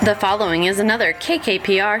The following is another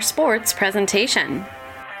KKPR Sports presentation.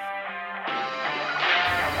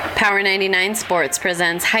 Power 99 Sports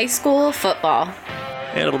presents high school football.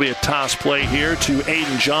 And it'll be a toss play here to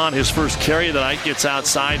Aiden John. His first carry of the night gets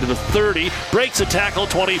outside to the 30, breaks a tackle,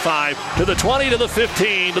 25, to the 20, to the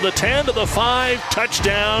 15, to the 10, to the 5.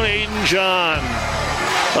 Touchdown, Aiden John.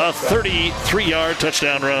 A 33-yard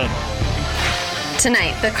touchdown run.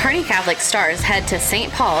 Tonight, the Kearney Catholic Stars head to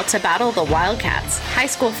St. Paul to battle the Wildcats. High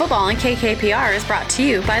school football on KKPR is brought to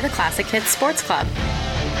you by the Classic Hits Sports Club.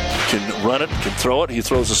 Can run it, can throw it. He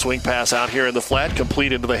throws a swing pass out here in the flat,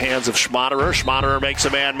 complete into the hands of Schmaderer. Schmaderer makes a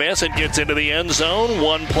man miss and gets into the end zone.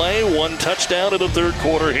 One play, one touchdown in the third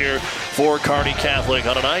quarter here for Kearney Catholic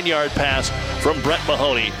on a 9-yard pass from Brett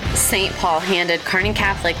Mahoney. St. Paul handed Kearney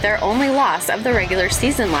Catholic their only loss of the regular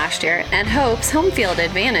season last year and hopes home field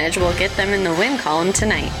advantage will get them in the win column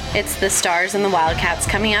tonight. It's the Stars and the Wildcats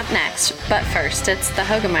coming up next, but first it's the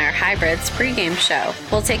Hoegemeyer Hybrids pregame show.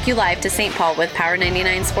 We'll take you live to St. Paul with Power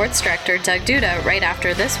 99 Sports Director Doug Duda right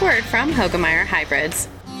after this word from Hoegemeyer Hybrids.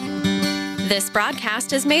 This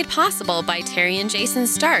broadcast is made possible by Terry and Jason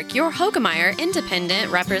Stark, your Hoegemeyer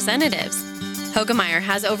independent representatives. Hoegemeyer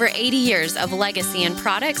has over 80 years of legacy in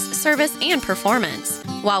products, service, and performance.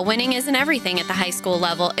 While winning isn't everything at the high school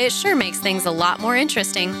level, it sure makes things a lot more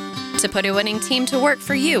interesting. To put a winning team to work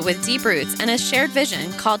for you with deep roots and a shared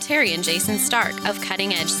vision, call Terry and Jason Stark of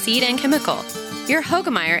Cutting Edge Seed and Chemical, your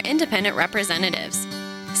Hoegemeyer independent representatives.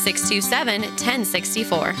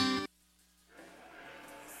 627-1064.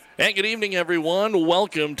 And good evening, everyone.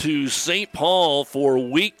 Welcome to St. Paul for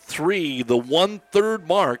Week 3, the 1/3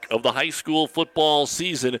 mark of the high school football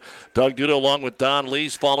season. Doug Duda along with Don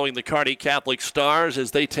Lees following the Kearney Catholic Stars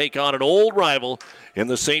as they take on an old rival in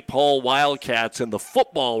the St. Paul Wildcats. And the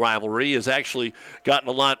football rivalry has actually gotten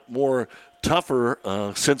a lot more tougher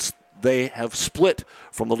since they have split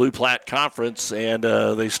from the Lou Platte Conference, and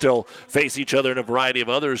they still face each other in a variety of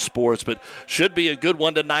other sports, but should be a good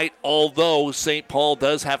one tonight, although St. Paul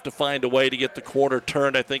does have to find a way to get the corner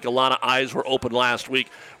turned. I think a lot of eyes were open last week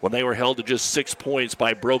when they were held to just 6 points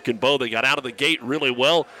by Broken Bow. They got out of the gate really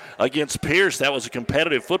well against Pierce. That was a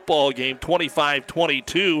competitive football game,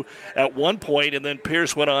 25-22 at one point, and then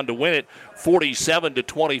Pierce went on to win it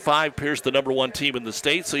 47-25. Pierce, the number one team in the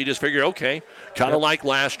state, so you just figure, okay, kind of like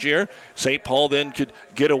last year. St. Paul then could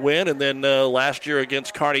get a win, and then last year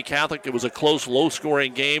against Kearney Catholic, it was a close,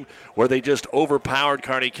 low-scoring game where they just overpowered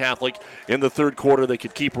Kearney Catholic. In the third quarter, they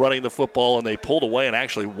could keep running the football, and they pulled away and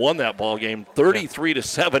actually won that ball game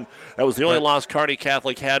 33-7. That was the only loss Kearney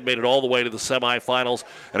Catholic had, made it all the way to the semifinals,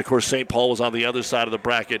 and of course St. Paul was on the other side of the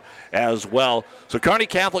bracket as well. So Kearney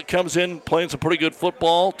Catholic comes in playing some pretty good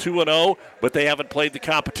football, 2-0, but they haven't played the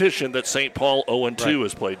competition that St. Paul 0-2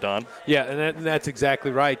 has played, Don. Yeah, and that's exactly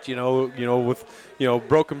right. With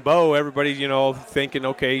Broken Bow, everybody's, thinking,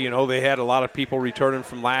 okay, they had a lot of people returning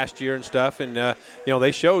from last year and stuff, and,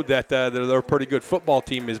 they showed that they're a pretty good football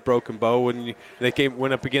team is Broken Bow, and they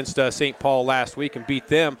went up against St. Paul last week and beat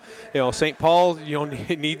them. St. Paul,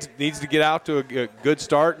 needs to get out to a good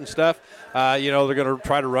start and stuff. They're going to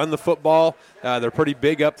try to run the football. They're pretty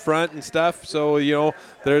big up front and stuff, so,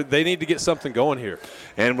 they need to get something going here.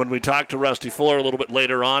 And when we talk to Rusty Fuller a little bit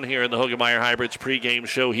later on here in the Hoegemeyer Hybrids pregame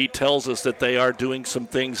show, he tells us that they are doing some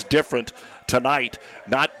things different tonight.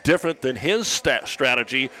 Not different than his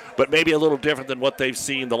strategy, but maybe a little different than what they've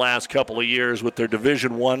seen the last couple of years with their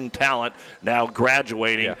Division I talent now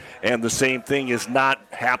graduating. Yeah. And the same thing is not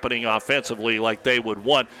happening offensively like they would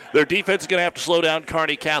want. Their defense is going to have to slow down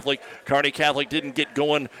Kearney Catholic. Kearney Catholic didn't get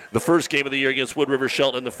going the first game of the year against Wood River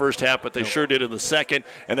Shelton in the first half, but they sure did in the second,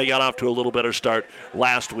 and they got off to a little better start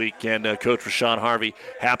last week. And Coach Rashawn Harvey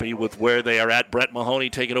happy with where they are at. Brett Mahoney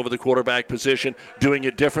taking over the quarterback position, doing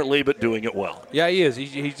it differently, but doing it well. Yeah, he is.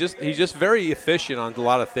 He's just very efficient on a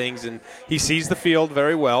lot of things, and he sees the field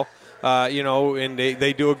very well. And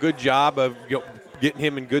they do a good job of getting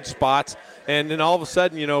him in good spots. And then all of a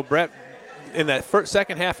sudden, Brett, in that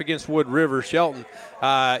second half against Wood River Shelton,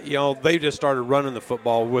 they just started running the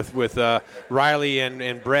football with Riley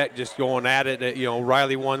and Brett just going at it.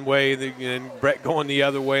 Riley one way and Brett going the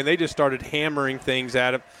other way, and they just started hammering things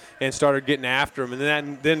at him and started getting after him.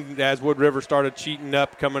 And then as Wood River started cheating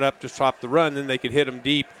up, coming up to stop the run, then they could hit him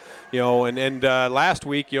deep. And last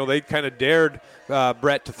week, they kind of dared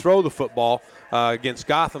Brett to throw the football. against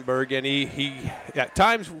Gothenburg, and he at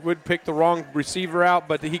times would pick the wrong receiver out,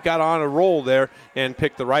 but he got on a roll there and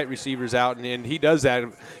picked the right receivers out, and he does that.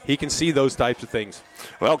 He can see those types of things.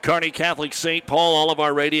 Well, Kearney Catholic, St. Paul, all of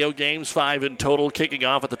our radio games, 5 in total, kicking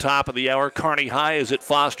off at the top of the hour. Kearney High is at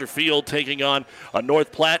Foster Field taking on a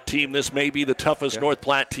North Platte team. This may be the toughest North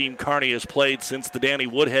Platte team Kearney has played since the Danny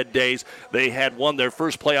Woodhead days. They had won their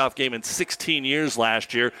first playoff game in 16 years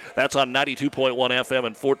last year. That's on 92.1 FM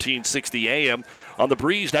and 1460 AM. On the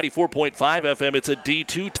Breeze, 94.5 FM, it's a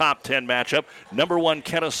D2 top 10 matchup. Number 1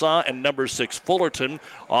 Kennesaw and number 6 Fullerton.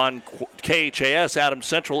 On KCHS, Adams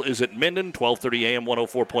Central is at Minden, 1230 AM,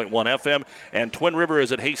 104.1 FM. And Twin River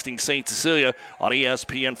is at Hastings St. Cecilia on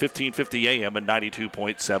ESPN, 1550 AM and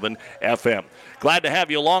 92.7 FM. Glad to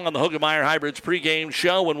have you along on the Hoegemeyer Hybrids pregame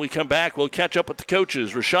show. When we come back, we'll catch up with the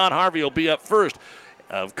coaches. Rashawn Harvey will be up first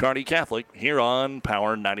of Kearney Catholic here on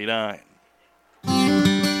Power 99.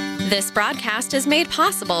 This broadcast is made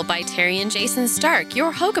possible by Terry and Jason Stark,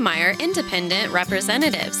 your Hoegemeyer independent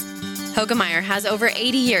representatives. Hoegemeyer has over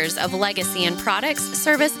 80 years of legacy in products,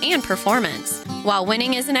 service, and performance. While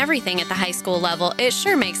winning isn't everything at the high school level, it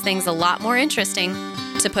sure makes things a lot more interesting.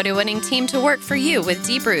 To put a winning team to work for you with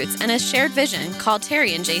deep roots and a shared vision, call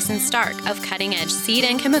Terry and Jason Stark of Cutting Edge Seed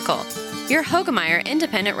and Chemical, your Hoegemeyer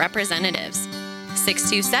independent representatives.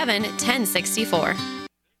 627-1064.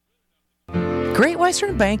 Great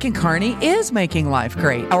Western Bank in Kearney is making life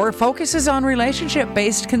great. Our focus is on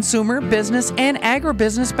relationship-based consumer, business, and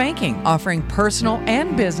agribusiness banking, offering personal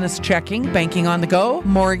and business checking, banking on the go,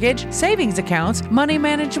 mortgage, savings accounts, money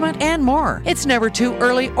management, and more. It's never too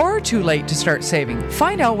early or too late to start saving.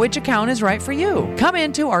 Find out which account is right for you. Come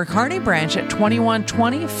into our Kearney branch at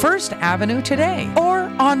 2120 First Avenue today or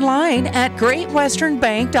online at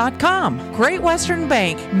greatwesternbank.com. Great Western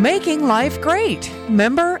Bank, making life great.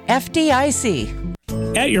 Member FDIC.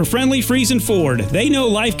 At your friendly Friesen Ford, they know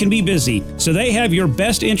life can be busy, so they have your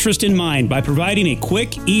best interest in mind by providing a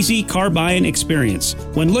quick, easy car buying experience.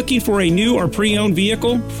 When looking for a new or pre-owned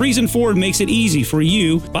vehicle, Friesen Ford makes it easy for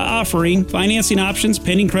you by offering financing options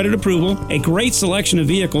pending credit approval, a great selection of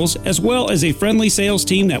vehicles, as well as a friendly sales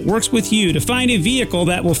team that works with you to find a vehicle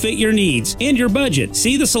that will fit your needs and your budget.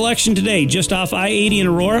 See the selection today just off I-80 in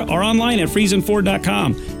Aurora or online at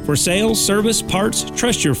FriesenFord.com. For sales, service, parts,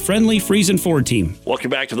 trust your friendly Friesen Ford team. Welcome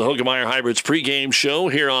back to the Hoegemeyer Hybrids pregame show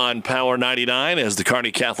here on Power 99 as the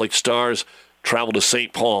Kearney Catholic Stars travel to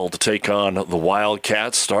St. Paul to take on the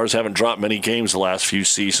Wildcats. Stars haven't dropped many games the last few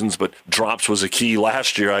seasons, but drops was a key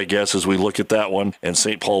last year, I guess, as we look at that one. And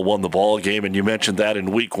St. Paul won the ball game, and you mentioned that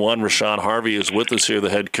in week one. Rashawn Harvey is with us here, the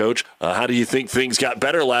head coach. How do you think things got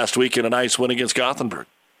better last week in a nice win against Gothenburg?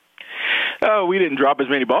 Oh, we didn't drop as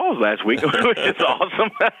many balls last week, which is awesome.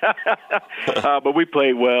 But we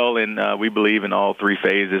played well, and we believe in all three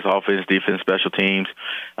phases: offense, defense, special teams.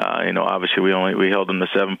 Obviously we held them to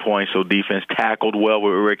 7 points, so defense tackled well. We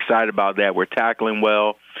were excited about that. We're tackling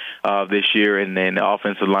well this year, and then the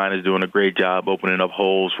offensive line is doing a great job opening up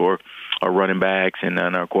holes for our running backs and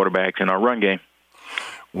our quarterbacks in our run game.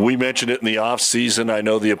 We mentioned it in the offseason. I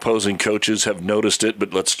know the opposing coaches have noticed it,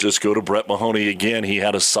 but let's just go to Brett Mahoney again. He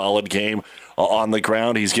had a solid game on the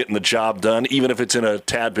ground. He's getting the job done, even if it's in a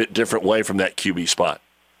tad bit different way from that QB spot.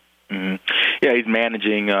 Mm-hmm. Yeah, he's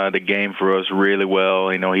managing the game for us really well.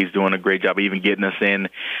 He's doing a great job even getting us in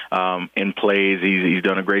plays. He's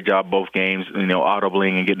done a great job both games,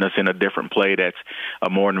 audibling and getting us in a different play that's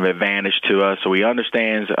more of an advantage to us. So he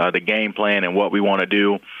understands the game plan and what we want to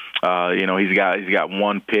do. He's got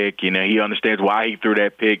one pick. He understands why he threw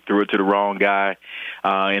that pick, threw it to the wrong guy.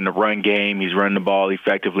 In the run game, he's running the ball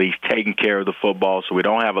effectively. He's taking care of the football, so we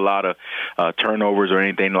don't have a lot of turnovers or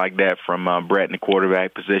anything like that from Brett in the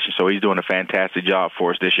quarterback position. So he's doing a fantastic job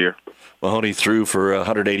for us this year. Mahoney threw for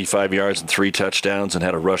 185 yards and 3 touchdowns and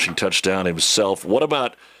had a rushing touchdown himself. What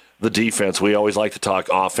about the defense? We always like to talk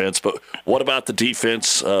offense, but what about the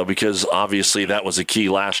defense? Because obviously that was a key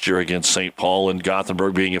last year against St. Paul and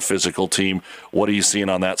Gothenburg being a physical team. What are you seeing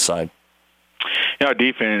on that side? Our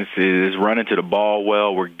defense is running to the ball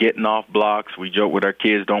well. We're getting off blocks. We joke with our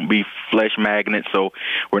kids, don't be flesh magnets. So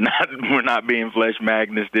we're not being flesh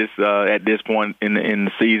magnets at this point in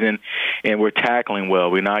the season, and we're tackling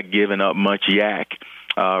well. We're not giving up much yak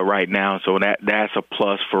right now. So that's a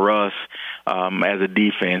plus for us as a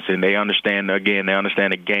defense, and they understand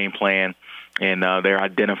the game plan. And they're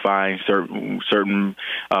identifying certain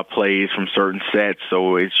plays from certain sets.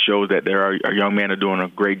 So it shows that our young men are doing a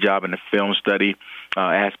great job in the film study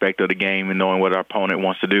aspect of the game and knowing what our opponent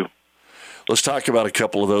wants to do. Let's talk about a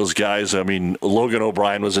couple of those guys. I mean, Logan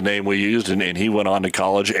O'Brien was a name we used, and he went on to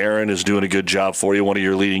college. Aaron is doing a good job for you, one of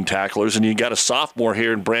your leading tacklers. And you got a sophomore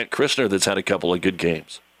here in Brant Christner that's had a couple of good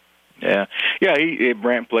games. Yeah.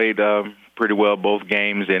 Brant played pretty well both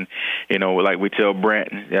games, and like we tell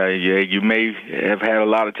Brent, you may have had a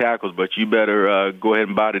lot of tackles, but you better go ahead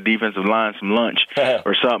and buy the defensive line some lunch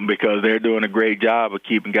or something, because they're doing a great job of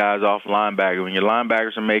keeping guys off linebackers. When your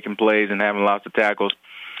linebackers are making plays and having lots of tackles,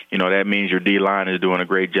 that means your D-line is doing a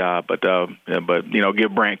great job. But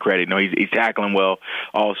give Brant credit. He's tackling well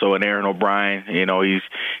also. And Aaron O'Brien, he's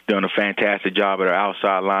doing a fantastic job at our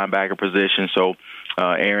outside linebacker position. So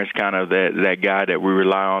Aaron's kind of that guy that we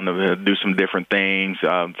rely on to do some different things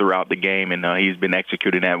throughout the game, and he's been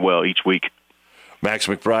executing that well each week. Max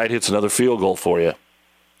McBride hits another field goal for you.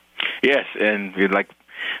 Yes, and like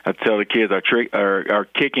I tell the kids, our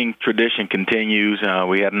kicking tradition continues.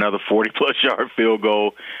 We had another 40-plus yard field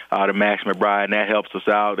goal out of Max McBride, and that helps us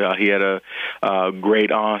out. He had a great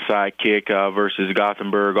onside kick versus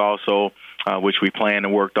Gothenburg also, which we planned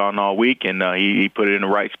and worked on all week, and he put it in the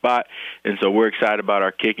right spot. And so we're excited about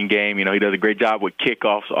our kicking game. He does a great job with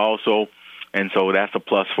kickoffs also, and so that's a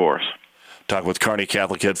plus for us. Talk with Kearney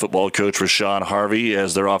Catholic head football coach Rashawn Harvey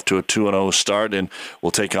as they're off to a 2-0 start, and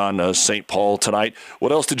we'll take on St. Paul tonight.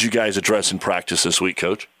 What else did you guys address in practice this week,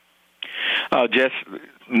 Coach? Just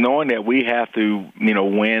knowing that we have to,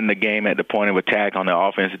 win the game at the point of attack on the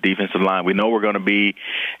offensive defensive line. We know we're going to be,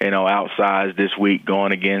 outsized this week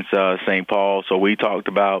going against St. Paul. So we talked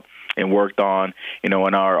about and worked on, in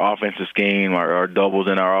our offensive scheme, our doubles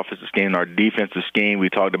in our offensive scheme, our defensive scheme. We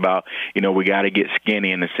talked about, we got to get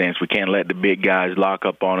skinny in a sense. We can't let the big guys lock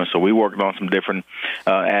up on us. So we worked on some different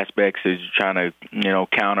aspects as trying to,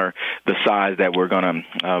 counter the size that we're going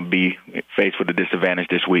to be faced with a disadvantage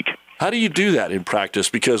this week. How do you do that in practice?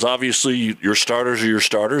 Because obviously your starters are your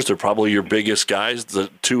starters. They're probably your biggest guys. The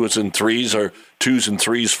 2s and 3s are 2s and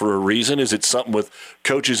 3s for a reason. Is it something with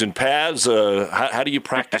coaches and pads? How do you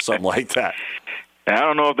practice something like that? I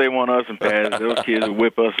don't know if they want us in pads. Those kids will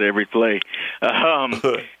whip us every play.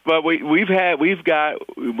 But we try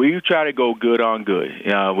to go good on good.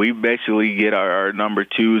 We basically get our number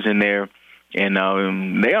 2s in there,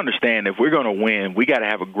 and they understand if we're going to win, we got to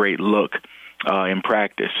have a great look in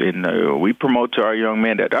practice. And we promote to our young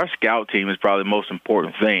men that our scout team is probably the most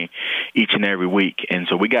important thing each and every week. And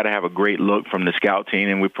so we got to have a great look from the scout team,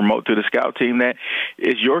 and we promote to the scout team that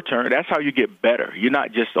it's your turn. That's how you get better. You're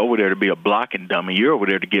not just over there to be a blocking dummy. You're over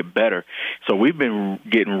there to get better. So we've been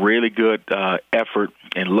getting really good effort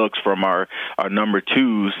and looks from our number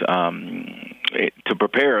 2s to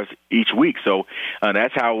prepare us each week. So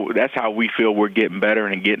that's how we feel we're getting better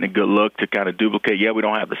and getting a good look to kind of duplicate. Yeah, we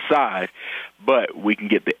don't have the size, but we can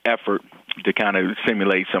get the effort to kind of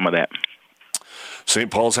simulate some of that.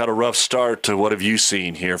 St. Paul's had a rough start. What have you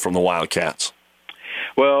seen here from the Wildcats?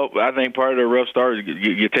 Well, I think part of the rough start is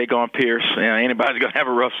you take on Pierce. Anybody's going to have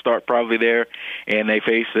a rough start probably there, and they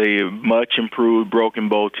face a much improved Broken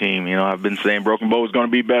Bow team. I've been saying Broken Bow is going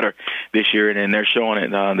to be better this year, and they're showing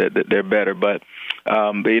it that they're better. But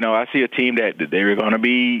I see a team that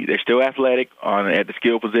they're still athletic at the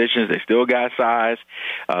skill positions. They still got size,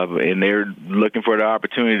 and they're looking for the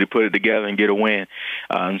opportunity to put it together and get a win.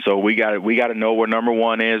 And so we got to know where number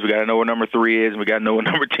 1 is. We got to know where number 3 is, and we got to know where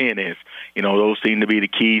number 10 is. Those seem to be the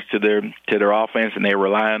keys to their offense, and they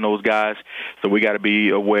rely on those guys. So we got to be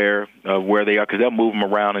aware of where they are, because they'll move them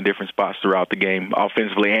around in different spots throughout the game,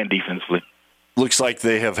 offensively and defensively. Looks like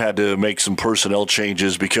they have had to make some personnel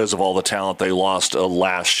changes because of all the talent they lost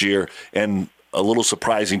last year. And a little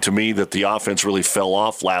surprising to me that the offense really fell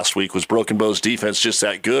off last week. Was Broken Bow's defense just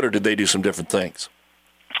that good, or did they do some different things?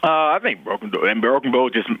 I think Broken Bow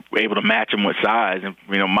just able to match them with size, and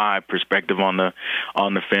my perspective on the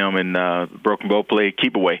film, and Broken Bow played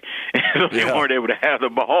keep away, so they weren't able to have the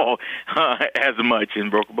ball as much. And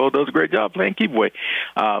Broken Bow does a great job playing keep away.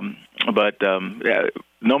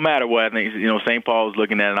 No matter what, I think St. Paul is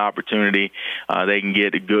looking at an opportunity. They can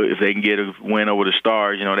get if they can get a win over the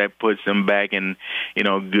Stars. That puts them back in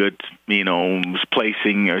good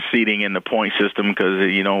placing or seating in the point system, because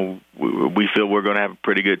we feel we're going to have a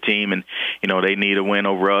pretty good team, and they need a win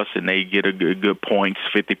over us, and they get a good points,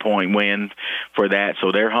 50-point win for that.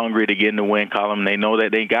 So they're hungry to get in the win column. They know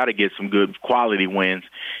that they got to get some good quality wins,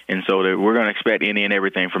 and so we're going to expect any and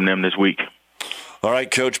everything from them this week. All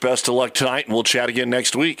right, Coach, best of luck tonight, and we'll chat again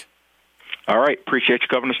next week. All right, appreciate you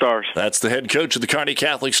covering the Stars. That's the head coach of the Kearney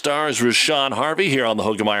Catholic Stars, Rashawn Harvey, here on the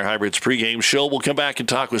Hoegemeyer Hybrids pregame show. We'll come back and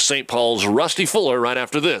talk with St. Paul's Rusty Fuller right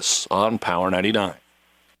after this on Power 99.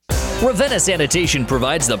 Ravenna Sanitation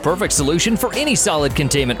provides the perfect solution for any solid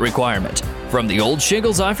containment requirement. From the old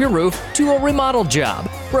shingles off your roof to a remodel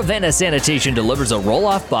job, Ravenna Sanitation delivers a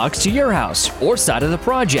roll-off box to your house or side of the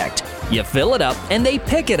project. You fill it up and they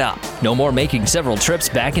pick it up. No more making several trips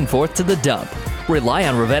back and forth to the dump. Rely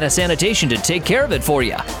on Ravenna Sanitation to take care of it for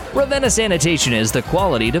you. Ravenna Sanitation is the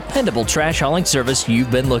quality, dependable trash hauling service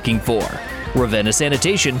you've been looking for. Ravenna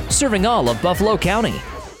Sanitation, serving all of Buffalo County.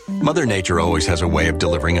 Mother Nature always has a way of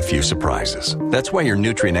delivering a few surprises. That's why your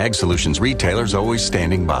Nutrient Ag Solutions retailer's always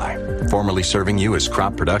standing by. Formerly serving you as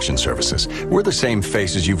crop production services, we're the same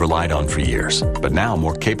faces you've relied on for years, but now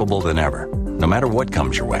more capable than ever, no matter what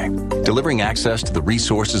comes your way. Delivering access to the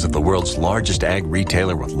resources of the world's largest ag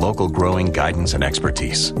retailer with local growing guidance and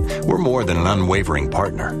expertise. We're more than an unwavering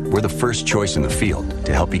partner. We're the first choice in the field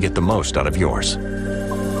to help you get the most out of yours.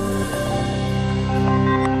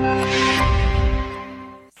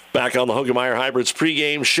 Back on the Hoegemeyer Hybrids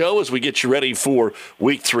pregame show as we get you ready for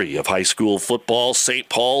week 3 of high school football. St.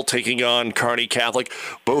 Paul taking on Kearney Catholic,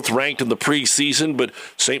 both ranked in the preseason, but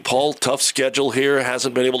St. Paul, tough schedule here,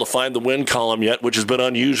 hasn't been able to find the win column yet, which has been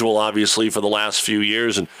unusual, obviously, for the last few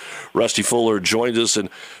years. And Rusty Fuller joins us. And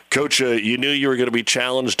Coach, you knew you were going to be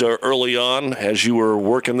challenged early on as you were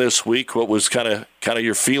working this week. What was kind of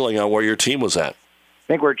your feeling on where your team was at?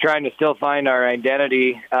 I think we're trying to still find our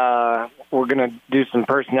identity. We're going to do some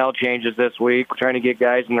personnel changes this week. We're trying to get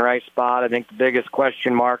guys in the right spot. I think the biggest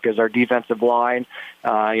question mark is our defensive line.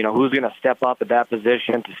 Who's going to step up at that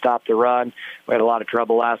position to stop the run? We had a lot of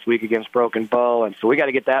trouble last week against Broken Bow, and so we got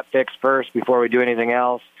to get that fixed first before we do anything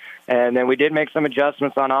else. And then we did make some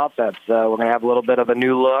adjustments on offense. We're going to have a little bit of a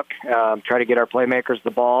new look, try to get our playmakers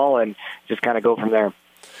the ball, and just kind of go from there.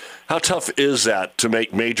 How tough is that to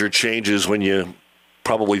make major changes when you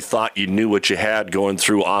probably thought you knew what you had going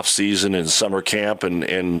through off-season and summer camp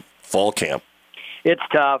and fall camp? It's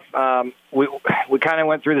tough. We kind of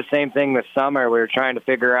went through the same thing this summer. We were trying to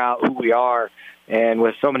figure out who we are, and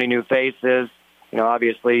with so many new faces,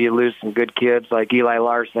 obviously you lose some good kids like Eli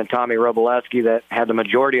Larson and Tommy Roboleski that had the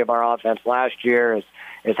majority of our offense last year.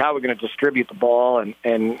 Is how we're going to distribute the ball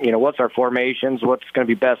and what's our formations, what's going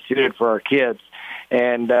to be best suited for our kids.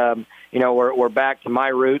 And we're back to my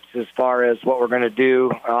roots as far as what we're going to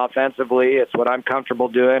do offensively. It's what I'm comfortable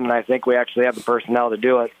doing, and I think we actually have the personnel to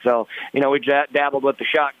do it. So, we dabbled with the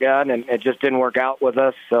shotgun, and it just didn't work out with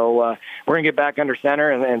us. So we're going to get back under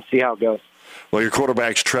center and see how it goes. Well, your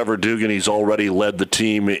quarterback's Trevor Dugan. He's already led the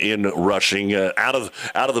team in rushing out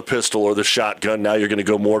of the pistol or the shotgun. Now you're going to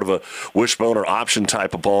go more to a wishbone or option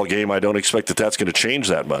type of ball game. I don't expect that's going to change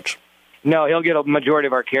that much. No, he'll get a majority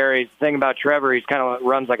of our carries. The thing about Trevor, he's kind of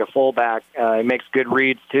runs like a fullback. He makes good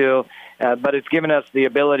reads, too. But it's given us the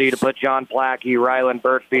ability to put John Plackey, Rylan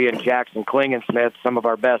Burkby, and Jackson Klingensmith, some of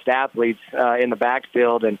our best athletes, in the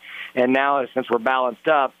backfield. And now, since we're balanced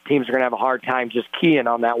up, teams are going to have a hard time just keying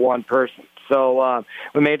on that one person. So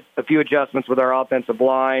we made a few adjustments with our offensive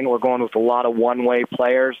line. We're going with a lot of one-way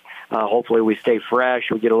players. Hopefully we stay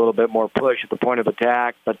fresh. We get a little bit more push at the point of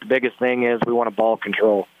attack. But the biggest thing is we want a ball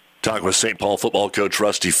control. Talking with St. Paul football coach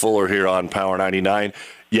Rusty Fuller here on Power 99.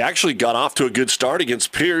 You actually got off to a good start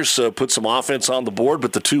against Pierce, put some offense on the board,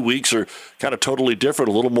 but the 2 weeks are kind of totally different,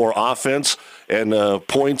 a little more offense and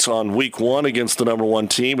points on week 1 against the number 1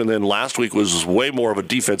 team, and then last week was way more of a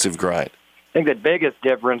defensive grind. I think the biggest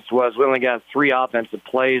difference was we only got 3 offensive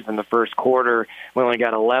plays in the first quarter. We only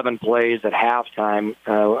got 11 plays at halftime.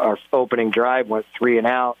 Our opening drive went 3 and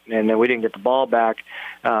out, and then we didn't get the ball back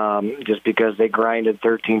just because they grinded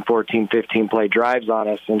 13, 14, 15-play drives on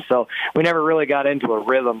us. And so we never really got into a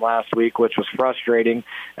rhythm last week, which was frustrating.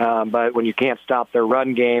 But when you can't stop their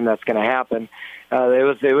run game, that's going to happen. It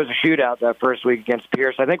was a shootout that first week against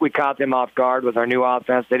Pierce. I think we caught them off guard with our new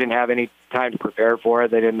offense. They didn't have any time to prepare for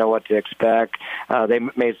it. They didn't know what to expect. They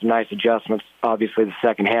made some nice adjustments, obviously, the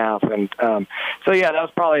second half. And that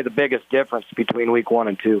was probably the biggest difference between week 1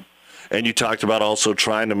 and 2. And you talked about also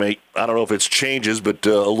trying to make, I don't know if it's changes, but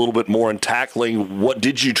a little bit more in tackling. What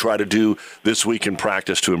did you try to do this week in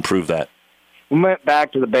practice to improve that? We went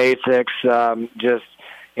back to the basics,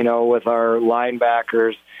 with our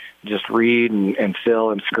linebackers, just read and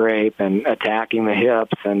fill and scrape and attacking the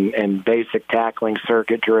hips and basic tackling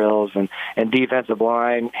circuit drills and defensive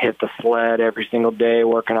line hit the sled every single day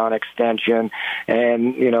working on extension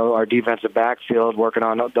and, our defensive backfield working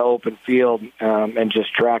on the open field and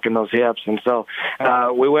just tracking those hips. And so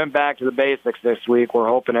we went back to the basics this week. We're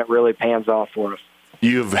hoping it really pans off for us.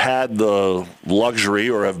 You've had the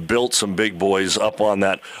luxury or have built some big boys up on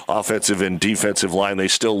that offensive and defensive line. They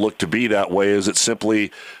still look to be that way. Is it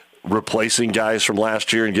simply replacing guys from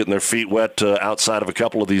last year and getting their feet wet outside of a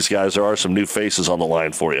couple of these guys? There are some new faces on the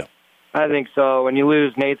line for you. I think so. When you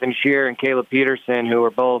lose Nathan Shear and Caleb Peterson, who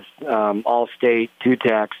are both all-state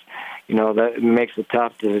two-techs, that makes it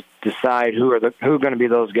tough to decide who are going to be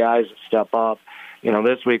those guys that step up.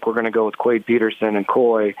 This week we're going to go with Quade Peterson and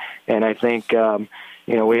Coy, and I think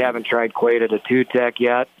we haven't tried Quade at a two-tech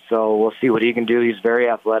yet, so we'll see what he can do. He's very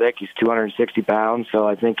athletic. He's 260 pounds, so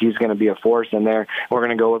I think he's going to be a force in there. We're going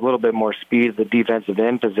to go with a little bit more speed at the defensive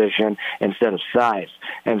end position instead of size.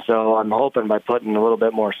 And so I'm hoping by putting a little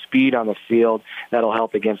bit more speed on the field, that'll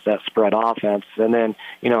help against that spread offense. And then,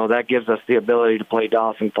 that gives us the ability to play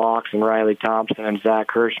Dawson Fox and Riley Thompson and Zach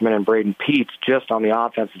Hirschman and Braden Peets just on the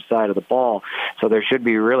offensive side of the ball. So there should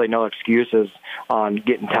be really no excuses on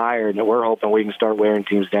getting tired, and we're hoping we can start wearing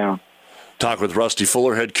teams down. Talk with Rusty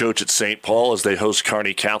Fuller, head coach at St. Paul, as they host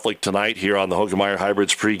Kearney Catholic tonight here on the Hoegemeyer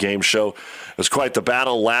Hybrids pregame show. It was quite the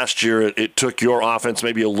battle last year. It took your offense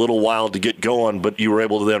maybe a little while to get going, but you were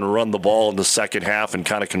able to then run the ball in the second half and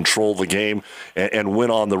kind of control the game and win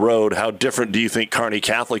on the road. How different do you think Kearney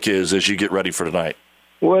Catholic is as you get ready for tonight?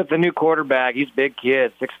 With the new quarterback, he's a big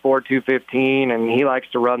kid, 6'4", 215, and he likes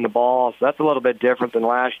to run the ball. So that's a little bit different than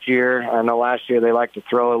last year. I know last year they liked to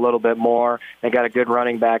throw a little bit more. They got a good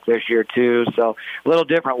running back this year, too. So a little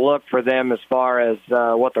different look for them as far as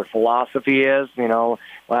what their philosophy is.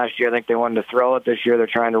 Last year I think they wanted to throw it. This year they're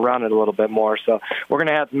trying to run it a little bit more. So we're going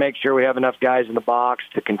to have to make sure we have enough guys in the box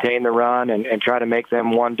to contain the run and try to make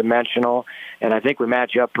them one-dimensional. And I think we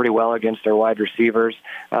match up pretty well against their wide receivers.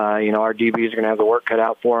 Our DBs are going to have the work cut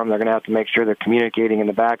out for them. They're going to have to make sure they're communicating in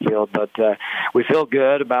the backfield. But we feel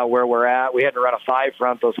good about where we're at. We had to run a 5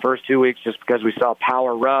 front those first 2 weeks just because we saw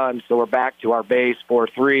power run. So we're back to our base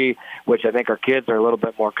 4-3, which I think our kids are a little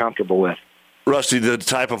bit more comfortable with. Rusty, the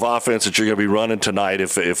type of offense that you're going to be running tonight,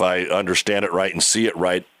 if I understand it right and see it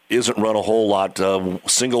right, isn't run a whole lot.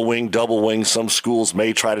 Single wing, double wing, some schools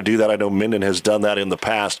may try to do that. I know Minden has done that in the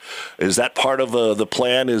past. Is that part of the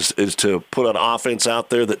plan, is to put an offense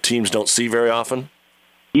out there that teams don't see very often?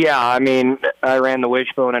 Yeah, I ran the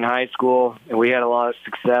wishbone in high school, and we had a lot of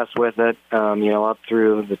success with it, up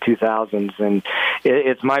through the 2000s. And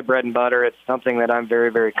it's my bread and butter. It's something that I'm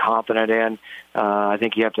very, very confident in. I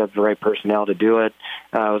think you have to have the right personnel to do it.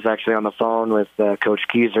 I was actually on the phone with Coach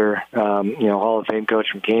Keyser, Hall of Fame coach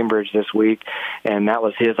from Cambridge this week, and that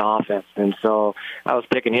was his offense. And so I was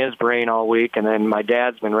picking his brain all week, and then my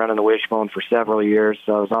dad's been running the wishbone for several years,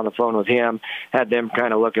 so I was on the phone with him, had them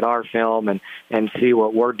kind of look at our film and see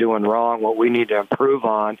what we're doing wrong, what we need to improve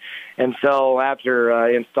on. And so after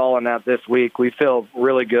installing that this week, we feel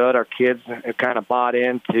really good. Our kids have kind of bought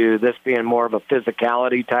into this being more of a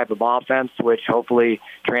physicality type of offense, which hopefully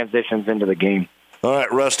transitions into the game. All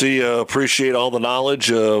right, Rusty, appreciate all the knowledge.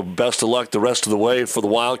 Best of luck the rest of the way for the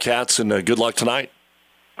Wildcats, and good luck tonight.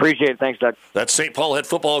 Appreciate it. Thanks, Doug. That's St. Paul head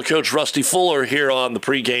football coach Rusty Fuller here on the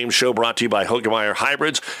pregame show, brought to you by Hoegemeyer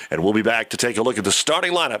Hybrids. And we'll be back to take a look at the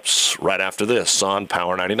starting lineups right after this on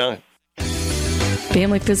Power 99.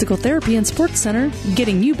 Family Physical Therapy and Sports Center,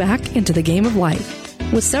 getting you back into the game of life,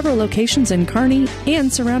 with several locations in Kearney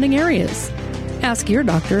and surrounding areas. Ask your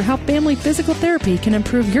doctor how Family Physical Therapy can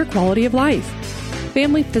improve your quality of life.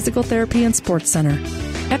 Family Physical Therapy and Sports Center.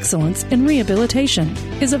 Excellence in Rehabilitation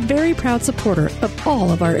is a very proud supporter of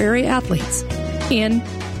all of our area athletes, in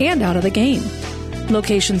and out of the game.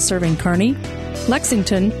 Locations serving Kearney,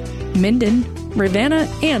 Lexington, Minden, Ravenna,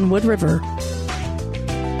 and Wood River.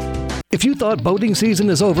 If you thought boating season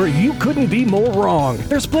is over, you couldn't be more wrong.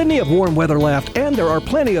 There's plenty of warm weather left, and there are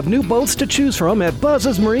plenty of new boats to choose from at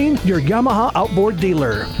Buzz's Marine, your Yamaha outboard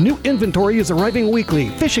dealer. New inventory is arriving weekly.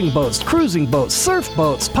 Fishing boats, cruising boats, surf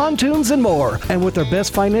boats, pontoons, and more. And with their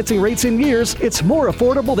best financing rates in years, it's more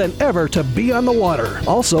affordable than ever to be on the water.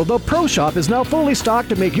 Also, the Pro Shop is now fully stocked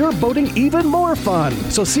to make your boating even more fun.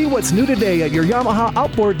 So see what's new today at your Yamaha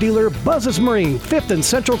outboard dealer, Buzz's Marine, 5th and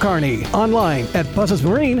Central Kearney. Online at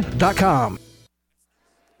buzzesmarine.com.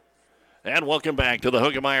 And welcome back to the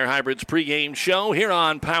Hoegemeyer Hybrids pregame show here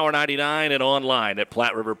on Power 99 and online at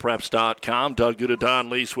PlatteRiverPreps.com. Doug Duda, Don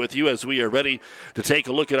Lease with you as we are ready to take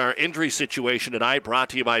a look at our injury situation tonight, brought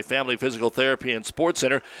to you by Family Physical Therapy and Sports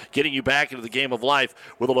Center, getting you back into the game of life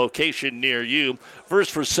with a location near you.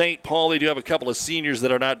 First for St. Paul, they do have a couple of seniors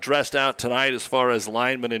that are not dressed out tonight as far as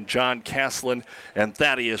linemen and John Caslin and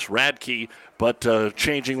Thaddeus Radke, but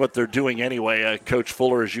changing what they're doing anyway. Coach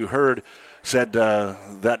Fuller, as you heard, said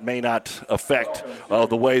that may not affect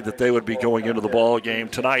the way that they would be going into the ball game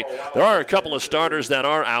tonight. There are a couple of starters that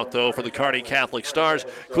are out, though, for the Kearney Catholic Stars,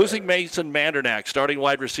 including Mason Mandernack, starting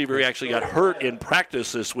wide receiver. He actually got hurt in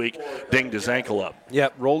practice this week, dinged his ankle up.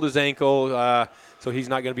 Yep, rolled his ankle. so he's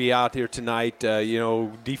not going to be out here tonight,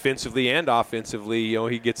 defensively and offensively.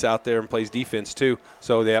 He gets out there and plays defense too.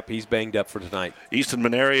 So, he's banged up for tonight. Easton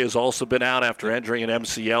Maneri has also been out after injuring an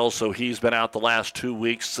MCL, so he's been out the last 2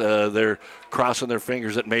 weeks. They're crossing their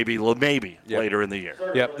fingers that maybe later in the year.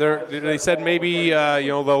 Yep, they said maybe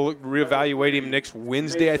they'll reevaluate him next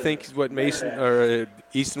Wednesday, I think is what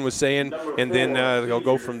Easton was saying, and then they'll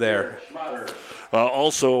go from there.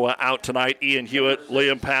 Also out tonight, Ian Hewitt,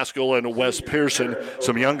 Liam Pascal, and Wes Pearson,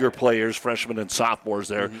 some younger players, freshmen and sophomores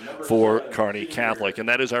there for Kearney Catholic. And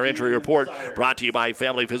that is our injury report, brought to you by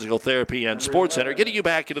Family Physical Therapy and Sports Center, getting you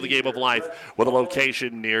back into the game of life with a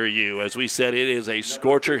location near you. As we said, it is a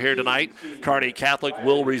scorcher here tonight. Kearney Catholic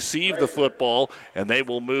will receive the football, and they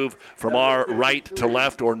will move from our right to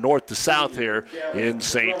left or north to south here in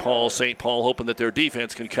St. Paul. St. Paul hoping that their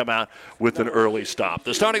defense can come out with an early stop.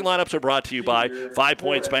 The starting lineups are brought to you by 5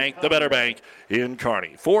 Points Bank, the better bank in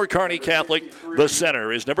Kearney. For Kearney Catholic, the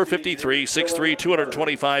center is number 53, 6'3",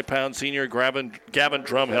 225-pound senior Gavin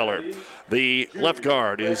Drumheller. The left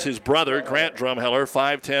guard is his brother, Grant Drumheller,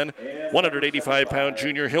 5'10", 185-pound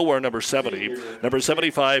junior. He'll wear number 70. Number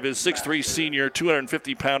 75 is 6'3", senior,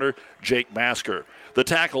 250-pounder Jake Masker. The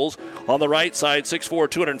tackles on the right side, 6'4",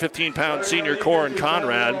 215-pound senior Corin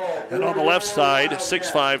Conrad. And on the left side,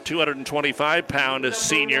 6'5", 225-pound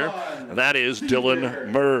senior, that is Dylan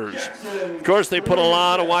Mers. Of course, they put a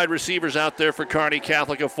lot of wide receivers out there for Kearney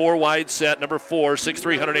Catholic. A 4-wide set. Number 4,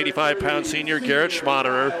 6'3", 185-pound senior Garrett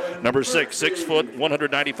Schmaderer. Number 6, 6 foot,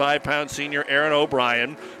 195-pound senior Aaron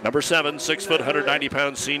O'Brien. Number 7, 6 foot,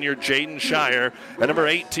 190-pound senior Jaden Shire. And number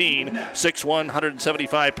 18, 6'1",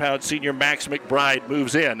 175-pound senior Max McBride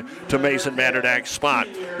moves in to Mason Manderdag's spot.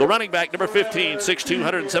 The running back, number 15,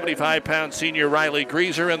 6'2", 175-pound senior Riley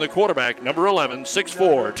Greaser, and the quarterback, number 11,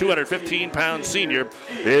 6'4", 215-pound senior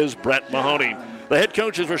is Brett Mahoney. The head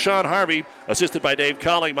coach is Rashawn Harvey, assisted by Dave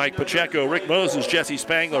Colling, Mike Pacheco, Rick Moses, Jesse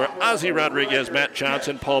Spangler, Ozzie Rodriguez, Matt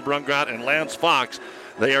Johnson, Paul Brungrott, and Lance Fox.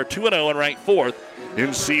 They are 2-0 and ranked 4th in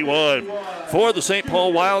C1. For the St.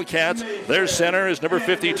 Paul Wildcats, their center is number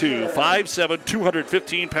 52, 5'7",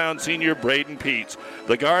 215-pound senior Braden Peets.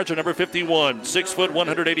 The guards are number 51, 6 foot,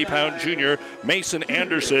 180-pound junior Mason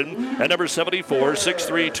Anderson, and number 74,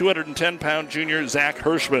 6'3", 210-pound junior Zach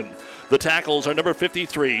Hirschman. The tackles are number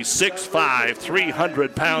 53, 6'5",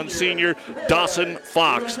 300-pound senior Dawson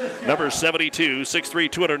Fox. Number 72, 6'3",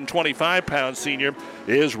 225-pound senior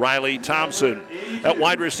is Riley Thompson. At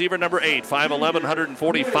wide receiver, number 8, 5'11",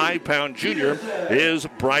 145-pound junior is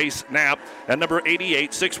Bryce Knapp. And number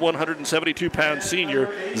 88, 6'1", 172-pound senior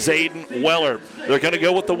Zayden Weller. They're going to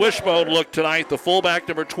go with the wishbone look tonight. The fullback,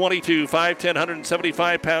 number 22, 5'10",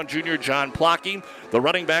 175-pound junior John Plocky. The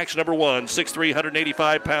running backs, number 1, 6'3",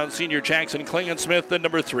 185-pound senior Jackson Klingensmith, and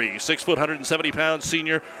number 3, 6 foot, 170-pound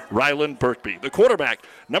senior Ryland Birkby. The quarterback,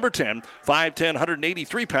 number 10, 5'10",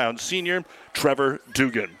 183-pound senior Trevor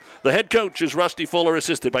Dugan. The head coach is Rusty Fuller,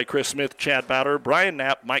 assisted by Chris Smith, Chad Bowder, Brian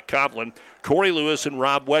Knapp, Mike Coughlin, Corey Lewis, and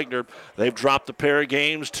Rob Wegner. They've dropped a pair of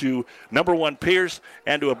games to number 1 Pierce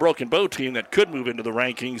and to a Broken Bow team that could move into the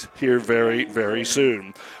rankings here very, very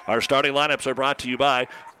soon. Our starting lineups are brought to you by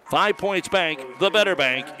 5 Points Bank, the better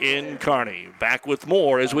bank in Kearney. Back with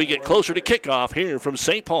more as we get closer to kickoff here from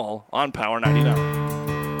St. Paul on Power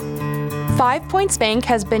 99. 5 Points Bank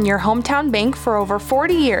has been your hometown bank for over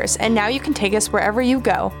 40 years, and now you can take us wherever you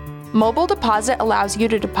go. Mobile Deposit allows you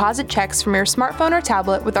to deposit checks from your smartphone or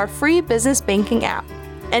tablet with our free business banking app.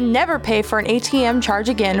 And never pay for an ATM charge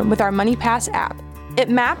again with our MoneyPass app. It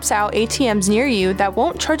maps out ATMs near you that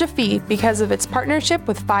won't charge a fee because of its partnership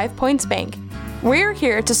with 5 Points Bank. We're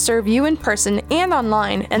here to serve you in person and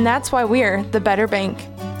online, and that's why we're the better bank.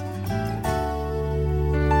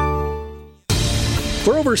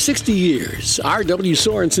 For over 60 years, R.W.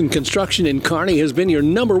 Sorensen Construction in Kearney has been your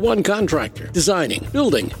 #1 contractor, designing,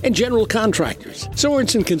 building, and general contractors.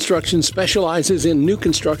 Sorensen Construction specializes in new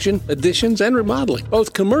construction, additions, and remodeling,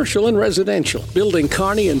 both commercial and residential. Building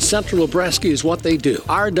Kearney and Central Nebraska is what they do.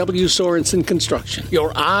 R.W. Sorensen Construction,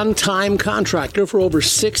 your on-time contractor for over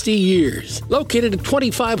 60 years. Located at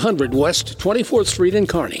 2500 West 24th Street in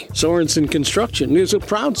Kearney, Sorensen Construction is a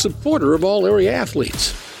proud supporter of all area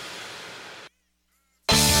athletes.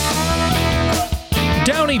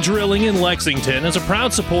 Downey Drilling in Lexington is a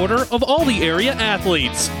proud supporter of all the area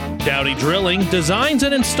athletes. Downey Drilling designs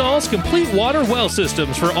and installs complete water well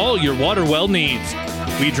systems for all your water well needs.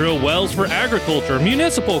 We drill wells for agriculture,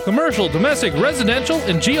 municipal, commercial, domestic, residential,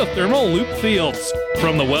 and geothermal loop fields.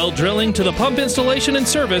 From the well drilling to the pump installation and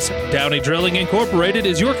service, Downey Drilling Incorporated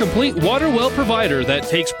is your complete water well provider that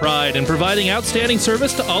takes pride in providing outstanding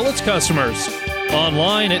service to all its customers.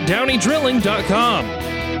 Online at downeydrilling.com.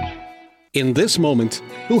 In this moment,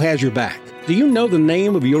 who has your back? Do you know the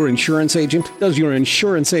name of your insurance agent? Does your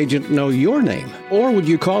insurance agent know your name? Or would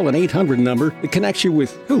you call an 800 number that connects you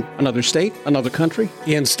with who? Another state? Another country?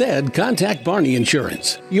 Instead, contact Barney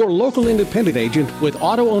Insurance, your local independent agent with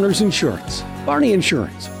auto owner's insurance. Barney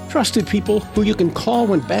Insurance. Trusted people who you can call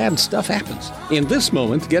when bad stuff happens. In this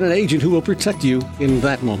moment, get an agent who will protect you in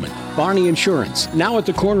that moment. Barney Insurance, now at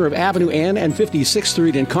the corner of Avenue N and 56th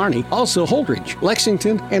Street in Kearney, also Holdridge,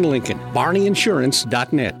 Lexington, and Lincoln.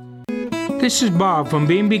 BarneyInsurance.net. This is Bob from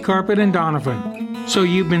B&B Carpet and Donovan. So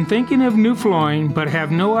you've been thinking of new flooring but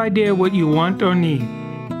have no idea what you want or need.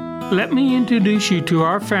 Let me introduce you to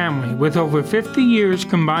our family with over 50 years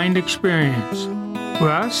combined experience.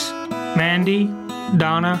 Russ, Mandy,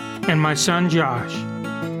 Donna, and my son Josh.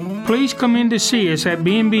 Please come in to see us at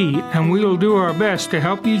B&B and we will do our best to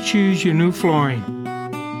help you choose your new flooring.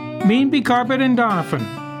 B&B Carpet and Donovan,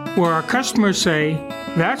 where our customers say,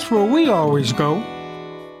 that's where we always go.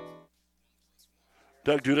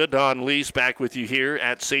 Doug Duda, Don Lease back with you here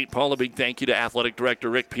at St. Paul. A big thank you to Athletic Director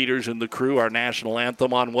Rick Peters and the crew, our national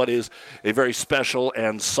anthem on what is a very special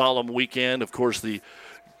and solemn weekend. Of course, the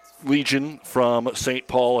Legion from St.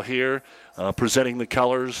 Paul here presenting the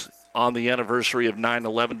colors on the anniversary of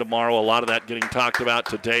 9/11 tomorrow. A lot of that getting talked about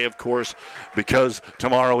today, of course, because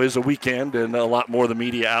tomorrow is a weekend and a lot more of the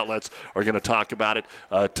media outlets are going to talk about it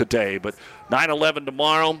today. But 9/11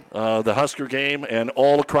 tomorrow, the Husker game, and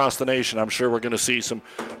all across the nation, I'm sure we're going to see some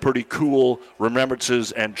pretty cool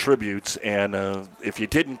remembrances and tributes. And if you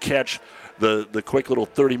didn't catch the quick little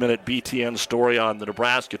 30-minute BTN story on the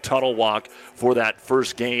Nebraska tunnel walk for that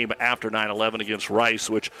first game after 9/11 against Rice,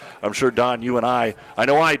 which I'm sure, Don, you and I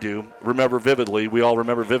know I do, remember vividly. We all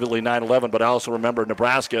remember vividly 9/11, but I also remember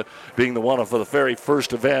Nebraska being the one of the very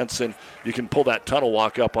first events, and you can pull that tunnel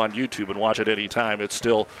walk up on YouTube and watch it any time. It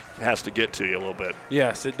still has to get to you a little bit.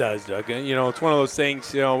 Yes, it does, Doug. And, it's one of those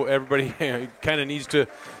things, everybody kind of needs to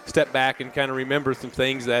step back and kind of remember some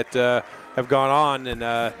things that have gone on,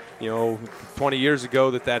 and 20 years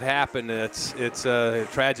ago that happened. It's a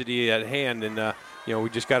tragedy at hand, and we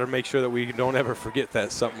just got to make sure that we don't ever forget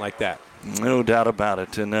that something like that. No doubt about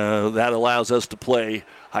it, and that allows us to play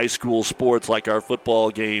high school sports like our football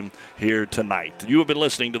game here tonight. You have been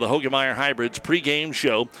listening to the Hoegemeyer Hybrids pregame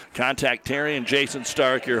show. Contact Terry and Jason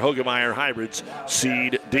Stark, your Hoegemeyer Hybrids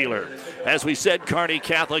seed dealer. As we said, Kearney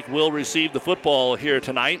Catholic will receive the football here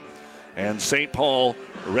tonight, and St. Paul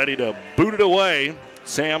ready to boot it away.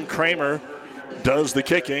 Sam Kramer does the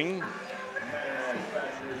kicking.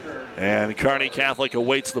 And Kearney Catholic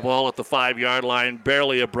awaits the ball at the 5-yard line.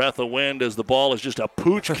 Barely a breath of wind as the ball is just a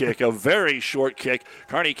pooch kick, a very short kick.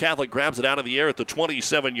 Kearney Catholic grabs it out of the air at the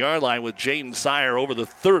 27-yard line with Jaden Sire over the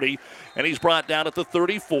 30, and he's brought down at the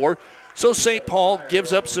 34. So St. Paul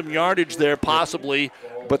gives up some yardage there possibly,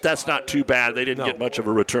 but that's not too bad. They didn't get much of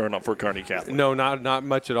a return for Kearney Catholic. No, not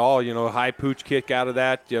much at all. High pooch kick out of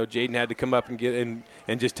that. Jaden had to come up and get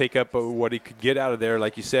and just take up what he could get out of there,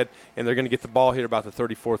 like you said, and they're going to get the ball here about the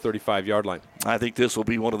 34, 35-yard line. I think this will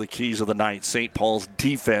be one of the keys of the night, St. Paul's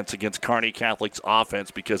defense against Kearney Catholic's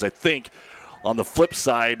offense, because I think on the flip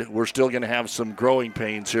side, we're still going to have some growing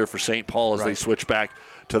pains here for St. Paul as they switch back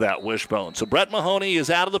to that wishbone. So Brett Mahoney is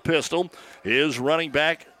out of the pistol. His running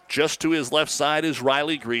back just to his left side is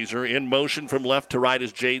Riley Greaser. In motion from left to right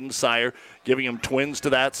is Jaden Sire, giving him twins to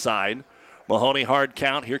that side. Mahoney hard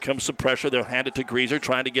count. Here comes some pressure. They'll hand it to Greaser,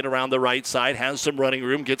 trying to get around the right side. Has some running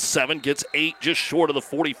room. Gets 7, gets 8, just short of the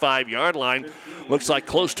 45-yard line. Looks like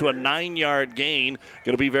close to a 9-yard gain.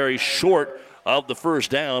 Going to be very short of the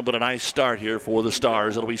first down, but a nice start here for the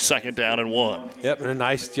Stars. It'll be 2nd down and 1. Yep, and a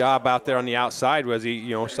nice job out there on the outside was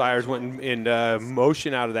Sires went in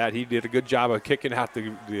motion out of that. He did a good job of kicking out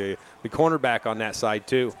the cornerback on that side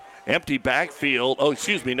too. Empty backfield. Oh,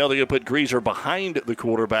 excuse me. No, they're going to put Greaser behind the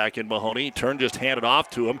quarterback in Mahoney. Turn just handed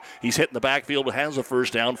off to him. He's hitting the backfield, but has a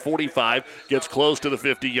first down. 45, gets close to the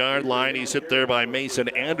 50-yard line. He's hit there by Mason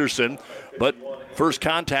Anderson, but first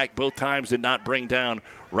contact both times did not bring down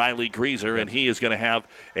Riley Greaser, and he is going to have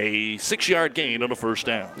a 6-yard gain on a first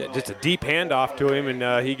down. Yeah, just a deep handoff to him,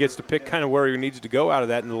 and he gets to pick kind of where he needs to go out of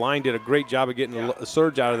that, and the line did a great job of getting a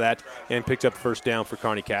surge out of that and picks up the first down for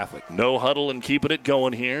Kearney Catholic. No huddle and keeping it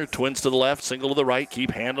going here. Twins to the left, single to the right.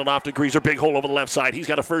 Keep handing off to Greaser. Big hole over the left side. He's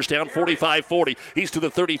got a first down, 45-40. He's to the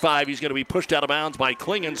 35. He's going to be pushed out of bounds by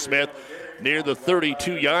Klingensmith. near the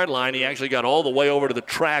 32-yard line. He actually got all the way over to the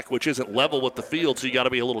track, which isn't level with the field, so you got to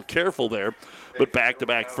be a little careful there. But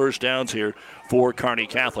back-to-back first downs here for Kearney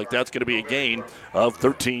Catholic. That's going to be a gain of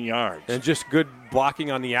 13 yards. And just good blocking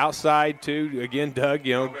on the outside, too. Again, Doug,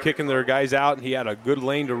 kicking their guys out, and he had a good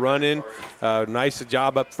lane to run in. Nice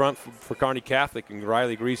job up front for Kearney Catholic, and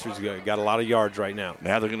Riley Greaser's got a lot of yards right now.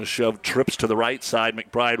 Now they're going to shove trips to the right side.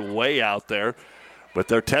 McBride way out there. But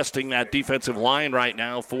they're testing that defensive line right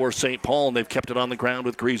now for St. Paul, and they've kept it on the ground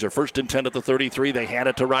with Greaser. 1st and 10 at the 33. They hand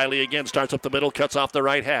it to Riley again. Starts up the middle, cuts off the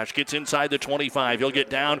right hash, gets inside the 25. He'll get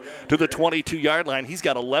down to the 22-yard line. He's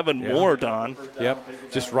got 11 more, Don.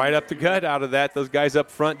 Yep, just right up the gut out of that. Those guys up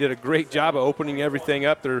front did a great job of opening everything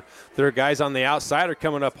up. Their guys on the outside are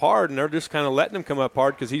coming up hard, and they're just kind of letting him come up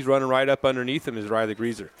hard because he's running right up underneath him, is Riley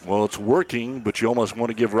Greaser. Well, it's working, but you almost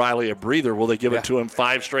want to give Riley a breather. Will they give it to him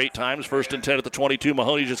 5 straight times? 1st and 10 at the 22.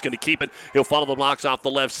 Mahoney's just going to keep it. He'll follow the blocks off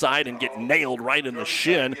the left side and get nailed right in the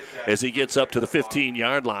shin as he gets up to the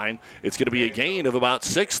 15-yard line. It's going to be a gain of about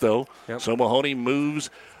 6, though. Yep. So Mahoney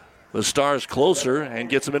moves the Stars closer and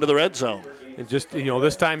gets them into the red zone. And just,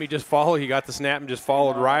 this time he just followed. He got the snap and just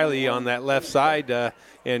followed Riley on that left side.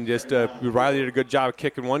 And just Riley did a good job of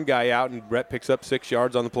kicking one guy out, and Brett picks up 6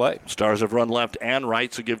 yards on the play. Stars have run left and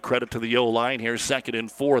right, so give credit to the O-line here. 2nd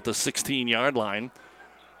and 4 at the 16-yard line.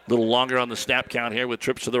 A little longer on the snap count here with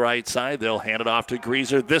trips to the right side. They'll hand it off to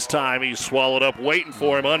Greaser. This time he's swallowed up. Waiting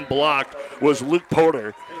for him, unblocked, was Luke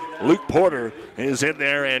Porter. Luke Porter is in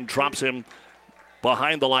there and drops him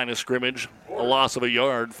behind the line of scrimmage. A loss of a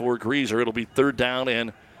yard for Greaser. It'll be 3rd down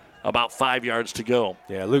and about 5 yards to go.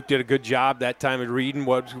 Yeah, Luke did a good job that time of reading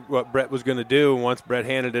what Brett was going to do. And once Brett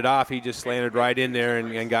handed it off, he just slanted right in there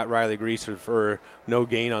and got Riley Greaser for no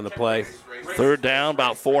gain on the play. 3rd down,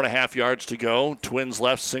 about 4.5 yards to go. Twins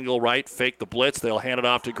left, single right, fake the blitz. They'll hand it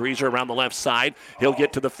off to Greaser around the left side. He'll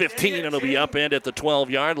get to the 15, and it'll be up end at the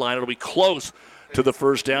 12-yard line. It'll be close to the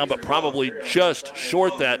 1st down, but probably just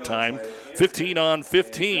short that time. 15 on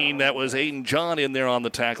 15. That was Aiden John in there on the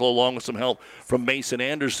tackle, along with some help from Mason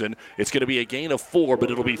Anderson. It's going to be a gain of 4,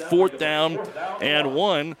 but it'll be 4th down and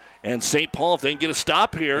 1. And St. Paul, if they can get a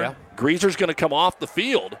stop here, Greaser's going to come off the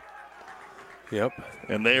field. Yep.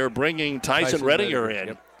 And they are bringing Tyson Redinger in.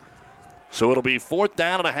 Yep. So it'll be 4th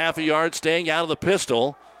down and a half a yard, staying out of the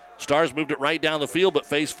pistol. Stars moved it right down the field, but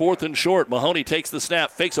face 4th and short. Mahoney takes the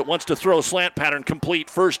snap, fakes it, wants to throw, slant pattern complete,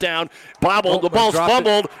 1st down, bobbled, the ball's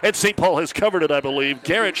fumbled, and St. Paul has covered it, I believe.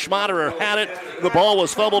 Garrett Schmaderer had it, the ball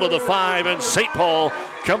was fumbled to the 5, and St. Paul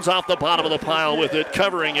comes off the bottom of the pile with it.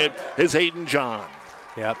 Covering it is Aiden John.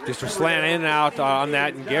 Yep, just a slant in and out on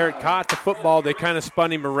that, and Garrett caught the football. They kind of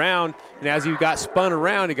spun him around, and as he got spun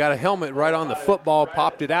around, he got a helmet right on the football,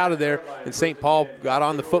 popped it out of there, and St. Paul got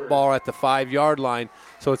on the football at the 5-yard line.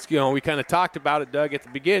 So it's, we kind of talked about it, Doug, at the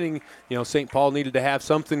beginning. St. Paul needed to have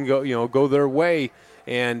something go their way,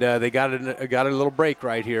 and they got a little break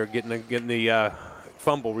right here, getting the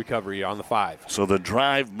fumble recovery on the 5. So the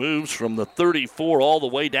drive moves from the 34 all the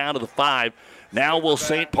way down to the 5. Now will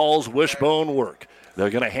St. Paul's wishbone work? They're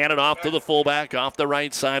going to hand it off to the fullback off the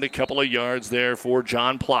right side, a couple of yards there for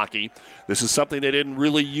John Plocky. This is something they didn't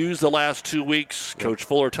really use the last 2 weeks. Coach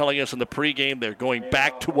Fuller telling us in the pregame they're going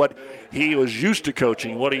back to what he was used to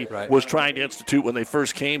coaching, what he was trying to institute when they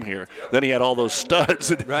first came here. Then he had all those studs,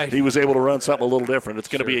 and he was able to run something a little different. It's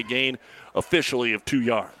going to be a gain officially of 2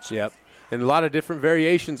 yards. Yep. And a lot of different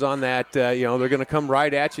variations on that. They're going to come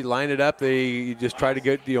right at you, line it up. They just try to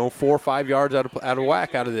get 4 or 5 yards out of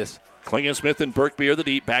whack out of this. Klingensmith and Birkby are the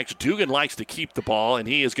deep backs. Dugan likes to keep the ball, and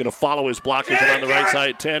he is going to follow his blockers on the right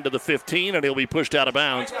side, 10 to the 15, and he'll be pushed out of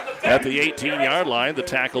bounds at the 18-yard line. The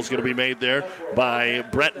tackle's going to be made there by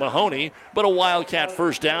Brett Mahoney, but a Wildcat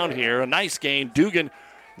 1st down here. A nice gain. Dugan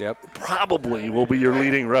probably will be your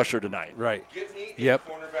leading rusher tonight. Right. Yep.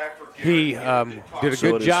 He did a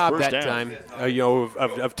good job that time,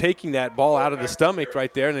 of taking that ball out of the stomach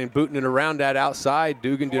right there and then booting it around that outside.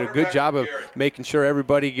 Dugan did a good job of making sure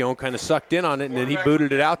everybody, kind of sucked in on it, and then he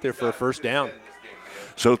booted it out there for a 1st down.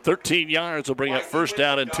 So 13 yards will bring up 1st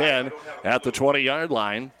down and 10 at the 20-yard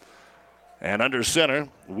line. And under center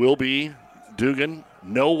will be Dugan.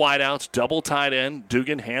 No wideouts, double tight end.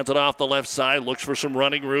 Dugan hands it off the left side, looks for some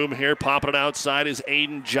running room here. Popping it outside is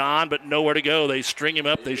Aiden John, but nowhere to go. They string him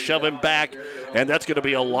up, they shove him back, and that's going to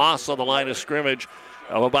be a loss on the line of scrimmage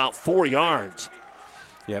of about 4 yards.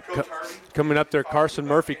 Yep. Coming up there, Carson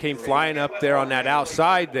Murphy came flying up there on that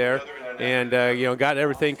outside there, and got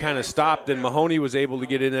everything kind of stopped. And Mahoney was able to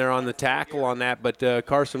get in there on the tackle on that, but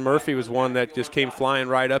Carson Murphy was one that just came flying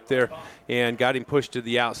right up there and got him pushed to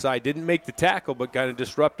the outside. Didn't make the tackle, but kind of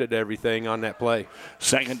disrupted everything on that play.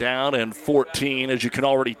 2nd down and 14. As you can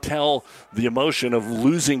already tell, the emotion of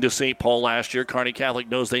losing to St. Paul last year, Kearney Catholic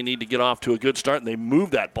knows they need to get off to a good start, and they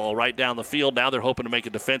moved that ball right down the field. Now they're hoping to make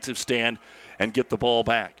a defensive stand and get the ball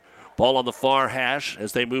back. Ball on the far hash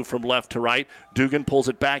as they move from left to right. Dugan pulls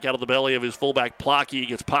it back out of the belly of his fullback Plocky. He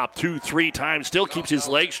gets popped 2-3 times, still keeps his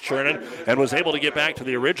legs churning, and was able to get back to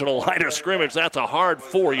the original line of scrimmage. That's a hard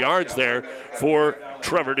 4 yards there for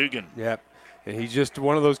Trevor Dugan. Yep. And he's just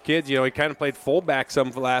one of those kids, he kind of played fullback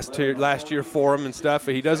some last year for him and stuff.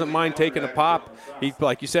 He doesn't mind taking a pop. He,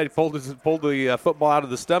 like you said, he pulled the football out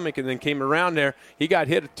of the stomach and then came around there. He got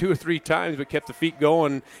hit 2 or 3 times but kept the feet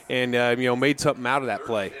going and, made something out of that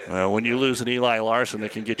play. When you lose an Eli Larson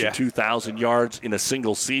that can get you 2,000 yards in a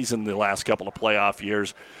single season the last couple of playoff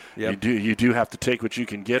years, you do have to take what you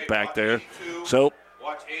can get back there. So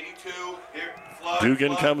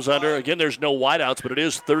Dugan comes under. Again, there's no wideouts, but it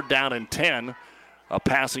is 3rd down and 10. A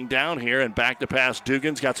passing down here and back to pass.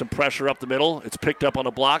 Dugan's got some pressure up the middle. It's picked up on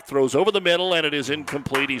a block, throws over the middle, and it is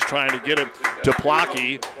incomplete. He's trying to get it to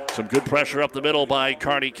Plocky. Some good pressure up the middle by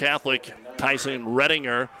Kearney Catholic. Tyson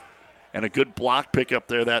Redinger, and a good block pickup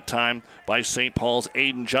there that time by St. Paul's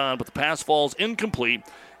Aiden John, but the pass falls incomplete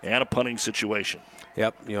and a punting situation.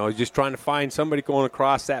 Yep, just trying to find somebody going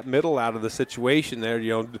across that middle out of the situation there.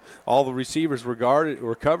 All the receivers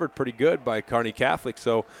were covered pretty good by Kearney Catholic,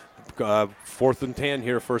 so 4th and 10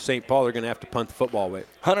 here for St. Paul. They're going to have to punt the football with.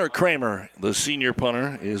 Hunter Kramer, the senior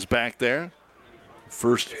punter, is back there.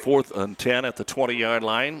 4th and 10 at the 20-yard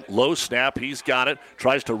line. Low snap, he's got it.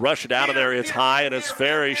 Tries to rush it out of there. It's high and it's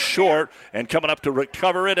very short. And coming up to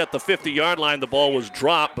recover it at the 50-yard line, the ball was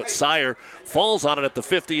dropped, but Sire falls on it at the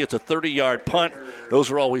 50. It's a 30-yard punt. Those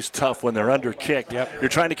are always tough when they're under kicked. Yep. You're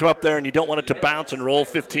trying to come up there and you don't want it to bounce and roll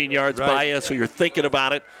 15 yards by you, so you're thinking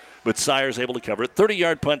about it. But Sire's able to cover it.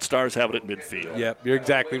 30-yard punt. Stars have it at midfield. Yep, you're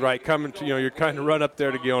exactly right. You're trying to run up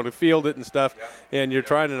there to field it and stuff, and you're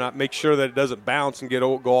trying to not make sure that it doesn't bounce and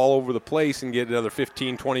go all over the place and get another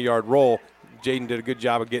 15, 20-yard roll. Jaden did a good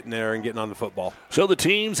job of getting there and getting on the football. So the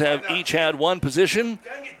teams have each had one possession,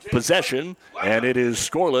 and it is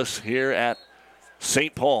scoreless here at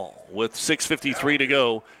St. Paul with 6:53 to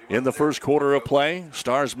go in the first quarter of play.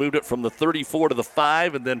 Stars moved it from the 34 to the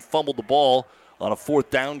 5 and then fumbled the ball on a 4th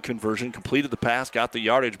down conversion, completed the pass, got the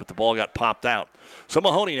yardage, but the ball got popped out. So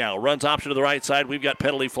Mahoney now runs option to the right side. We've got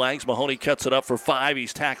penalty flags. Mahoney cuts it up for 5.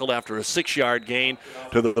 He's tackled after a 6-yard gain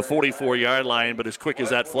to the 44-yard line, but as quick as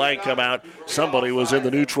that flag come out, somebody was in the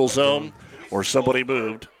neutral zone or somebody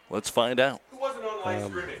moved. Let's find out.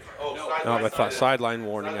 I thought sideline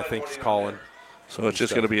warning, I think, is calling. So it's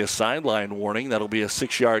just going to be a sideline warning. That'll be a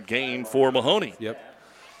 6-yard gain for Mahoney. Yep.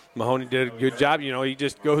 Mahoney did a good job. He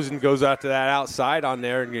just goes out to that outside on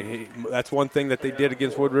there, and that's one thing that they did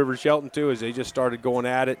against Wood River Shelton too, is they just started going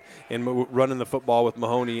at it and running the football with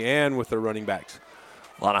Mahoney and with their running backs.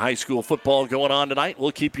 A lot of high school football going on tonight.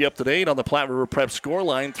 We'll keep you up to date on the Platte River Prep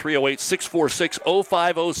scoreline,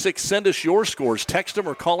 308-646-0506. Send us your scores. Text them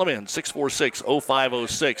or call them in,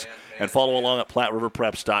 646-0506, and follow along at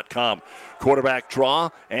PlatteRiverPreps.com. Quarterback draw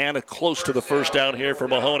and close to the first down here for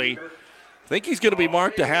Mahoney. I think he's going to be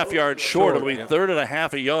marked a half yard short. It'll be 3rd and a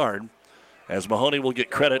half a yard, as Mahoney will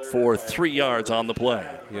get credit for 3 yards on the play.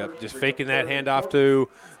 Yep, just faking that handoff to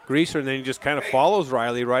Greaser, and then he just kind of follows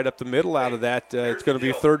Riley right up the middle out of that. It's going to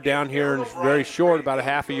be 3rd down here and very short, about a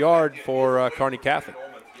half a yard for Kearney Catholic.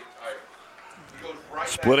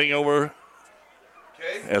 Splitting over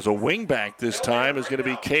as a wingback this time is going to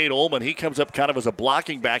be Cade Ullman. He comes up kind of as a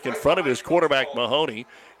blocking back in front of his quarterback, Mahoney.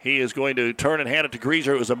 He is going to turn and hand it to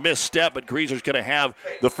Greaser. It was a misstep, but Greaser's going to have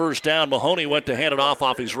the first down. Mahoney went to hand it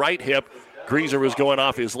off his right hip. Greaser was going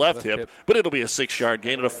off his left hip, but it'll be a 6-yard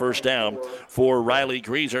gain and a first down for Riley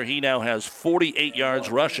Greaser. He now has 48 yards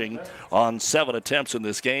rushing on 7 attempts in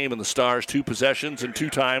this game, and the Stars 2 possessions and 2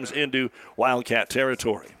 times into Wildcat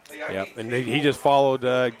territory. Yep, and he just followed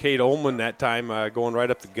Cade Ullman that time, going right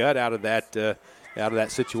up the gut out of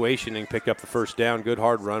that situation and picked up the first down. Good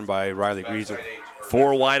hard run by Riley Greaser.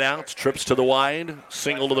 4 wideouts, trips to the wide,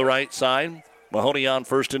 single to the right side. Mahoney on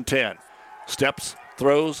 1st and 10. Steps,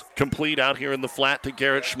 throws, complete out here in the flat to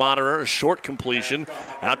Garrett Schmaderer. A short completion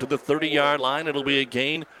out to the 30-yard line. It'll be a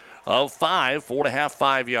gain of 4.5,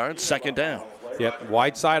 5 yards, 2nd down. Yep,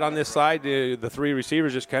 wide side on this side. The 3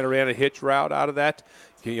 receivers just kind of ran a hitch route out of that.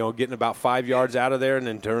 Getting about 5 yards out of there and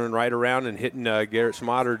then turning right around and hitting Garrett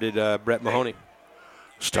Schmaderer did Brett Mahoney.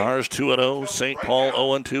 Stars 2-0, St. Paul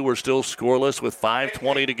 0-2. We're still scoreless with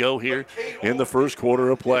 5:20 to go here in the first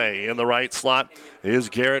quarter of play. In the right slot is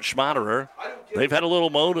Garrett Schmaderer. They've had a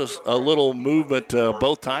little movement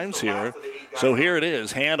both times here. So here it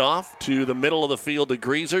is, handoff to the middle of the field to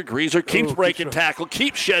Greaser. Greaser keeps breaking tackle,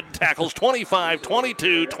 keeps shedding tackles, 25,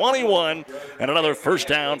 22, 21, and another first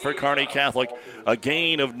down for Kearney Catholic, a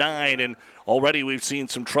gain of 9, and already we've seen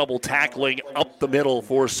some trouble tackling up the middle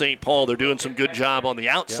for St. Paul. They're doing some good job on the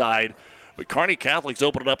outside. But Kearney Catholic's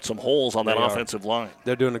opening up some holes on that offensive line.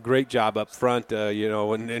 They're doing a great job up front,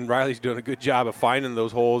 and Riley's doing a good job of finding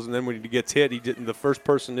those holes. And then when he gets hit, the first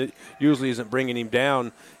person usually isn't bringing him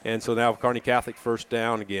down. And so now Kearney Catholic first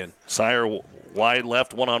down again. Sire wide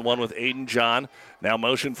left, one-on-one with Aiden John. Now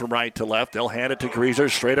motion from right to left. They'll hand it to Greaser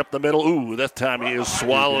straight up the middle. Ooh, this time he is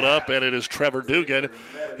swallowed up, and it is Trevor Dugan.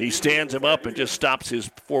 He stands him up and just stops his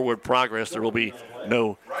forward progress. There will be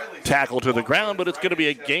no tackle to the ground, but it's going to be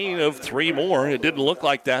a gain of 3 more. It didn't look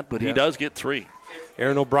like that, but he does get 3.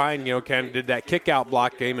 Aaron O'Brien, kind of did that kick-out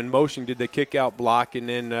block game, and motion did the kick-out block, and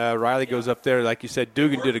then Riley goes up there. Like you said,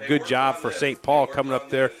 Dugan did a good job for St. Paul coming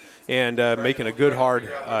up there and making a good hard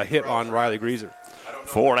hit on Riley Greaser.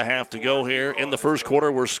 4.5 to go here in the first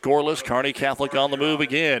quarter. We're scoreless. Kearney Catholic on the move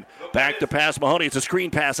again. Back to pass Mahoney. It's a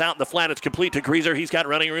screen pass out in the flat. It's complete to Greaser. He's got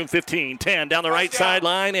running room 15, 10 down the right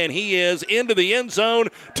sideline, and he is into the end zone.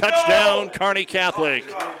 Touchdown, Kearney Catholic.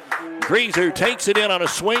 Greaser takes it in on a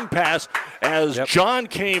swing pass as John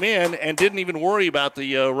came in and didn't even worry about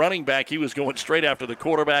the running back. He was going straight after the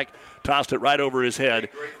quarterback, tossed it right over his head,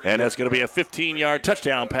 and that's going to be a 15-yard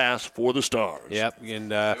touchdown pass for the Stars. Yep,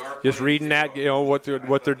 and just reading that,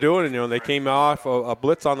 what they're doing, and they came off a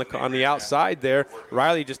blitz on the outside there.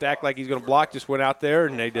 Riley just acted like he's going to block, just went out there,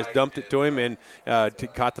 and they just dumped it to him and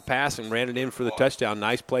caught the pass and ran it in for the touchdown.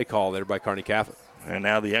 Nice play call there by Kearney Catholic. And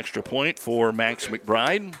now the extra point for Max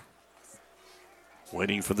McBride.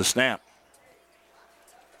 Waiting for the snap.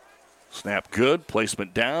 Snap good,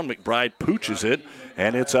 placement down. McBride pooches it,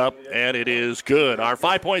 and it's up, and it is good. Our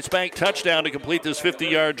 5-point Spank touchdown to complete this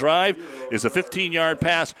 50-yard drive is a 15-yard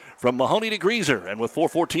pass from Mahoney to Greaser. And with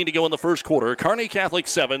 4:14 to go in the first quarter, Kearney Catholic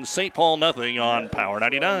 7, St. Paul nothing on Power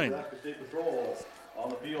 99. On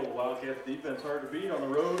the field, Wildcats defense hard to beat. On the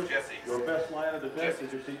road, your best line of defense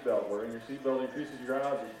is your seatbelt. Wearing your seatbelt increases your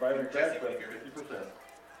odds of surviving crash by 50%.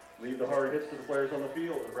 Leave the hard hits to the players on the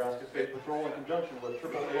field. Nebraska State Patrol, in conjunction with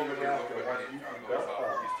AAA Nebraska, wants you to belt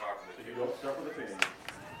up so you don't suffer the pain.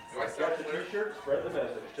 Got the t-shirt, spread the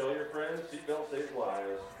message. Tell your friends, seatbelt saves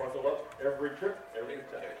lives. Buckle up every trip, every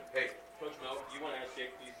time. Hey, Coach Mel, you want to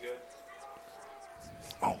shake these good?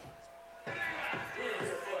 Oh.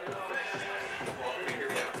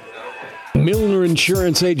 Milner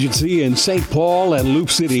Insurance Agency in St. Paul and Loop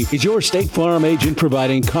City is your State Farm agent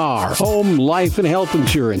providing car, home, life, and health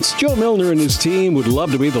insurance. Joe Milner and his team would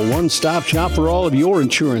love to be the one-stop shop for all of your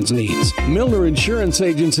insurance needs. Milner Insurance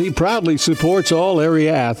Agency proudly supports all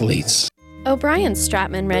area athletes. O'Brien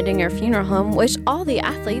Stratman Redinger Funeral Home wish all the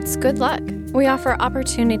athletes good luck. We offer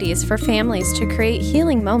opportunities for families to create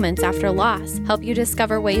healing moments after loss, help you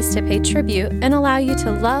discover ways to pay tribute, and allow you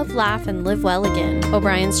to love, laugh, and live well again.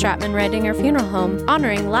 O'Brien Stratman Redinger Funeral Home,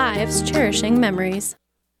 honoring lives, cherishing memories.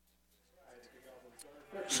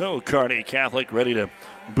 So Kearney Catholic ready to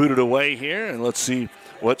boot it away here, and let's see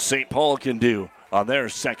what St. Paul can do on their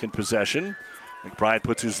second possession. McBride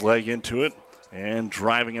puts his leg into it. And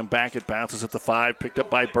driving him back, it bounces at the 5, picked up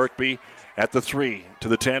by Birkby at the 3, to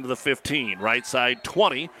the 10, to the 15. Right side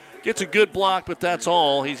 20, gets a good block, but that's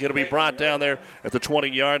all. He's going to be brought down there at the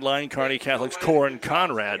 20-yard line. Kearney Catholic's Corin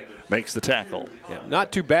Conrad makes the tackle. Yeah,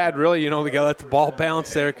 not too bad, really. They got to let the ball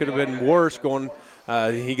bounce there. It could have been worse going.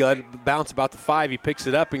 He let it bounce about the 5. He picks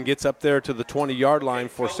it up and gets up there to the 20-yard line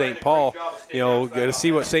for St. Paul. Got to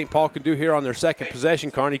see what St. Paul can do here on their second possession.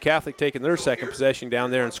 Kearney Catholic taking their second possession down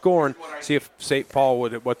there and scoring. See if St. Paul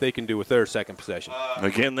what they can do with their second possession.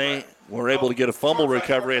 Again, they were able to get a fumble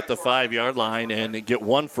recovery at the 5-yard line and get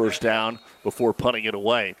one first down before punting it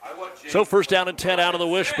away. So first down and 10 out of the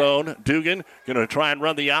wishbone. Dugan going to try and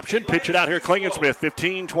run the option. Pitch it out here. Klingensmith,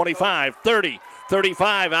 15, 25, 30.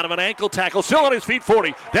 35 out of an ankle tackle, still on his feet,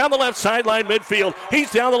 40. Down the left sideline, midfield.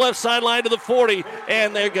 He's down the left sideline to the 40,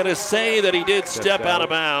 and they're going to say that he did step out of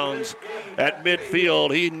bounds at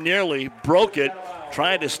midfield. He nearly broke it,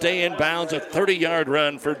 trying to stay in bounds. A 30-yard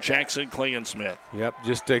run for Jackson Klingensmith. Yep,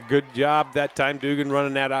 just a good job that time. Dugan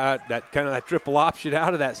running that triple option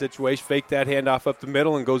out of that situation. Fake that handoff up the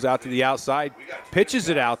middle and goes out to the outside. Pitches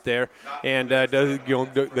it out there, and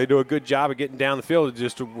they do a good job of getting down the field.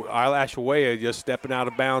 Just eyelash away, just stepping out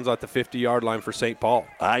of bounds at the 50-yard line for St. Paul.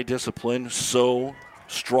 Eye discipline so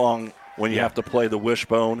strong when you have to play the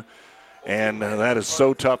wishbone, and that is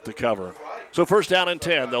so tough to cover. So first down and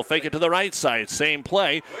 10. They'll fake it to the right side. Same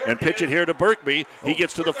play and pitch it here to Birkby. He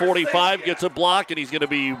gets to the 45, gets a block, and he's going to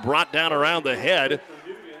be brought down around the head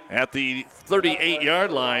at the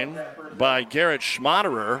 38-yard line by Garrett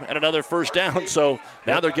Schmaderer, and another first down. So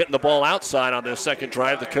now they're getting the ball outside on this second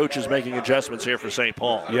drive. The coach is making adjustments here for St.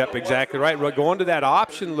 Paul. Yep, exactly right. We're going to that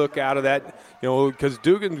option look out of that, because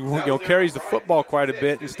Dugan, carries the football quite a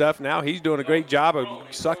bit and stuff. Now he's doing a great job of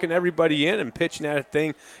sucking everybody in and pitching that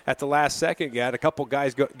thing at the last second. Got a couple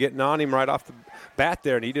guys getting on him right off the bat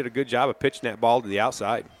there, and he did a good job of pitching that ball to the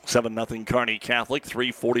outside. 7-0 Kearney Catholic,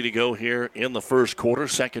 3:40 to go here in the first quarter.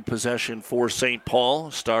 Second possession for St.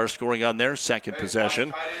 Paul. Stars scoring on their second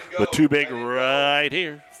possession. The two big right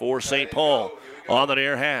here for St. Paul on the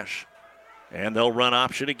near hash. And they'll run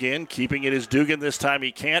option again. Keeping it is Dugan. This time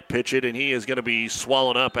he can't pitch it, and he is going to be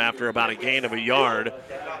swallowed up after about a gain of a yard.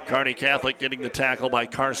 Kearney Catholic getting the tackle by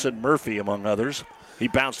Carson Murphy, among others. He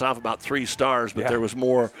bounced off about 3 stars, but there was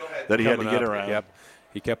more that he had to get around. Yep.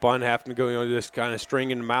 He kept on having to go, just kind of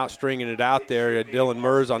stringing them out, stringing it out there. Dylan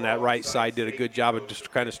Mers on that right side did a good job of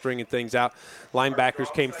just kind of stringing things out.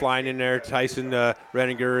 Linebackers came flying in there. Tyson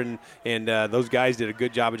Redinger and those guys did a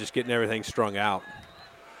good job of just getting everything strung out.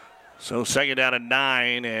 So second down and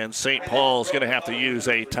 9, and St. Paul's going to have to use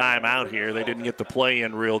a timeout here. They didn't get the play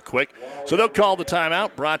in real quick. So they'll call the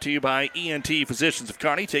timeout, brought to you by ENT Physicians of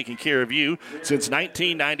Kearney, taking care of you since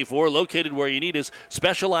 1994, located where you need us,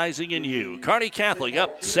 specializing in you. Kearney Catholic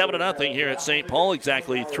up 7-0 here at St. Paul,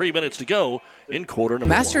 exactly 3 minutes to go in quarter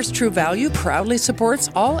number 1. Masters True Value proudly supports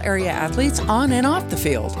all area athletes on and off the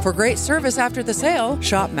field. For great service after the sale,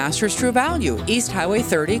 shop Masters True Value, East Highway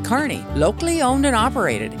 30, Kearney. Locally owned and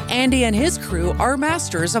operated. Andy and his crew are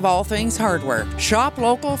masters of all things hardware. Shop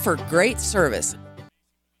local for great service.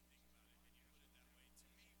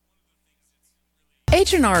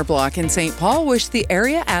 H&R Block in St. Paul wish the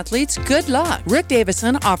area athletes good luck. Rick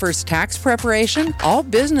Davison offers tax preparation, all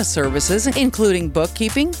business services, including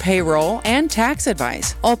bookkeeping, payroll, and tax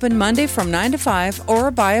advice. Open Monday from 9 to 5 or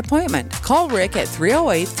by appointment. Call Rick at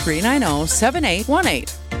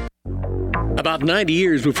 308-390-7818. About 90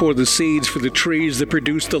 years before the seeds for the trees that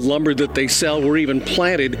produce the lumber that they sell were even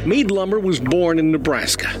planted, Mead Lumber was born in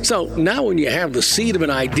Nebraska. So now when you have the seed of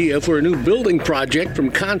an idea for a new building project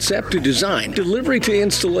from concept to design, delivery to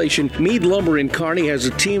installation, Mead Lumber in Kearney has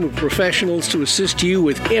a team of professionals to assist you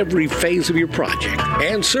with every phase of your project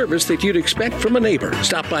and service that you'd expect from a neighbor.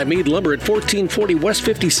 Stop by Mead Lumber at 1440 West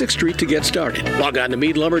 56th Street to get started. Log on to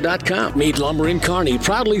meadlumber.com. Mead Lumber in Kearney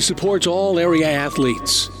proudly supports all area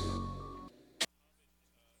athletes.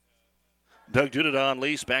 Doug Duda on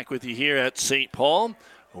lease back with you here at St. Paul,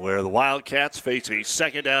 where the Wildcats face a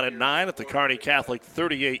second down and 9 at the Kearney Catholic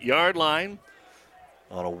 38-yard line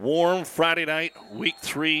on a warm Friday night, week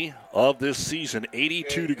 3 of this season.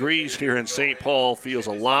 82 degrees here in St. Paul. Feels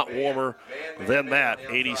a lot warmer than that,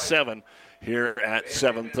 87 here at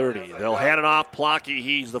 7:30. They'll hand it off. Plocky,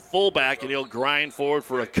 he's the fullback, and he'll grind forward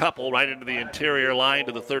for a couple right into the interior line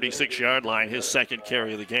to the 36-yard line, his second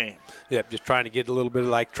carry of the game. Yep, just trying to get a little bit of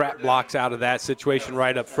like trap blocks out of that situation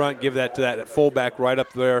right up front, give that to that fullback right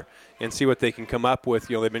up there and see what they can come up with.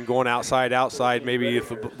 They've been going outside. Maybe if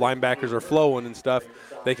the linebackers are flowing and stuff,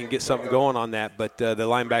 they can get something going on that. But the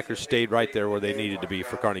linebackers stayed right there where they needed to be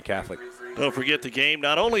for Kearney Catholic. Don't forget the game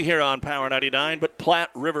not only here on Power 99, but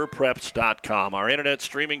PlatteRiverPreps.com. Our internet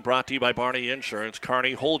streaming brought to you by Barney Insurance,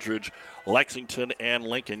 Kearney, Holdridge, Lexington, and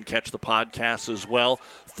Lincoln. Catch the podcast as well.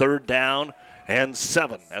 Third down and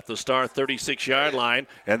 7 at the Star 36-yard line.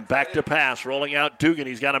 And back to pass, rolling out Dugan.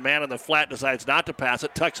 He's got a man in the flat, decides not to pass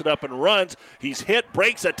it, tucks it up and runs. He's hit,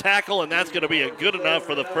 breaks a tackle, and that's going to be a good enough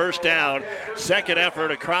for the first down. Second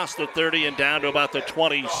effort across the 30 and down to about the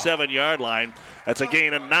 27-yard line. That's a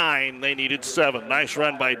gain of 9. They needed 7. Nice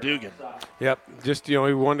run by Dugan. Yep, just, he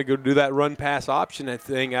wanted to go do that run-pass option, that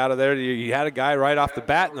thing out of there. He had a guy right off the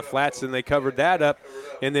bat in the flats, and they covered that up.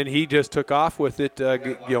 And then he just took off with it,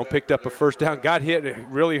 picked up a first down, got hit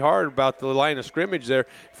really hard about the line of scrimmage there,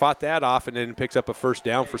 fought that off, and then picks up a first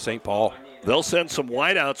down for St. Paul. They'll send some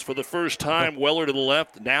wideouts for the first time. Weller to the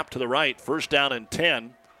left, Knapp to the right. First down and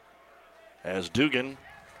 10 as Dugan,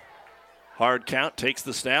 hard count, takes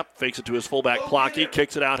the snap, fakes it to his fullback Plocky,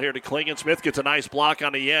 kicks it out here to Klingensmith, gets a nice block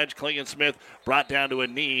on the edge. Klingensmith brought down to a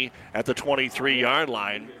knee at the 23-yard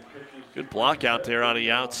line. Good block out there on the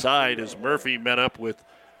outside as Murphy met up with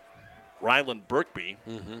Ryland Birkby.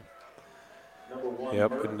 Mm-hmm.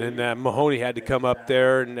 Yep, and then Mahoney had to come up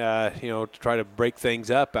there and, to try to break things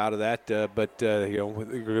up out of that. But we're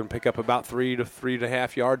going to pick up about 3 to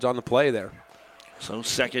 3.5 yards on the play there. So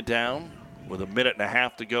second down with a minute and a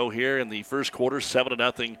half to go here in the first quarter.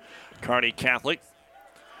 7-0 Kearney Catholic.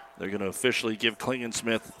 They're going to officially give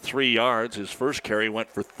Klingensmith 3 yards. His first carry went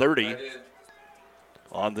for 30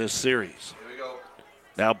 on this series.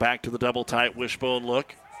 Now back to the double tight wishbone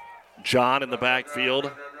look. John in the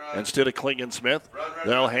backfield instead of Klingensmith.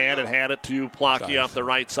 They'll hand it to Plocky off the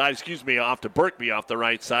right side. Off to Burkby off the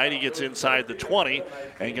right side. He gets inside the 20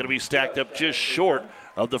 and going to be stacked up just short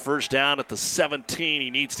of the first down at the 17.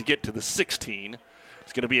 He needs to get to the 16.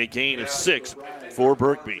 It's going to be a gain of 6 for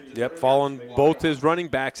Burkby. Yep, following both his running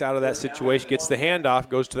backs out of that situation, gets the handoff,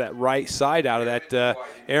 goes to that right side out of that.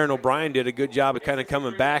 Aaron O'Brien did a good job of kind of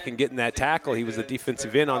coming back and getting that tackle. He was the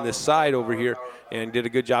defensive end on this side over here and did a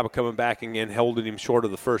good job of coming back and holding him short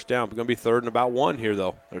of the first down. It's going to be 3rd and about 1 here,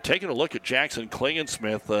 though. They're taking a look at Jackson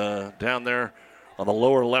Klingensmith down there on the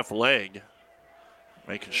lower left leg,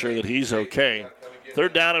 making sure that he's okay.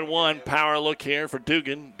 3rd down and 1. Power look here for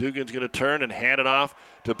Dugan. Dugan's going to turn and hand it off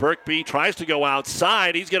to Burkby. Tries to go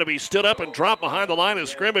outside. He's going to be stood up and dropped behind the line of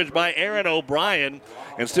scrimmage by Aaron O'Brien.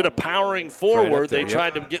 Instead of powering forward, they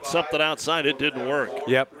tried to get something outside. It didn't work.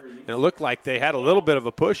 Yep. And it looked like they had a little bit of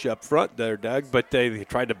a push up front there, Doug, but they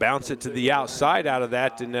tried to bounce it to the outside out of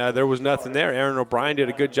that, and there was nothing there. Aaron O'Brien did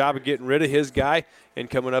a good job of getting rid of his guy and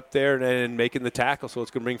coming up there and making the tackle, so it's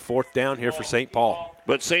going to bring 4th down here for St. Paul.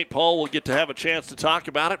 But St. Paul will get to have a chance to talk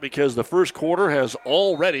about it because the first quarter has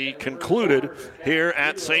already concluded here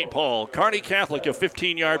at St. Paul. Kearney Catholic, a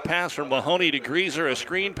 15-yard pass from Mahoney to Greaser, a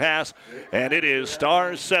screen pass, and it is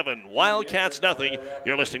Stars 7, Wildcats nothing.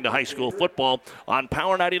 You're listening to high school football on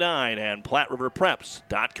Power 99 and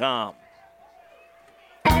PlatteRiverPreps.com.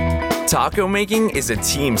 Taco making is a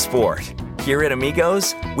team sport. Here at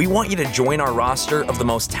Amigos, we want you to join our roster of the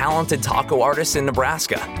most talented taco artists in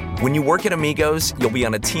Nebraska. When you work at Amigos, you'll be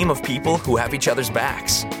on a team of people who have each other's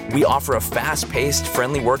backs. We offer a fast-paced,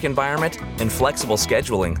 friendly work environment and flexible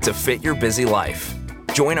scheduling to fit your busy life.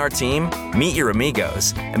 Join our team, meet your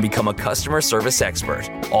Amigos, and become a customer service expert,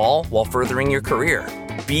 all while furthering your career.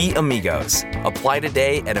 Be Amigos. Apply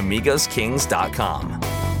today at AmigosKings.com.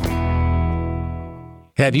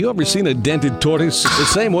 Have you ever seen a dented tortoise? The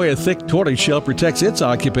same way a thick tortoise shell protects its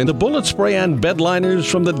occupant, the bullet spray-on bed liners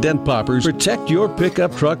from the Dent Poppers protect your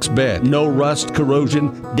pickup truck's bed. No rust,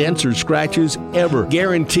 corrosion, dents, or scratches ever.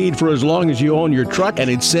 Guaranteed for as long as you own your truck,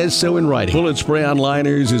 and it says so in writing. Bullet spray-on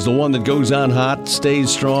liners is the one that goes on hot,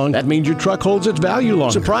 stays strong. That means your truck holds its value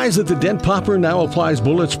longer. Surprised that the Dent Popper now applies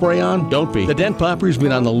bullet spray-on? Don't be. The Dent Popper's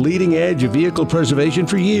been on the leading edge of vehicle preservation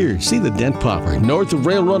for years. See the Dent Popper north of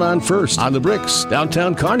Railroad on First, on the Bricks,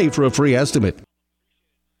 downtown Kearney for a free estimate.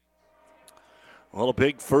 Well, a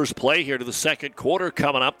big first play here to the second quarter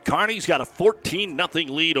coming up. Kearney's got a 14-0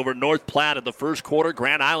 lead over North Platte in the first quarter.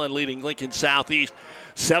 Grand Island leading Lincoln Southeast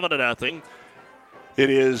 7-0. It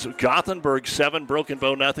is Gothenburg 7, Broken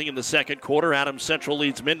Bow nothing in the second quarter. Adams Central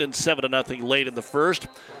leads Minden 7-0 late in the first.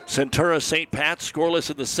 Centura St. Pat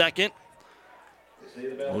scoreless in the second.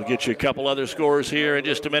 We'll get you a couple other scores here in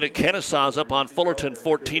just a minute. Kennesaw's up on Fullerton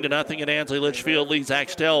 14-0, and Ansley Litchfield leads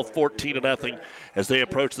Axtell 14-0 as they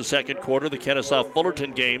approach the second quarter. The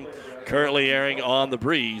Kennesaw-Fullerton game currently airing on the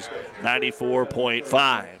Breeze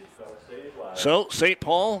 94.5. So St.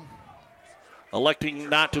 Paul electing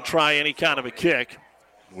not to try any kind of a kick,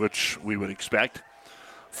 which we would expect.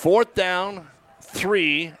 4th down,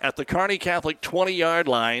 3 at the Kearney Catholic 20-yard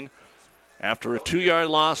line after a 2-yard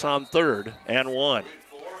loss on 3rd and 1.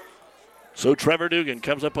 So Trevor Dugan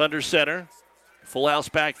comes up under center. Full house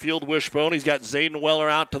backfield wishbone. He's got Zayden Weller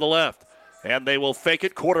out to the left. And they will fake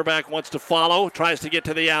it. Quarterback wants to follow. Tries to get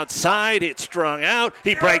to the outside. It's strung out.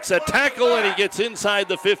 He breaks a tackle and he gets inside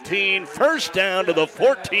the 15. First down to the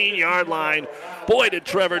 14-yard line. Boy, did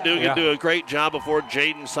Trevor Dugan do a great job before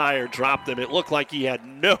Jaden Sire dropped him. It looked like he had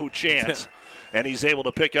no chance. And he's able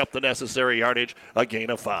to pick up the necessary yardage, a gain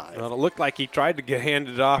of 5. Well, it looked like he tried to get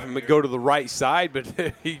handed off and go to the right side, but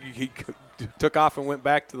he took off and went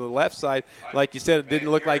back to the left side. Like you said, it didn't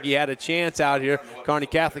look like he had a chance out here. Kearney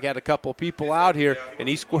Catholic had a couple people out here, and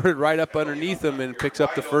he squirted right up underneath him and picks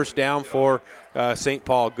up the first down for St.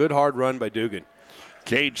 Paul. Good hard run by Dugan.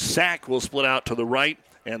 Gage Sack will split out to the right,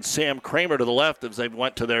 and Sam Kramer to the left as they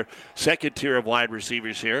went to their second tier of wide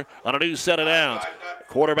receivers here on a new set of downs.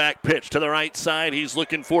 Quarterback pitch to the right side. He's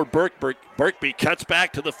looking for Burkby cuts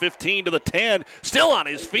back to the 15, to the 10. Still on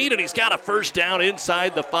his feet, and he's got a first down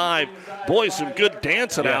inside the 5. Boy, some good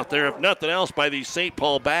dancing out there, if nothing else, by these St.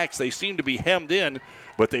 Paul backs. They seem to be hemmed in,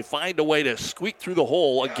 but they find a way to squeak through the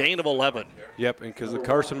hole, a gain of 11. Yep, and because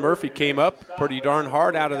Carson Murphy came up pretty darn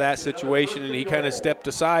hard out of that situation, and he kind of stepped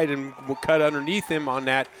aside and cut underneath him on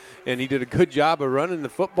that, and he did a good job of running the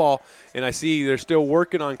football. And I see they're still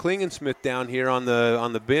working on Klingensmith down here on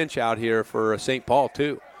the bench out here for St. Paul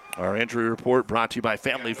too. Our injury report brought to you by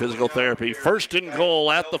Family Physical Therapy. First and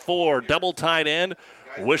goal at the 4, double tight end.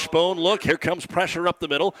 Wishbone look. Here comes pressure up the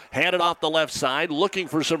middle. Handed off the left side. Looking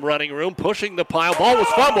for some running room. Pushing the pile. Ball was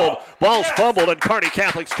fumbled. Ball's fumbled, and Kearney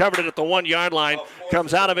Catholic's covered it at the 1-yard line.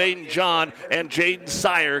 Comes out of Aiden John, and Jaden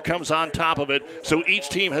Sire comes on top of it. So each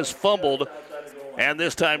team has fumbled, and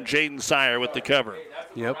this time Jaden Sire with the cover.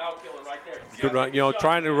 Yep. Good run,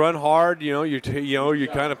 trying to run hard. You're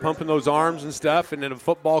kind of pumping those arms and stuff, and then the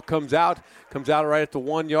football comes out right at the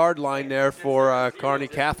 1-yard line there for Kearney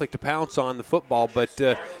Catholic to pounce on the football. But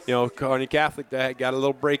Kearney Catholic got a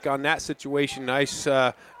little break on that situation. Nice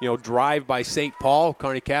drive by St. Paul.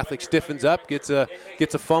 Kearney Catholic stiffens up, gets a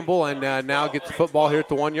fumble, and now gets the football here at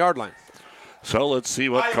the 1-yard line. So let's see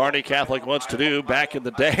what Kearney Catholic wants to do. Back in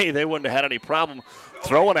the day, they wouldn't have had any problem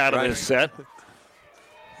throwing out of this set.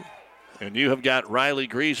 And you have got Riley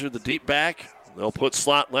Greaser, the deep back. They'll put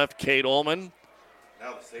slot left Cade Ullman.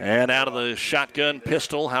 And out of the shotgun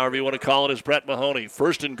pistol, however you want to call it, is Brett Mahoney.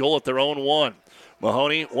 First and goal at their own 1.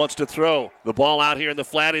 Mahoney wants to throw. The ball out here in the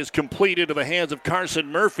flat is completed to the hands of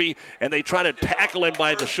Carson Murphy, and they try to tackle him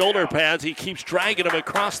by the shoulder pads. He keeps dragging him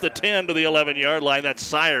across the 10 to the 11-yard line. That's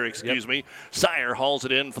Sire, excuse me. Sire hauls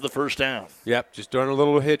it in for the first down. Yep, just doing a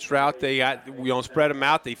little hitch route. They got, spread them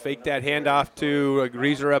out. They fake that handoff to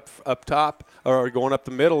Greaser up top, or going up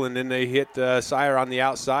the middle, and then they hit Sire on the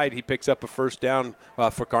outside. He picks up a first down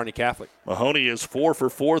for Kearney Catholic. Mahoney is 4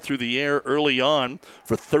 for 4 through the air early on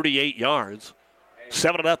for 38 yards.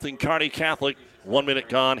 7-0 Kearney Catholic. 1 minute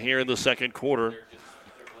gone here in the second quarter.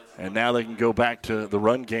 And now they can go back to the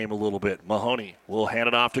run game a little bit. Mahoney will hand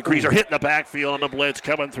it off to Greaser. Hitting the backfield, and the blitz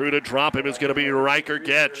coming through to drop him is going to be Riker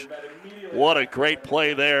Getch. What a great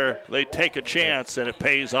play there. They take a chance, and it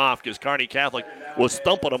pays off because Kearney Catholic was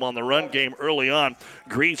thumping them on the run game early on.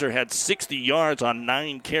 Greaser had 60 yards on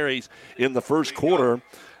 9 carries in the first quarter.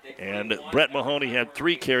 And Brett Mahoney had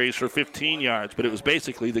 3 carries for 15 yards, but it was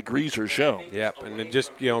basically the Greaser show. Yep, and then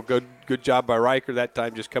just, good job by Riker that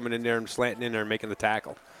time, just coming in there and slanting in there and making the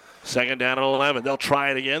tackle. Second down and 11. They'll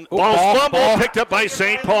try it again. Ball fumble picked up by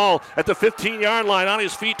St. Paul at the 15-yard line, on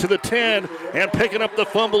his feet to the 10, and picking up the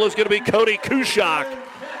fumble is going to be Cody Kushak.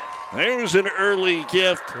 There's an early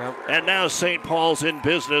gift, and now St. Paul's in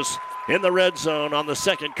business. In the red zone on the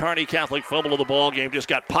second Kearney Catholic fumble of the ball game. Just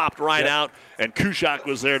got popped right out, and Kushak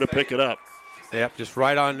was there to pick it up. Yep, just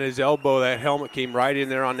right on his elbow. That helmet came right in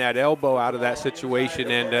there on that elbow out of that situation,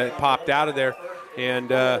 and it popped out of there.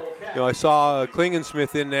 And, I saw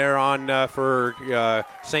Klingensmith in there for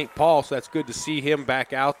St. Paul, so that's good to see him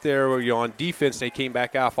back out there. On defense, they came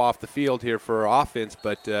back off the field here for offense,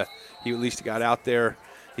 but he at least got out there.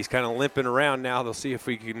 He's kind of limping around now. They'll see if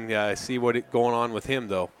we can see what's going on with him,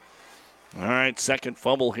 though. All right, second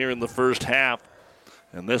fumble here in the first half.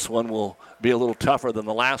 And this one will be a little tougher than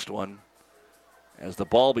the last one, as the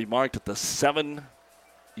ball be marked at the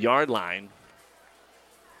 7-yard line.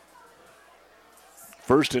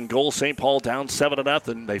 First and goal, St. Paul down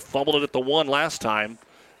 7-0. They fumbled it at the 1 last time.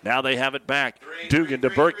 Now they have it back. Dugan to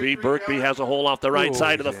Birkby. Birkby has a hole off the right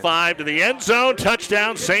side to the 5 to the end zone.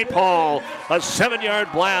 Touchdown, St. Paul. A 7-yard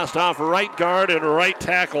blast off right guard and right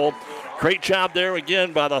tackle. Great job there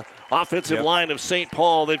again by the offensive line of St.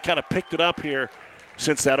 Paul. They've kind of picked it up here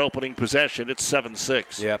since that opening possession. It's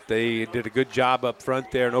 7-6. Yep, they did a good job up front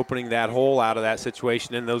there and opening that hole out of that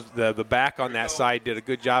situation. And the back on that side did a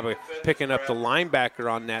good job of picking up the linebacker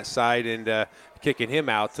on that side and kicking him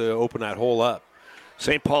out to open that hole up.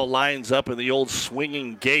 St. Paul lines up in the old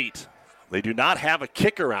swinging gate. They do not have a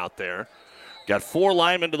kicker out there. Got 4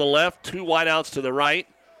 linemen to the left, 2 wideouts to the right.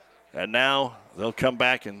 And now they'll come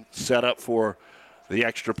back and set up for the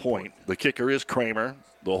extra point. The kicker is Kramer.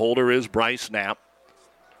 The holder is Bryce Knapp.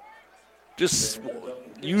 Just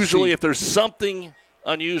usually if there's something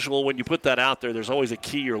unusual when you put that out there, there's always a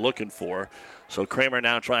key you're looking for. So Kramer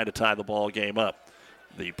now trying to tie the ball game up.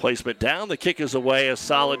 The placement down, the kick is away, a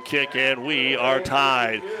solid kick, and we are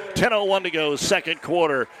tied. 10:01 to go, second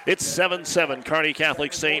quarter. It's 7-7, Kearney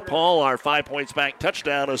Catholic St. Paul. Our 5 points back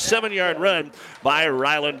touchdown, a 7-yard run by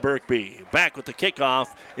Ryland Birkby. Back with the kickoff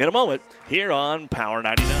in a moment here on Power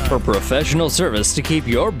 99. For professional service to keep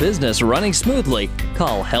your business running smoothly,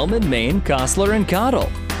 call Hellman, Maine, Kostler, and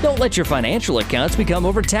Cottle. Don't let your financial accounts become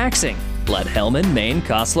overtaxing. Let Hellman, Maine,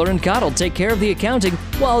 Kostler, and Cottle take care of the accounting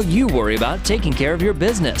while you worry about taking care of your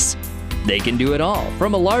business. They can do it all,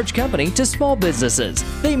 from a large company to small businesses.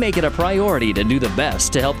 They make it a priority to do the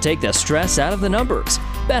best to help take the stress out of the numbers.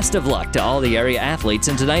 Best of luck to all the area athletes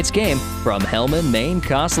in tonight's game from Hellman, Maine,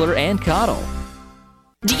 Kostler, and Cottle.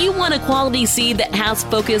 Do you want a quality seed that has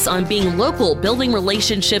focus on being local, building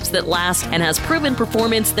relationships that last, and has proven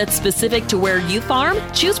performance that's specific to where you farm?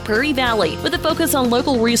 Choose Prairie Valley. With a focus on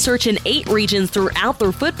local research in 8 regions throughout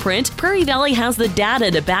their footprint, Prairie Valley has the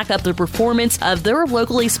data to back up the performance of their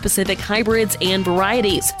locally specific hybrids and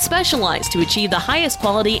varieties, specialized to achieve the highest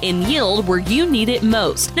quality and yield where you need it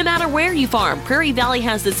most. No matter where you farm, Prairie Valley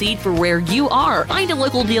has the seed for where you are. Find a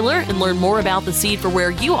local dealer and learn more about the seed for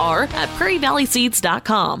where you are at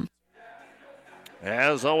prairievalleyseeds.com.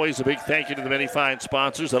 As always, a big thank you to the many fine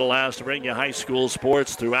sponsors that allow us to bring you high school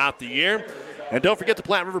sports throughout the year. And don't forget the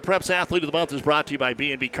Platte River Preps Athlete of the Month is brought to you by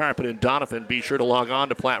B&B Carpet in Donovan. Be sure to log on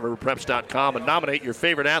to PlatteRiverPreps.com and nominate your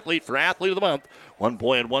favorite athlete for Athlete of the Month. One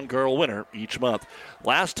boy and one girl winner each month.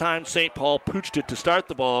 Last time St. Paul pooched it to start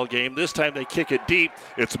the ball game. This time they kick it deep.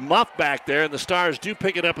 It's Muff back there, and the Stars do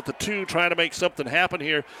pick it up at the 2, trying to make something happen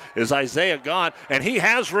here. Is Isaiah Gaunt, and he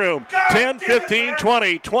has room. 10, 15,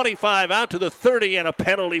 20, 25, out to the 30, and a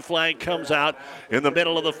penalty flag comes out in the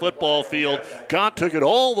middle of the football field. Gaunt took it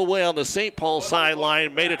all the way on the St. Paul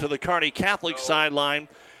sideline, made it to the Kearney Catholic sideline,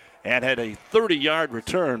 and had a 30-yard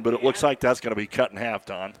return, but it looks like that's going to be cut in half,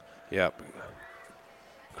 Don. Yep.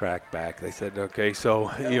 Crack back. They said, okay, so,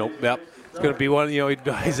 yep, it's going to be one,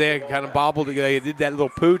 Isaiah kind of bobbled. They did that little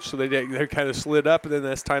pooch, so they kind of slid up, and then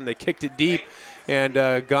this time they kicked it deep. And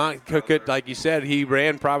Gaunt took it, like you said, he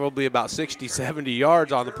ran probably about 60, 70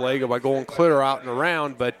 yards on the play by going clear out and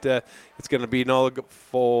around, but it's going to be no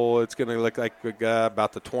full. It's going to look like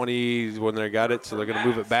about the 20s when they got it, so they're going to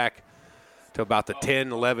move it back to about the 10,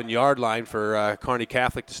 11-yard line for Kearney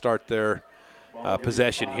Catholic to start their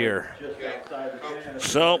possession here.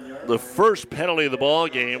 So the first penalty of the ball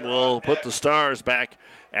game will put the Stars back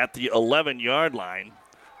at the 11-yard line.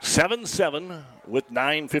 7-7 with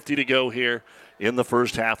 9:50 to go here in the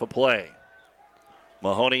first half of play.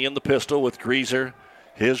 Mahoney in the pistol with Greaser,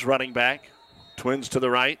 his running back. Twins to the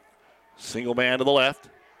right, single man to the left.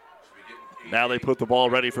 Now they put the ball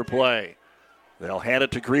ready for play. They'll hand it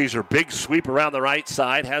to Greaser. Big sweep around the right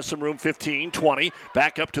side. Has some room, 15, 20.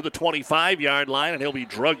 Back up to the 25-yard line, and he'll be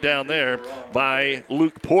drugged down there by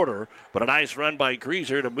Luke Porter. But a nice run by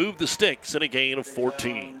Greaser to move the sticks and a gain of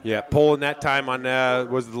 14. Yeah, pulling that time on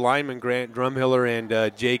was the lineman Grant Drumhiller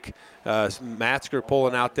and Jake Matzker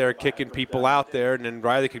pulling out there, kicking people out there. And then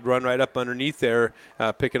Riley could run right up underneath there,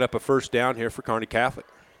 picking up a first down here for Kearney Catholic.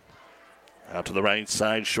 Out to the right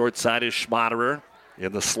side. Short side is Schmaderer.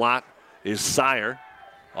 In the slot is Sire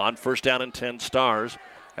on first down and 10 Stars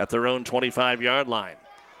at their own 25-yard line.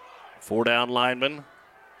 4-down lineman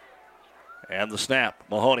and the snap.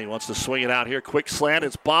 Mahoney wants to swing it out here. Quick slant.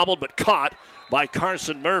 It's bobbled but caught by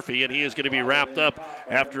Carson Murphy, and he is going to be wrapped up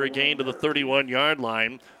after a gain to the 31-yard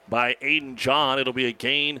line by Aiden John. It'll be a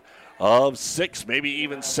gain of 6, maybe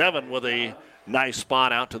even 7 with a nice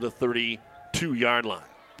spot out to the 32-yard line.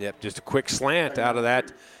 Yep, just a quick slant out of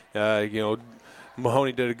that.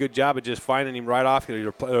 Mahoney did a good job of just finding him right off.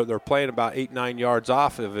 They're playing about 8-9 yards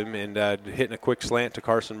off of him and hitting a quick slant to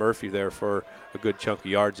Carson Murphy there for a good chunk of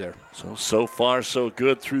yards there. So far, so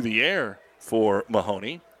good through the air for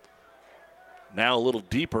Mahoney. Now a little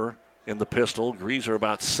deeper in the pistol. Greaser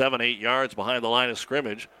about 7-8 yards behind the line of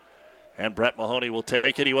scrimmage. And Brett Mahoney will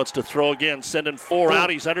take it. He wants to throw again, sending 4 out.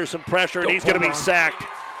 He's under some pressure, and he's going to be sacked.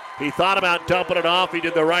 He thought about dumping it off. He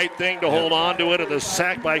did the right thing to hold on to it, and the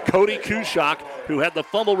sack by Cody Kushak, who had the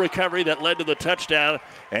fumble recovery that led to the touchdown,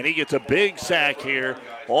 and he gets a big sack here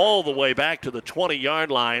all the way back to the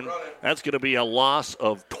 20-yard line. That's going to be a loss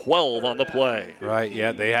of 12 on the play. Right,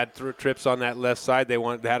 yeah, they had trips on that left side. They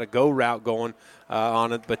had a go route going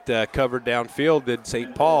on it, but covered downfield did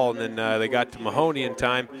St. Paul, and then they got to Mahoney in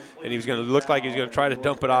time, and he was going to look like he was going to try to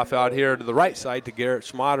dump it off out here to the right side to Garrett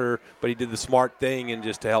Schmaderer, but he did the smart thing and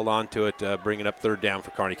just held on to it, bringing up third down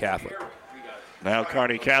for Kearney Catholic. Now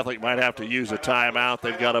Kearney Catholic might have to use a timeout.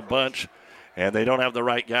 They've got a bunch, and they don't have the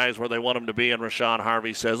right guys where they want them to be, and Rashawn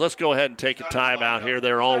Harvey says, let's go ahead and take a timeout here.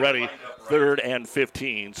 They're already 3rd and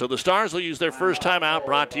 15. So the Stars will use their first timeout,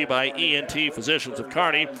 brought to you by ENT Physicians of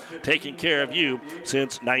Kearney, taking care of you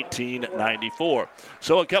since 1994.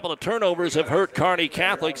 So a couple of turnovers have hurt Kearney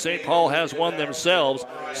Catholic. St. Paul has won themselves.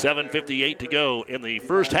 7:58 to go in the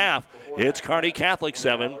first half. It's Kearney Catholic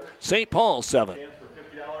 7, St. Paul 7.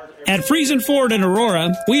 At Friesen Ford in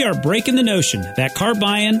Aurora, we are breaking the notion that car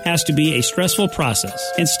buying has to be a stressful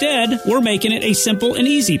process. Instead, we're making it a simple and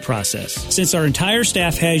easy process, since our entire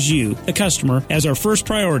staff has you, the customer, as our first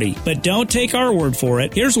priority. But don't take our word for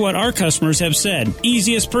it. Here's what our customers have said.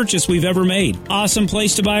 Easiest purchase we've ever made. Awesome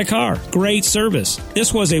place to buy a car. Great service.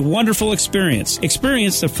 This was a wonderful experience.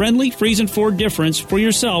 Experience the friendly Friesen Ford difference for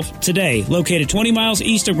yourself today. Located 20 miles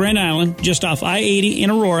east of Grand Island, just off I-80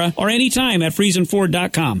 in Aurora, or anytime at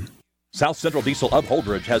FriesenFord.com. South Central Diesel of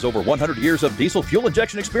Holdridge has over 100 years of diesel fuel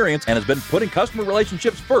injection experience and has been putting customer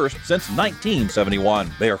relationships first since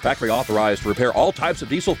 1971. They are factory authorized to repair all types of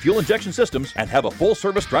diesel fuel injection systems and have a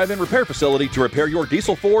full-service drive-in repair facility to repair your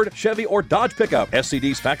diesel Ford, Chevy, or Dodge pickup.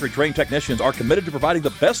 SCD's factory-trained technicians are committed to providing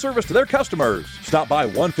the best service to their customers. Stop by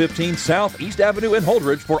 115 South East Avenue in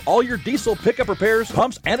Holdridge for all your diesel pickup repairs,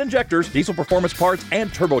 pumps and injectors, diesel performance parts,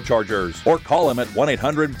 and turbochargers. Or call them at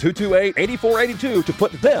 1-800-228-8482 to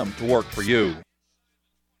put them to work for you.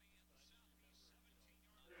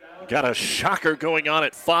 Got a shocker going on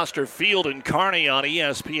at Foster Field in Kearney on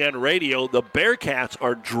ESPN Radio. The Bearcats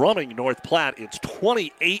are drumming North Platte. It's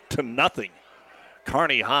 28-0.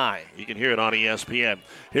 Kearney high. You can hear it on ESPN.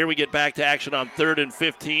 Here we get back to action on 3rd and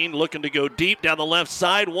 15. Looking to go deep down the left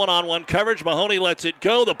side. One-on-one coverage. Mahoney lets it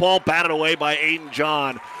go. The ball batted away by Aiden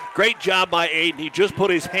John. Great job by Aiden. He just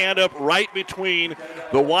put his hand up right between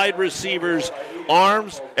the wide receiver's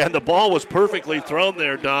arms, and the ball was perfectly thrown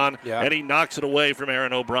there, Don, and he knocks it away from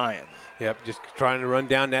Aaron O'Brien. Yep, just trying to run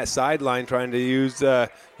down that sideline, trying to use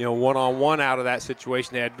one-on-one out of that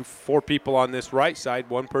situation. They had 4 people on this right side,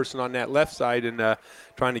 1 person on that left side, and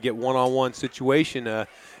trying to get one-on-one situation.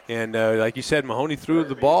 And like you said, Mahoney threw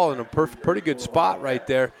the ball in a pretty good spot right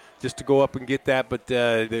there just to go up and get that. But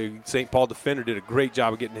the St. Paul defender did a great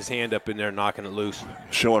job of getting his hand up in there and knocking it loose.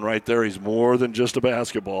 Showing right there he's more than just a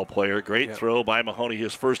basketball player. Great throw by Mahoney,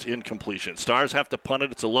 his first incompletion. Stars have to punt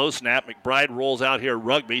it. It's a low snap. McBride rolls out here.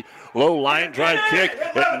 Rugby. Low line drive kick.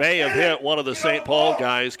 It may have hit one of the St. Paul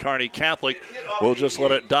guys. Kearney Catholic will just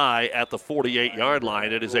let it die at the 48-yard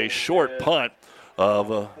line. It is a short punt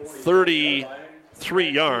of 33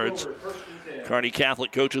 yards. Kearney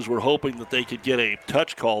Catholic coaches were hoping that they could get a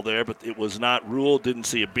touch call there, but it was not ruled. Didn't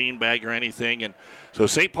see a beanbag or anything. And so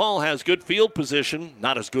St. Paul has good field position,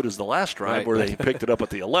 not as good as the last drive where they picked it up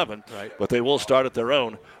at the 11, but they will start at their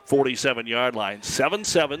own 47-yard line.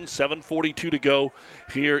 7-7, 7:42 to go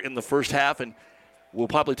here in the first half, and we'll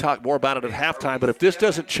probably talk more about it at halftime, but if this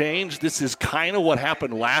doesn't change, this is kind of what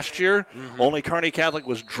happened last year. Only Kearney Catholic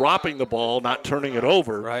was dropping the ball, not turning it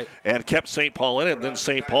over, and kept St. Paul in it, and then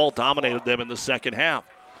St. Paul dominated them in the second half.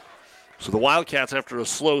 So the Wildcats, after a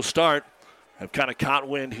slow start, have kind of caught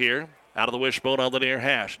wind here. Out of the wishbone on the near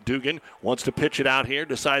hash. Dugan wants to pitch it out here,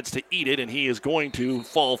 decides to eat it, and he is going to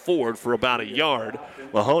fall forward for about a yard.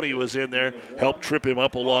 Mahoney was in there, helped trip him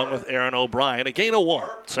up along with Aaron O'Brien. A gain of 1,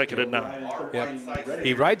 2nd and 9. Yep.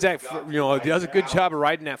 He rides that, does a good job of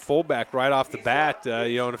riding that fullback right off the bat.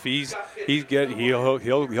 And if he's good,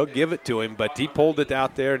 he'll give it to him. But he pulled it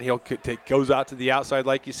out there, and goes out to the outside,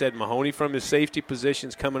 like you said. Mahoney from his safety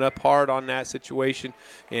positions coming up hard on that situation,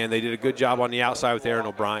 and they did a good job on the outside with Aaron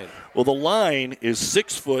O'Brien. Well, the line is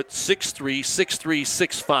 6 foot, 6'3", 6'3",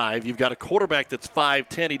 6'5". You've got a quarterback that's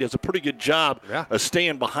 5'10". He does a pretty good job of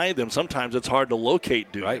staying behind them. Sometimes it's hard to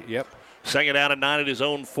locate Duke. Second down and 9 at his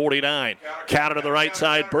own 49. Counter to the right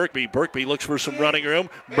side, Birkby. Birkby looks for some running room,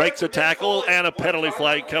 breaks a tackle, and a penalty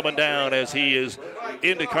flag coming down as he is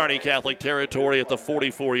into Kearney Catholic territory at the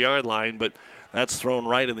 44-yard line. But that's thrown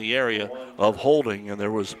right in the area of holding, and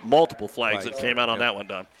there was multiple flags that came out on that one,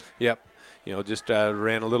 Don. Yep. Just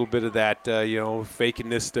ran a little bit of that, faking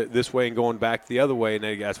this way and going back the other way,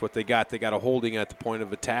 and that's what they got. They got a holding at the point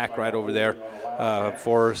of attack right over there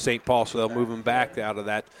for St. Paul, so they'll move them back out of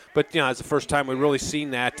that. But, it's the first time we've really seen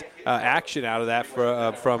that action out of that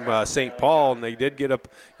from St. Paul, and they did get a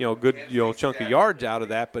good chunk of yards out of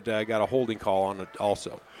that, but got a holding call on it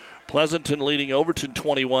also. Pleasanton leading Overton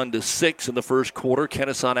 21-6 in the first quarter.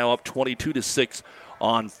 Kennesaw now up 22-6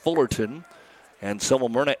 on Fullerton. And Selma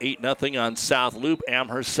Myrna 8-0 on South Loop.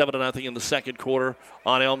 Amherst 7-0 in the second quarter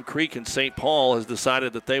on Elm Creek. And St. Paul has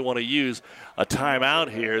decided that they want to use a timeout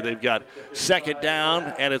here. They've got second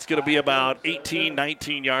down, and it's going to be about 18,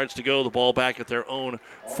 19 yards to go. The ball back at their own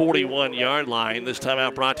 41-yard line. This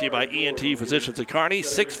timeout brought to you by ENT Physicians at Kearney.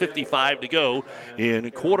 6:55 to go in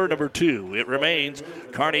quarter number 2. It remains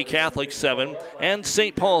Kearney Catholic 7 and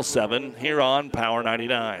St. Paul 7 here on Power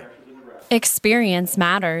 99. Experience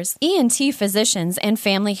matters. ENT Physicians and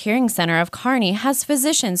Family Hearing Center of Kearney has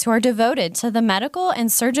physicians who are devoted to the medical and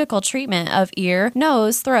surgical treatment of ear,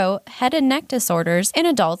 nose, throat, head and neck disorders in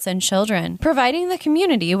adults and children, providing the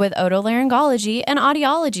community with otolaryngology and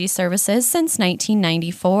audiology services since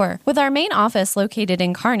 1994. With our main office located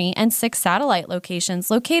in Kearney and 6 satellite locations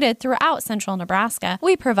located throughout central Nebraska,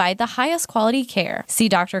 we provide the highest quality care. See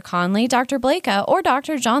Dr. Conley, Dr. Blaka, or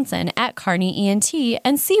Dr. Johnson at Kearney ENT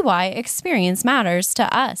and see why experience matters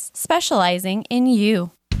to us, specializing in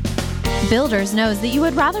you. Builders knows that you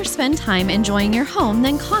would rather spend time enjoying your home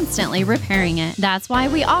than constantly repairing it. That's why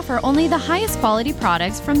we offer only the highest quality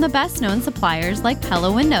products from the best known suppliers like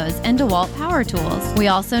Pella Windows and DeWalt Power Tools. We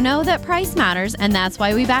also know that price matters, and that's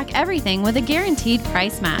why we back everything with a guaranteed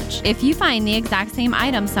price match. If you find the exact same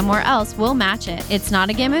item somewhere else, we'll match it. It's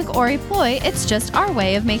not a gimmick or a ploy, it's just our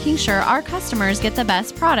way of making sure our customers get the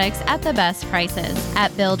best products at the best prices.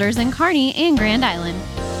 At Builders in Kearney and Grand Island.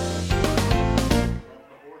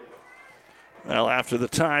 Well, after the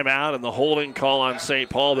timeout and the holding call on St.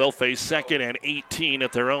 Paul, they'll face 2nd and 18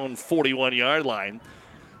 at their own 41-yard line.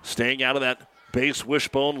 Staying out of that base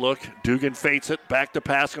wishbone look, Dugan fates it, back to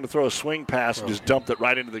pass, going to throw a swing pass and just dumped it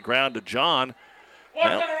right into the ground to John.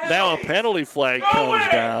 Now a penalty flag comes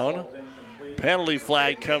down. Penalty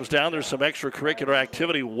flag comes down. There's some extracurricular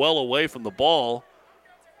activity well away from the ball,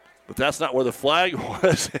 but that's not where the flag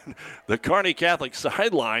was. The Kearney Catholic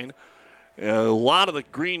sideline. A lot of the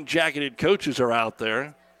green-jacketed coaches are out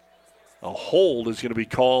there. A hold is going to be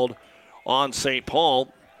called on St.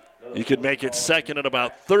 Paul. You could make it 2nd and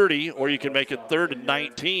about 30, or you can make it 3rd and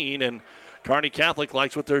 19, and Kearney Catholic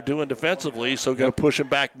likes what they're doing defensively, so going to push them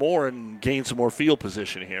back more and gain some more field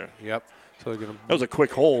position here. Yep. So that was a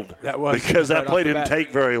quick hold. That was. Because that play didn't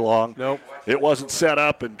take very long. Nope. It wasn't set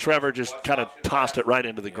up, and Trevor just kind of tossed it right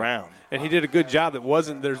into the ground. And he did a good job.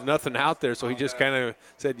 There's nothing out there, so he just kind of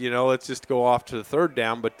said, let's just go off to the 3rd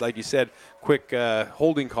down. But like you said, quick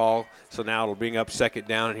holding call. So now it'll bring up 2nd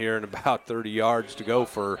down here and about 30 yards to go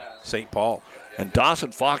for St. Paul. And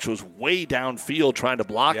Dawson Fox was way downfield trying to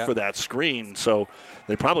block for that screen, so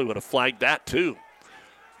they probably would have flagged that too.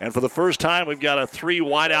 And for the first time, we've got a 3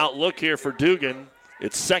 wide out look here for Dugan.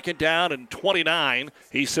 It's 2nd down and 29.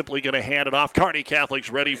 He's simply going to hand it off. Kearney Catholic's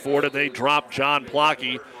ready for it, and they drop John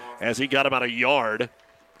Plocky as he got about a yard.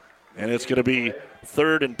 And it's going to be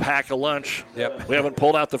 3rd and pack a lunch. Yep. We haven't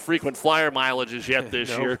pulled out the frequent flyer mileages yet this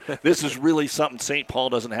year. This is really something St. Paul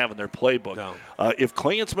doesn't have in their playbook. No. If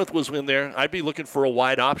Clansmith was in there, I'd be looking for a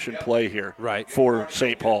wide option play here for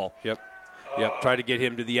St. Paul. Yep, try to get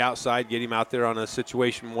him to the outside, get him out there on a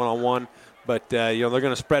situation one-on-one. But, they're going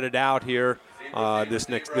to spread it out here,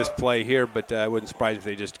 this play here, but I wouldn't surprise if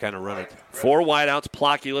they just kind of run it. 4 wideouts,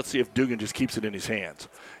 Plocky. Let's see if Dugan just keeps it in his hands.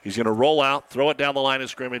 He's going to roll out, throw it down the line of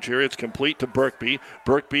scrimmage here. It's complete to Birkby.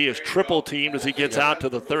 Birkby is triple teamed as he gets out to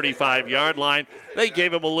the 35-yard line. They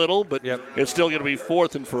gave him a little, but it's still going to be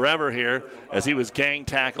 4th and forever here as he was gang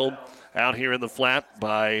tackled out here in the flat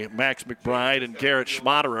by Max McBride and Garrett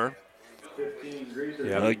Schmaderer.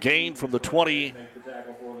 A gain from the 20,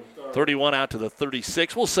 31 out to the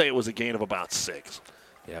 36. We'll say it was a gain of about 6.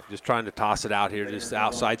 Yeah, just trying to toss it out here, just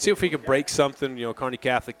outside. See if we can break something. Kearney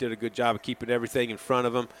Catholic did a good job of keeping everything in front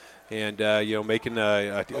of them and, making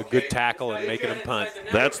a good tackle and making them punt.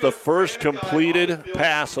 That's the first completed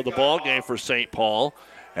pass of the ball game for St. Paul.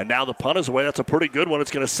 And now the punt is away. That's a pretty good one. It's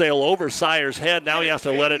going to sail over Sire's head. Now he has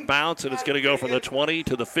to let it bounce, and it's going to go from the 20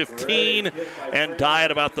 to the 15 and die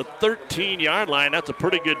at about the 13-yard line. That's a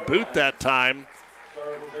pretty good boot that time.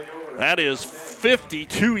 That is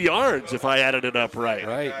 52 yards if I added it up right.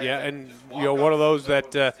 Right, yeah, and, one of those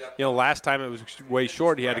that, last time it was way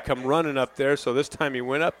short. He had to come running up there, so this time he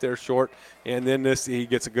went up there short, and then he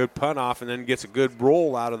gets a good punt off and then gets a good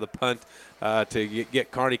roll out of the punt to get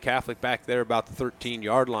Kearney Catholic back there about the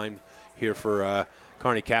 13-yard line here for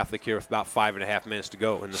Kearney Catholic here with about 5.5 minutes to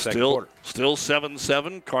go in the second quarter. Still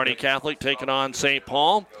 7-7. Kearney Catholic taking on St.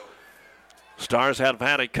 Paul. Stars have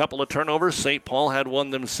had a couple of turnovers. St. Paul had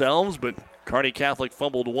one themselves, but Kearney Catholic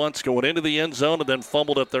fumbled once going into the end zone and then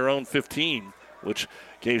fumbled at their own 15, which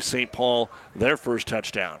gave St. Paul their first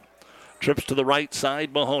touchdown. Trips to the right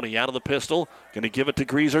side, Mahoney out of the pistol. Going to give it to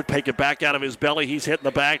Greaser, take it back out of his belly. He's hitting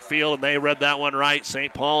the backfield, and they read that one right.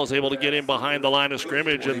 St. Paul is able to get in behind the line of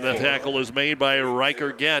scrimmage, and the tackle is made by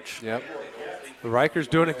Riker Getch. Yep. Riker's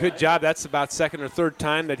doing a good job. That's about 2nd or 3rd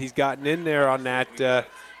time that he's gotten in there on that.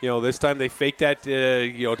 This time they faked that,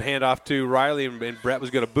 hand off to Riley, and Brett was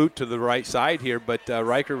going to boot to the right side here, but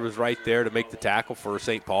Riker was right there to make the tackle for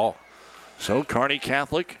St. Paul. So Kearney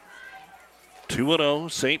Catholic 2-0,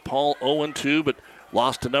 St. Paul 0-2, but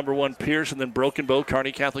lost to number 1 Pierce, and then Broken Bow.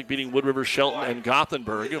 Kearney Catholic beating Wood River, Shelton, and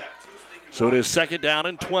Gothenburg. So it is 2nd down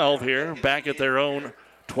and 12 here, back at their own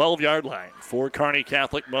 12-yard line for Kearney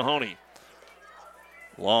Catholic. Mahoney.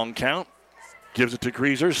 Long count. Gives it to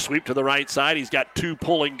Greaser. Sweep to the right side. He's got 2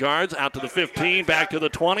 pulling guards. Out to the 15, back to the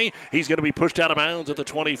 20. He's going to be pushed out of bounds at the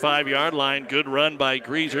 25-yard line. Good run by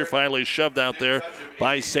Greaser. Finally shoved out there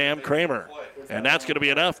by Sam Kramer. And that's going to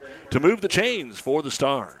be enough to move the chains for the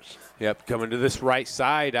Stars. Yep, coming to this right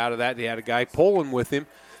side out of that. He had a guy pulling with him.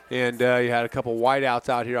 And he had a couple wideouts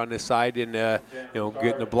out here on this side, and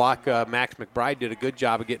getting the block. Max McBride did a good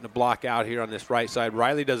job of getting the block out here on this right side.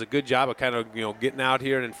 Riley does a good job of kind of getting out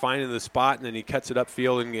here and finding the spot, and then he cuts it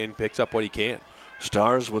upfield and picks up what he can.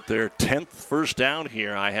 Stars with their 10th first down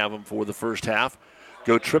here. I have them for the first half.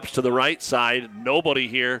 Go trips to the right side. Nobody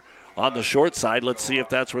here on the short side. Let's see if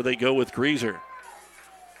that's where they go with Greaser.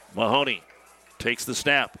 Mahoney takes the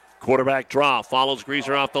snap. Quarterback draw, follows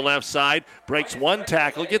Greaser off the left side, breaks 1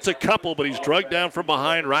 tackle, gets a couple, but he's drugged down from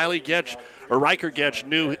behind. Riker Getch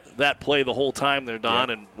knew that play the whole time there,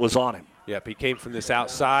 Don, and was on him. Yep, he came from this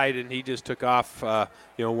outside, and he just took off.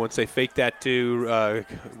 Once they faked that to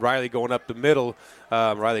Riley going up the middle,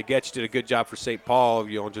 Riley Getch did a good job for St. Paul,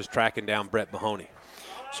 just tracking down Brett Mahoney.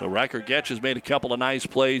 So Riker Getch has made a couple of nice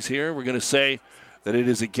plays here. We're going to say that it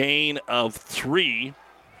is a gain of 3.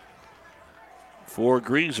 For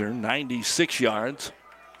Greaser, 96 yards.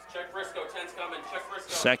 Check Briscoe, 10's coming. Check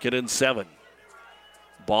Briscoe. 2nd and 7.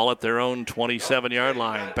 Ball at their own 27-yard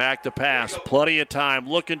line. Back to pass. Plenty of time.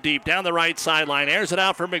 Looking deep. Down the right sideline. Airs it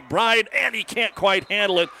out for McBride, and he can't quite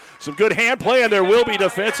handle it. Some good hand play, and there will be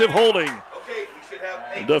defensive holding.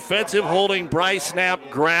 Defensive holding. Bryce Knapp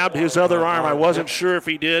grabbed his other arm. I wasn't sure if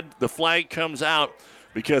he did. The flag comes out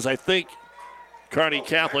because I think Kearney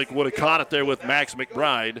Catholic would have caught it there with Max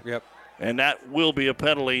McBride. Yep. And that will be a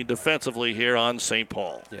penalty defensively here on St.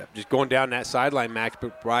 Paul. Yeah, just going down that sideline, Max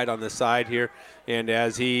McBride on the side here. And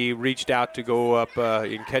as he reached out to go up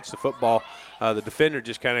and catch the football, the defender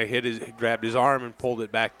just kind of grabbed his arm and pulled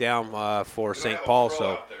it back down for St. Paul.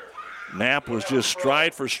 So Knapp was just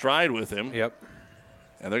stride for stride with him. Yep.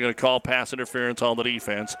 And they're going to call pass interference on the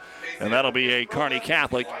defense. And that'll be a Kearney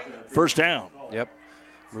Catholic first down. Yep.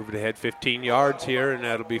 Moving ahead 15 yards here, and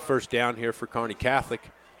that'll be first down here for Kearney Catholic.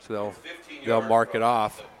 So they'll mark it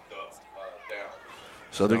off.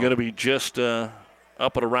 So they're going to be just up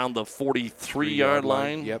at around the 43-yard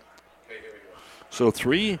line. Yep. So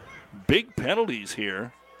 3 big penalties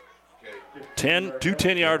here. 2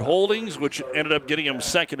 10-yard holdings, which ended up getting him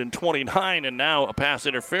 2nd and 29, and now a pass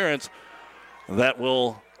interference that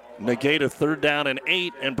will negate a 3rd down and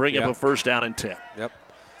 8 and bring up a first down and 10.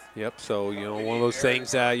 Yep, so, one of those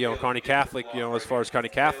things, Kearney Catholic, as far as Kearney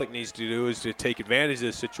Catholic needs to do is to take advantage of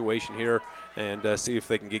this situation here and see if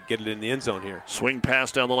they can get it in the end zone here. Swing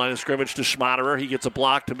pass down the line of scrimmage to Schmaderer. He gets a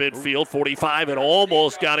block to midfield, 45, and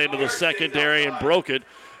almost got into the secondary and broke it.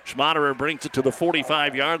 Schmaderer brings it to the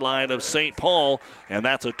 45-yard line of St. Paul, and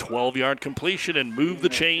that's a 12-yard completion and move the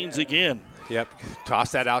chains again. Yep,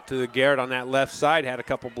 toss that out to Garrett on that left side. Had a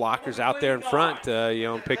couple blockers out there in front,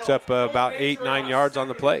 and picks up about 8-9 yards on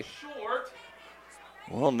the play.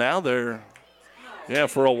 Well, now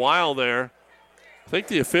for a while there, I think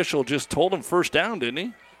the official just told him first down, didn't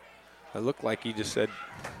he? It looked like he just said,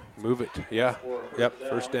 move it. Yeah, yep,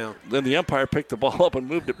 first down. Then the umpire picked the ball up and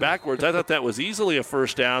moved it backwards. I thought that was easily a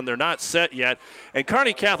first down. They're not set yet. And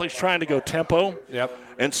Kearney Catholic's trying to go tempo. Yep.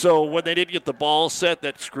 And so when they didn't get the ball set,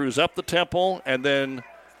 that screws up the tempo. And then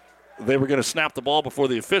they were going to snap the ball before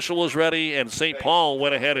the official was ready. And St. Paul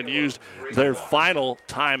went ahead and used their final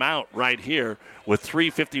timeout right here with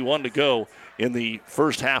 3:51 to go in the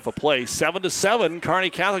first half of play. 7-7.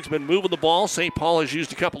 Kearney Catholic's been moving the ball. St. Paul has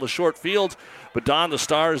used a couple of short fields. But, Don, the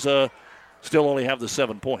Stars still only have the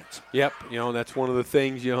 7 points. Yep, that's one of the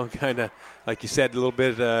things, kind of, like you said, a little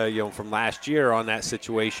bit, from last year on that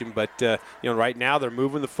situation. But, right now they're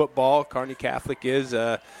moving the football. Kearney Catholic is,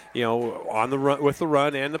 on the run with the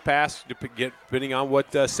run and the pass, depending on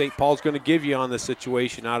what St. Paul's going to give you on the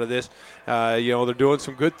situation out of this. They're doing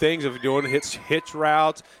some good things of doing hitch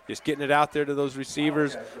routes, just getting it out there to those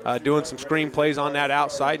receivers, doing some screen plays on that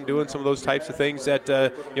outside and doing some of those types of things that,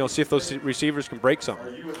 see if those receivers can break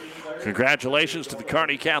something. Congratulations to the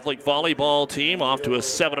Kearney Catholic volleyball team, off to a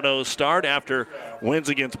 7-0 start after wins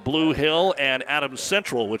against Blue Hill and Adams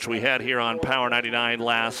Central, which we had here on Power 99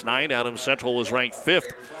 last night. Adams Central was ranked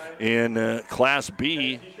 5th in Class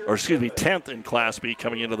B, 10th in Class B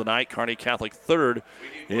coming into the night. Kearney Catholic 3rd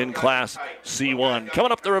in Class C1.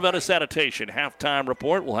 Coming up, the Ravenna Sanitation halftime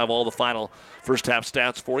report. We'll have all the final first half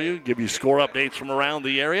stats for you, give you score updates from around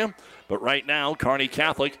the area. But right now, Kearney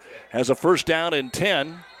Catholic has a first down and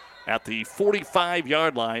 10 at the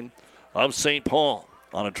 45-yard line of St. Paul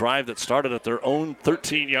on a drive that started at their own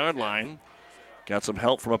 13-yard line. Got some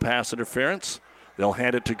help from a pass interference. They'll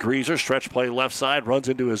hand it to Greaser. Stretch play left side. Runs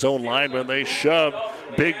into his own lineman. They shove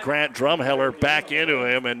big Grant Drumheller back into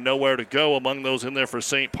him and nowhere to go. Among those in there for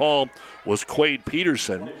St. Paul was Quade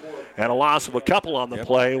Peterson. And a loss of a couple on the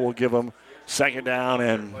play will give them second down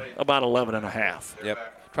and about 11 and a half.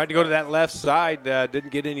 Yep. Tried to go to that left side.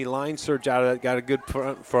 Didn't get any line search out of it. Got a good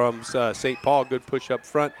front from St. Paul. Good push up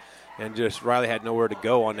front. And just Riley had nowhere to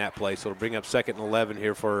go on that play, so it'll bring up second and 11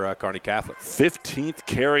 here for Kearney Catholic. 15th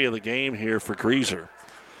carry of the game here for Greaser.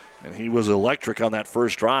 And he was electric on that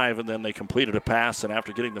first drive, and then they completed a pass, and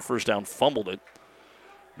after getting the first down, fumbled it.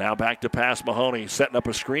 Now back to pass Mahoney, setting up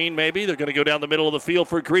a screen maybe. They're going to go down the middle of the field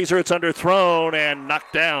for Greaser. It's underthrown and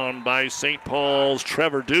knocked down by St. Paul's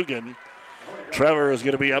Trevor Dugan. Trevor is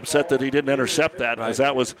going to be upset that he didn't intercept that, because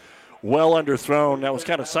that was well underthrown. That was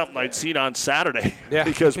kind of something I'd seen on Saturday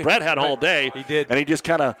because Brett had all day. He did. And he just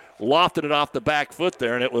kind of lofted it off the back foot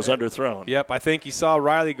there, and it was underthrown. Yep, I think he saw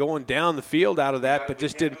Riley going down the field out of that, but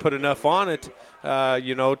just didn't put enough on it,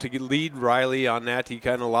 to lead Riley on that. He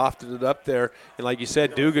kind of lofted it up there. And like you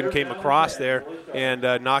said, Dugan came across there and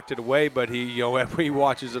knocked it away, but he, after he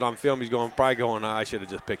watches it on film, he's probably going, I should have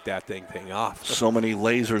just picked that thing off. So many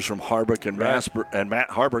lasers from Harburg and Matt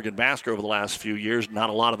Harburg and Masker over the last few years.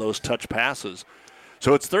 Not a lot of those touch passes.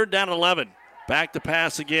 So it's third down and 11. Back to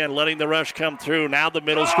pass again, letting the rush come through. Now the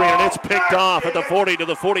middle screen, and it's picked off at the 40 to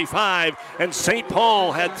the 45. And St.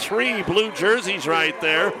 Paul had 3 blue jerseys right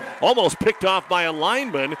there, almost picked off by a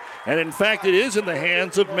lineman. And, in fact, it is in the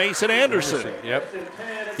hands of Mason Anderson. Yep.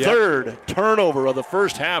 Third turnover of the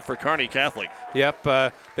first half for Kearney Catholic. Yep,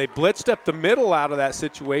 they blitzed up the middle out of that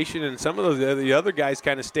situation, and some of the other guys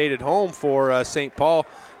kind of stayed at home for St. Paul.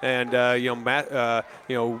 And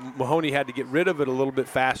Mahoney had to get rid of it a little bit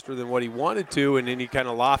faster than what he wanted to, and then he kind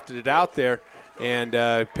of lofted it out there and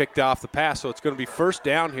picked off the pass. So it's going to be first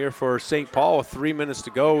down here for St. Paul with 3 minutes to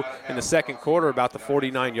go in the second quarter, about the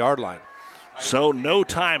 49-yard line. So no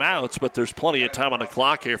timeouts, but there's plenty of time on the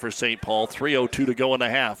clock here for St. Paul. 3:02 to go in the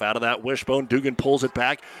half. Out of that wishbone, Dugan pulls it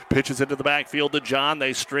back, pitches into the backfield to John.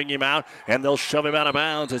 They string him out, and they'll shove him out of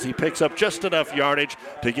bounds as he picks up just enough yardage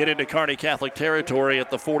to get into Kearney Catholic territory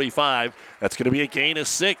at the 45. That's going to be a gain of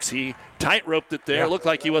 6. He tight-roped it there. Yeah. Looked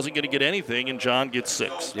like he wasn't going to get anything, and John gets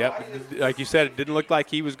 6. Yep. Like you said, it didn't look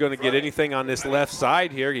like he was going to get anything on this left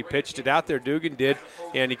side here. He pitched it out there, Dugan did,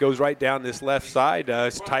 and he goes right down this left side.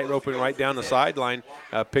 It's tight-roping right down the sideline.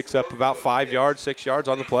 Picks up about 5 yards, 6 yards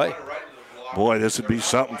on the play. Boy, this would be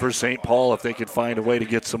something for St. Paul if they could find a way to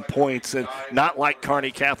get some points. And not like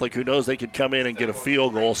Kearney Catholic, who knows they could come in and get a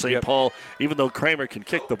field goal. St. Paul, even though Kramer can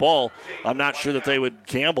kick the ball, I'm not sure that they would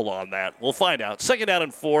gamble on that. We'll find out. Second down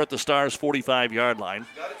and 4 at the Stars' 45-yard line.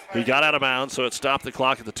 He got out of bounds, so it stopped the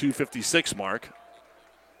clock at the 2:56 mark.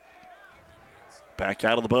 Back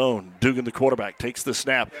out of the bone. Dugan, the quarterback, takes the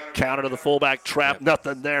snap. Counter to the fullback trap.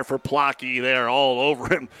 Nothing there for Plocky there all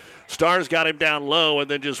over him. Stars got him down low and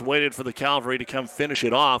then just waited for the Cavalry to come finish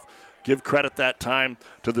it off. Give credit that time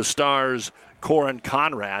to the Stars' Corin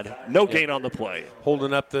Conrad. No gain on the play.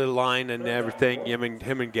 Holding up the line and everything.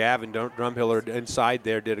 Him and Gavin Drumheller inside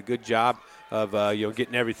there did a good job of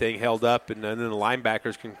getting everything held up, and then the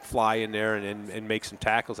linebackers can fly in there and make some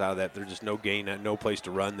tackles out of that. There's just no gain, no place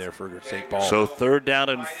to run there for St. Paul. So third down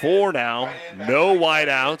and 4 now. No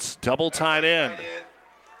wideouts. Double tight end.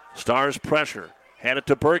 Stars pressure. Hand it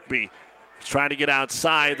to Birkby. He's trying to get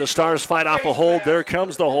outside. The Stars fight off a hold. There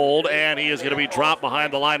comes the hold, and he is going to be dropped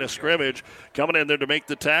behind the line of scrimmage. Coming in there to make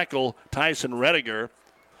the tackle, Tyson Rediger.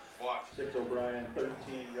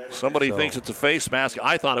 Somebody thinks it's a face mask.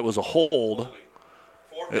 I thought it was a hold.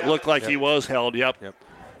 It looked like he was held. Yep.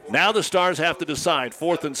 Now the Stars have to decide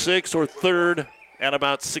 4th and 6 or 3rd and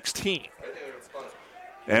about 16.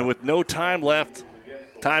 And with no time left,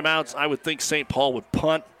 timeouts, I would think St. Paul would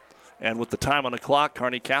punt. And with the time on the clock,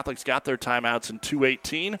 Kearney Catholic's got their timeouts in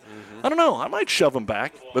 2:18. I don't know. I might shove them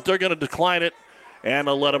back, but they're going to decline it and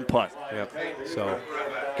let them punt. Yep. So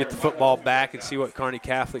get the football back and see what Kearney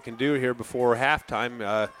Catholic can do here before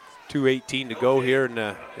halftime. 2:18 to go here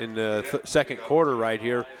in the second quarter right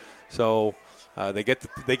here. So they get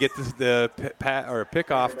the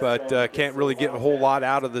pickoff, but can't really get a whole lot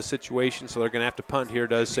out of the situation. So they're going to have to punt here.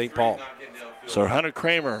 Does St. Paul? So Hunter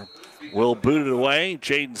Kramer will boot it away.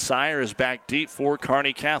 Jaden Sire is back deep for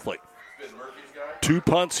Kearney Catholic. 2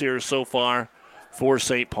 punts here so far for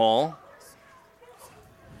St. Paul.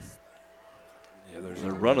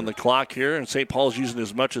 They're running the clock here, and St. Paul's using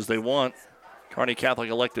as much as they want. Kearney Catholic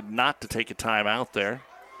elected not to take a timeout there.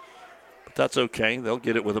 But that's okay. They'll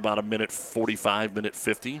get it with about a minute 45, minute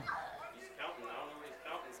 50.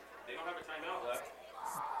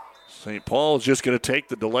 St. Paul is just going to take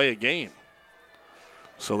the delay of game.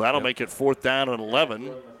 So that'll make it 4th down and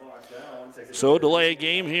 11. So delay of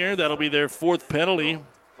game here. That'll be their 4th penalty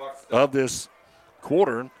of this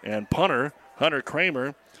quarter. And punter, Hunter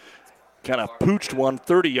Kramer, kind of pooched one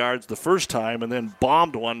 30 yards the first time and then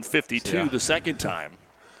bombed one 52 the second time.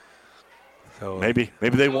 So maybe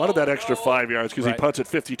they wanted that extra 5 yards because he punts at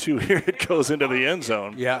 52. Here it goes into the end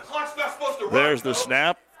zone. Yeah. There's the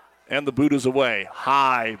snap, and the boot is away.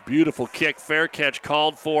 High, beautiful kick, fair catch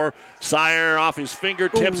called for. Sire off his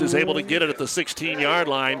fingertips is able to get it at the 16-yard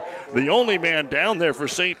line. The only man down there for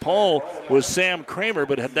St. Paul was Sam Kramer,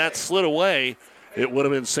 but had that slid away, it would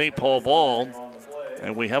have been St. Paul ball.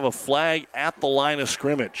 And we have a flag at the line of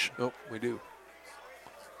scrimmage. Oh, we do.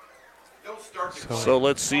 So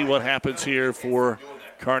let's see what happens here for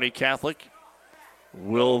Kearney Catholic.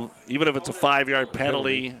 Even if it's a 5-yard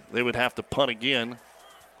penalty, they would have to punt again.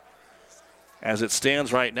 As it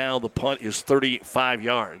stands right now, the punt is 35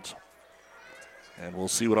 yards. And we'll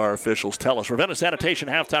see what our officials tell us. Ravenna Sanitation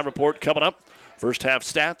halftime report coming up. First half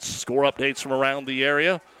stats, score updates from around the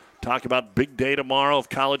area. Talk about big day tomorrow of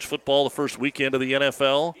college football, the first weekend of the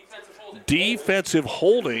NFL. Defensive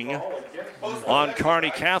holding on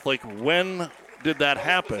Kearney Catholic. When did that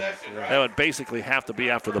happen? That would basically have to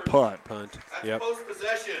be after the punt. Yep.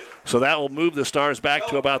 So that will move the Stars back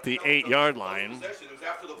to about the 8-yard line.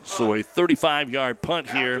 So a 35-yard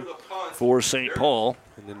punt here for St. Paul.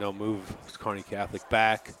 And then they'll move Kearney Catholic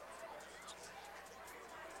back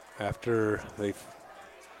after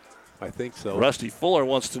I think so. Rusty Fuller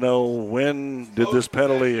wants to know, when did this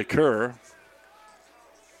penalty occur?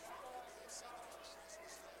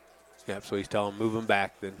 Yep, so he's telling them move them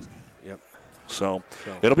back then. Yep. So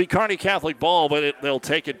it'll be Kearney Catholic ball, but they'll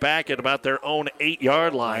take it back at about their own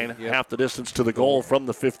 8-yard line, half the distance to the goal from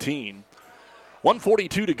the 15.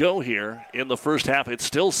 1:42 to go here in the first half. It's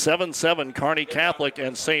still 7-7 Kearney Catholic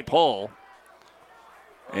and St. Paul.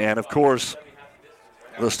 And, of course,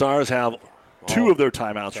 the Stars have 2 of their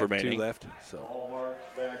timeouts remaining. 2 left.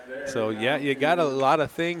 So yeah, you got a lot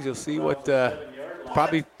of things. You'll see what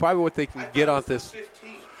probably what they can get on this.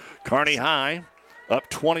 Kearney High up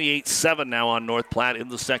 28-7 now on North Platte in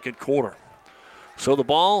the second quarter. So the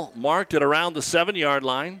ball marked at around the 7-yard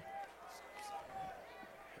line.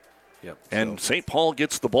 Yep. And St. Paul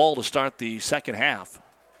gets the ball to start the second half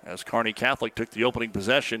as Kearney Catholic took the opening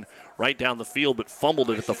possession right down the field but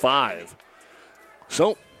fumbled it at the 5.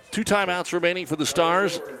 So 2 timeouts remaining for the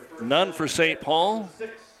Stars, none for St. Paul.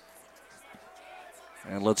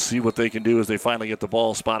 And let's see what they can do as they finally get the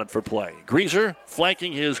ball spotted for play. Greaser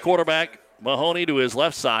flanking his quarterback, Mahoney, to his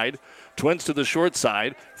left side. Twins to the short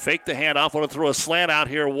side. Fake the handoff. Want to throw a slant out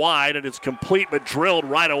here wide, and it's complete but drilled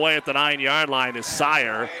right away at the 9-yard line is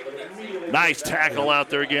Sire. Nice tackle out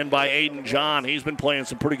there again by Aiden John. He's been playing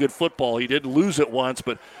some pretty good football. He did lose it once,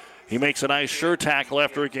 but he makes a nice sure tackle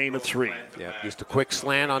after a gain of 3. Yeah, just a quick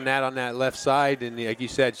slant on that left side, and like you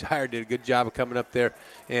said, Shire did a good job of coming up there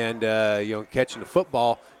and catching the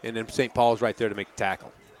football, and then St. Paul's right there to make the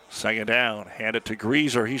tackle. Second down, hand it to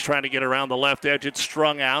Greaser. He's trying to get around the left edge. It's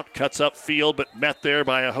strung out, cuts up field, but met there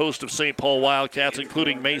by a host of St. Paul Wildcats,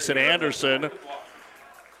 including Mason Anderson.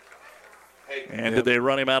 And did they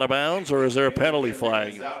run him out of bounds, or is there a penalty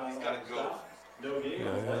flag?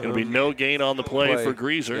 It'll be no gain on the play for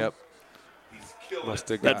Greaser. Yep.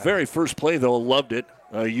 That very first play, though, loved it.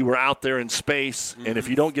 You were out there in space, and if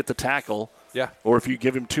you don't get the tackle, or if you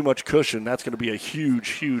give him too much cushion, that's going to be a huge,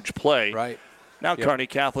 huge play. Right. Now Kearney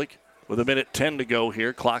Catholic with a minute 10 to go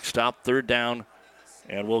here. Clock stop, 3rd down,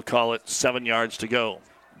 and we'll call it 7 yards to go.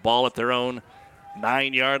 Ball at their own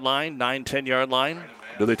 9-yard line, 10-yard line.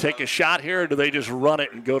 Do they take a shot here, or do they just run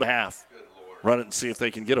it and go to half? Run it and see if they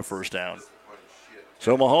can get a first down.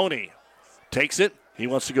 So Mahoney takes it. He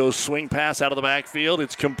wants to go swing pass out of the backfield.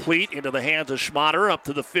 It's complete into the hands of Schmatter up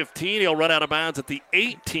to the 15. He'll run out of bounds at the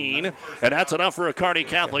 18, and that's enough for a Kearney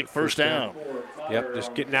Catholic first down. Yep,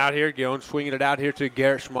 just getting out here, swinging it out here to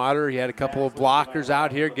Garrett Schmatter. He had a couple of blockers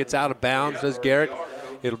out here, gets out of bounds, does Garrett.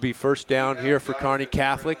 It'll be first down here for Kearney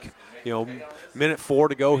Catholic. Minute 4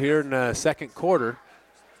 to go here in the second quarter.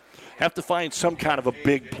 Have to find some kind of a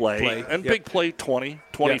big play. And big play, 20,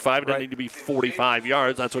 25. It doesn't need to be 45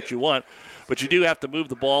 yards. That's what you want. But you do have to move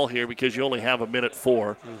the ball here because you only have a minute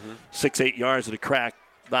 4. 6-8 yards at a crack.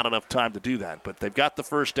 Not enough time to do that. But they've got the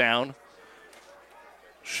first down.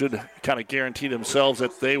 should kind of guarantee themselves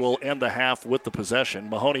that they will end the half with the possession.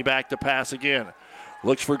 Mahoney back to pass again.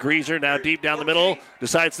 Looks for Greaser, now deep down the middle.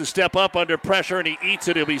 Decides to step up under pressure, and he eats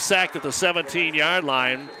it. He'll be sacked at the 17-yard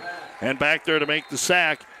line. And back there to make the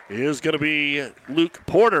sack is going to be Luke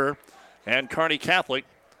Porter. And Kearney Catholic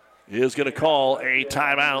is going to call a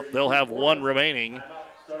timeout. They'll have one remaining.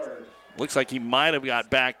 Looks like he might have got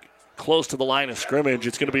back close to the line of scrimmage.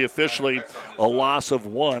 It's going to be officially a loss of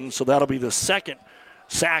one, so that'll be the second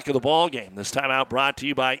sack of the ball game. This timeout brought to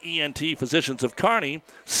you by ENT Physicians of Kearney.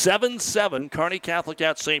 7-7, Kearney Catholic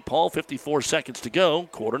at St. Paul. 54 seconds to go.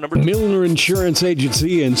 Quarter number 2. Milner Insurance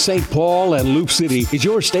Agency in St. Paul and Loop City is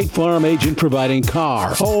your State Farm agent providing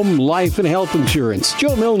car, home, life, and health insurance.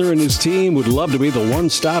 Joe Milner and his team would love to be the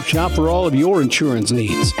one-stop shop for all of your insurance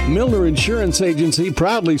needs. Milner Insurance Agency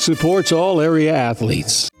proudly supports all area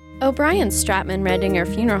athletes. O'Brien Stratman Redinger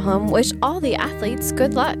Funeral Home wish all the athletes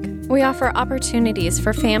good luck. We offer opportunities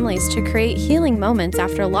for families to create healing moments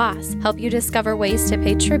after loss, help you discover ways to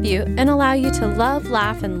pay tribute, and allow you to love,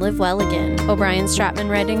 laugh, and live well again. O'Brien Stratman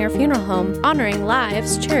Redinger Funeral Home, honoring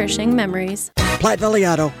lives, cherishing memories. Platte Valley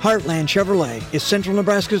Auto, Heartland Chevrolet is Central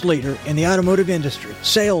Nebraska's leader in the automotive industry.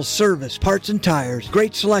 Sales, service, parts, and tires.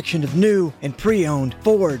 Great selection of new and pre-owned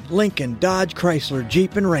Ford, Lincoln, Dodge, Chrysler,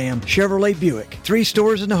 Jeep, and Ram, Chevrolet, Buick. 3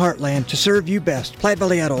 stores in the Heartland to serve you best. Platte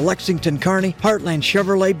Valley Auto, Lexington, Kearney, Heartland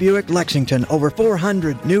Chevrolet, Buick, Lexington. Over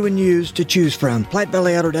 400 new and used to choose from.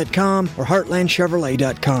 PlatteValleyAuto.com or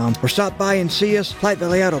HeartlandChevrolet.com. Or stop by and see us. Platte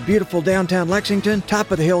Valley Auto, beautiful downtown Lexington, top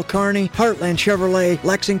of the hill, Kearney, Heartland Chevrolet,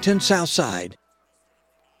 Lexington, Southside.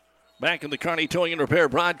 Back in the Kearney Towing and Repair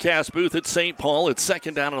broadcast booth at St. Paul. It's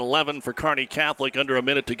second down and 11 for Kearney Catholic. Under a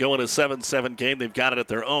minute to go in a 7-7 game. They've got it at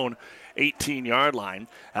their own 18-yard line.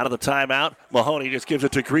 Out of the timeout, Mahoney just gives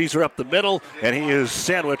it to Greaser up the middle, and he is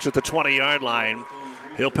sandwiched at the 20-yard line.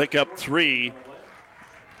 He'll pick up 3.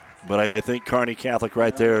 But I think Kearney Catholic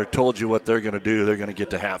right there told you what they're going to do. They're going to get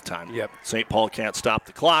to halftime. Yep. St. Paul can't stop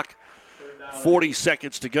the clock. 40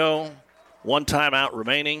 seconds to go. 1 timeout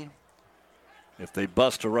remaining. If they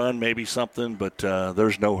bust a run, maybe something, but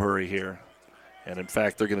there's no hurry here. And, in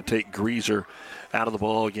fact, they're going to take Greaser out of the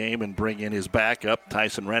ball game and bring in his backup,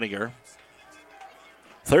 Tyson Reniger.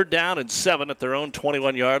 3rd down and 7 at their own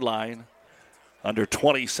 21-yard line. Under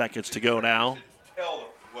 20 seconds to go now.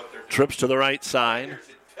 Trips to the right side.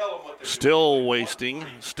 Still wasting,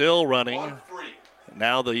 still running.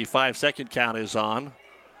 Now the 5-second count is on.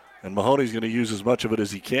 And Mahoney's going to use as much of it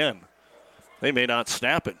as he can. They may not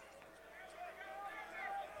snap it.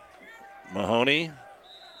 Mahoney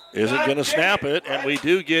isn't going to snap it, and we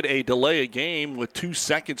do get a delay of game with 2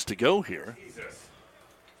 seconds to go here.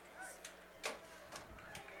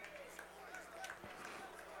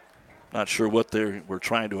 Not sure what they were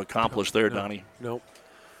trying to accomplish there, Donnie. Nope.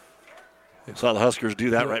 Saw the Huskers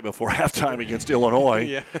do that right before halftime against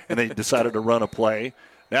Illinois, and they decided to run a play.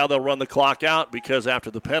 Now they'll run the clock out because after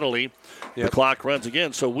the penalty, the clock runs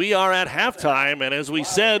again. So we are at halftime, and as we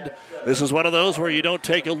said, this is one of those where you don't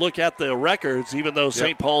take a look at the records, even though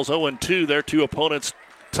St. Paul's 0-2, their 2 opponents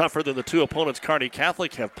tougher than the 2 opponents Kearney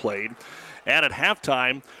Catholic have played. And at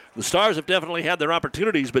halftime, the Stars have definitely had their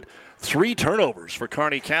opportunities, but 3 turnovers for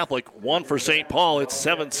Kearney Catholic, 1 for St. Paul. It's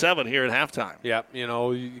 7-7 here at halftime. Yeah,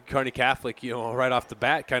 Kearney Catholic, right off the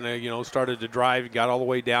bat kind of, started to drive, got all the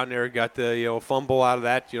way down there, got the, fumble out of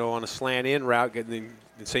that, on a slant in route. And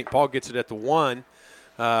St. Paul gets it at the 1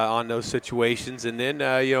 on those situations. And then,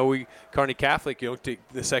 Kearney Catholic, take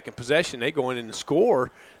the second possession. They go in and score.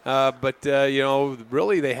 But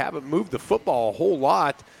really they haven't moved the football a whole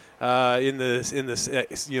lot. In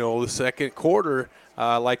the second quarter,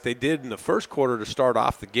 like they did in the first quarter to start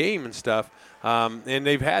off the game and stuff, and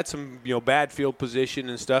they've had some bad field position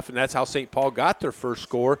and stuff, and that's how St. Paul got their first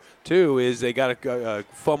score too. Is they got a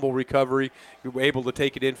fumble recovery, were able to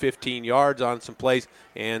take it in 15 yards on some plays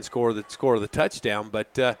and score the touchdown. But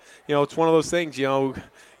it's one of those things.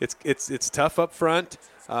 It's tough up front.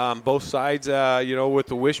 Both sides, with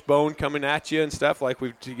the wishbone coming at you and stuff, like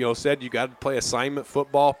we've said, you got to play assignment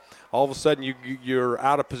football. All of a sudden, you're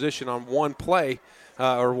out of position on one play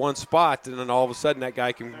or one spot, and then all of a sudden that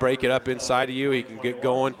guy can break it up inside of you. He can get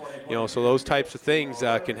going. So those types of things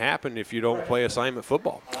can happen if you don't play assignment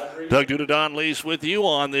football. Doug Duda, Don Lees with you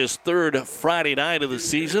on this 3rd Friday night of the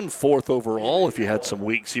season, 4th overall if you had some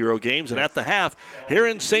Week 0 games. And at the half, here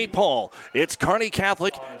in St. Paul, it's Kearney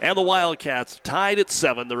Catholic and the Wildcats tied at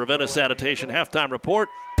 7. The Ravenna Sanitation halftime report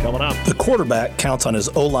coming up. The quarterback counts on his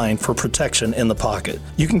O-line for protection in the pocket.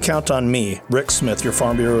 You can count on me, Rick Smith, your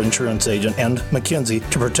Farm Bureau insurance agent, and McKinsey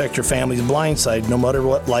to protect your family's blind side no matter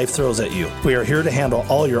what life throws at you. We are here to handle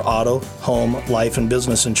all your auto, home, life, and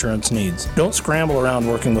business insurance needs. Don't scramble around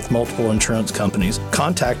working with multiple insurance companies.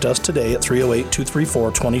 Contact us today at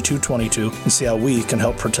 308-234-2222 and see how we can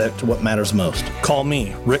help protect what matters most. Call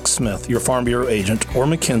me, Rick Smith, your Farm Bureau agent, or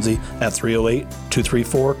McKinsey at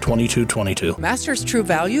 308-234-2222. Masters True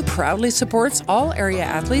Value proudly supports all area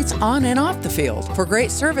athletes on and off the field. For great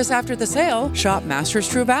service after the sale, shop Masters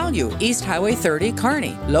True Value, East Highway 30,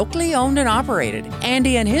 Kearney. Locally owned and operated.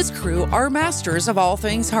 Andy and his crew are masters of all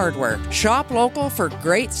things hardware. Shop local for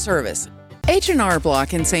great service. H&R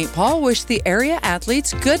Block in St. Paul wish the area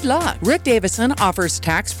athletes good luck. Rick Davison offers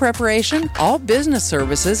tax preparation, all business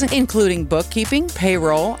services, including bookkeeping,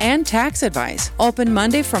 payroll, and tax advice. Open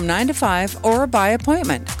Monday from 9 to 5 or by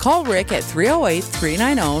appointment. Call Rick at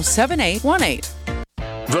 308-390-7818.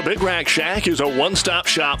 The Big Rack Shack is a one-stop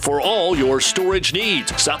shop for all your storage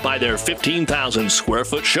needs. Stop by their 15,000 square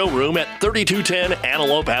foot showroom at 3210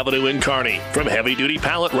 Antelope Avenue in Kearney. From heavy-duty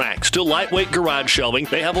pallet racks to lightweight garage shelving,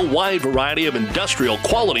 they have a wide variety of industrial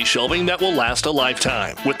quality shelving that will last a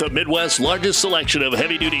lifetime. With the Midwest's largest selection of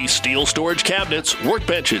heavy-duty steel storage cabinets,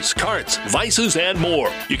 workbenches, carts, vices, and more.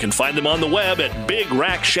 You can find them on the web at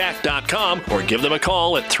BigRackShack.com or give them a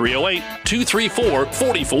call at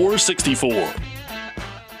 308-234-4464.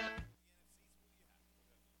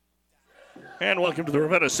 And welcome to the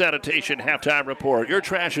Ravenna Sanitation Halftime Report. Your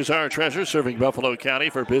trash is our treasure, serving Buffalo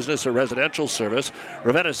County for business or residential service.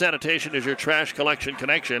 Ravenna Sanitation is your trash collection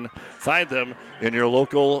connection. Find them in your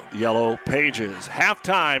local yellow pages.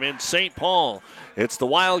 Halftime in St. Paul. It's the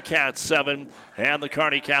Wildcats 7 and the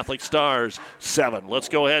Kearney Catholic Stars 7. Let's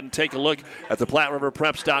go ahead and take a look at the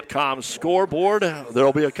PlatteRiverPreps.com scoreboard. There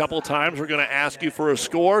will be a couple times we're going to ask you for a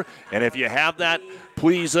score, and if you have that,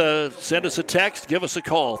 please send us a text. Give us a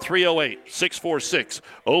call, 308-646-0506.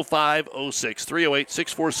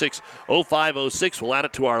 308-646-0506. We'll add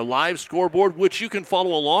it to our live scoreboard, which you can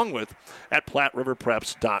follow along with at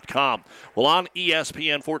PlatteRiverPreps.com. Well, on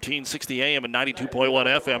ESPN 1460 AM and 92.1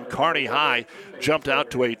 FM, Kearney High jumped out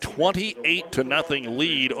to a 28-0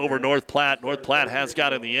 lead over North Platte. North Platte has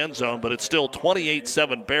got in the end zone, but it's still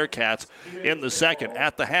 28-7 Bearcats in the second.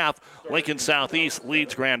 At the half, Lincoln Southeast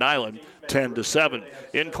leads Grand Island 10-7.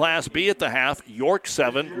 In Class B at the half, York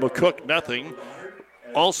 7, McCook nothing.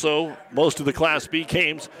 Also, most of the Class B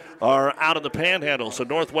games are out of the Panhandle. So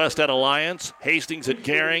Northwest at Alliance, Hastings at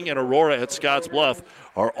Gering, and Aurora at Scotts Bluff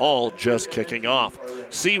are all just kicking off.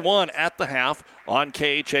 C1 at the half on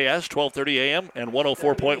KHAS, 1230 AM and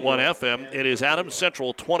 104.1 FM. It is Adams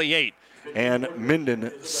Central 28 and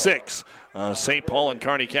Minden 6. St. Paul and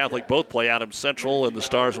Kearney Catholic both play Adams Central, and the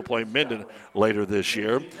Stars will play Minden later this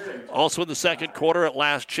year. Also in the second quarter at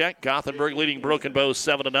last check, Gothenburg leading Broken Bow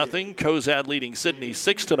 7-0, Cozad leading Sydney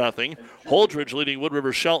 6-0, Holdridge leading Wood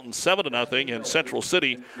River Shelton 7-0, and Central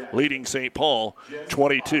City leading St. Paul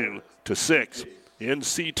 22-6. In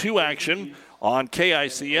C2 action on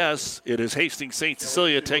KICS, it is Hastings St.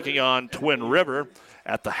 Cecilia taking on Twin River.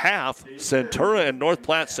 At the half, Centura and North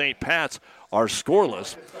Platte St. Pat's are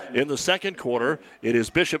scoreless. In the second quarter, it is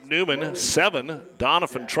Bishop Newman 7,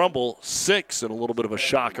 Doniphan Trumbull 6, and a little bit of a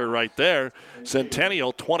shocker right there.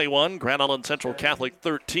 Centennial 21, Grand Island Central Catholic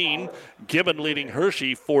 13, Gibbon leading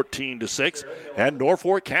Hershey 14-6, and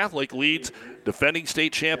Norfolk Catholic leads defending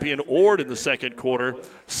state champion Ord in the second quarter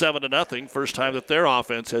 7-0. First time that their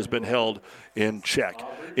offense has been held in check.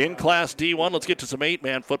 In Class D1, let's get to some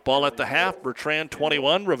 8-man football at the half. Bertrand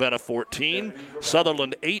 21, Ravenna 14,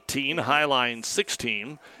 Sutherland 18, Highline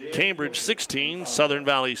 16, Cambridge 16, Southern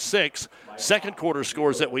Valley 6. Second quarter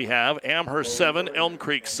scores that we have: Amherst 7, Elm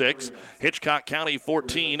Creek 6, Hitchcock County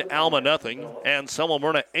 14, Alma nothing, and Selma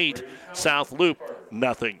Myrna 8, South Loop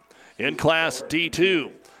nothing. In Class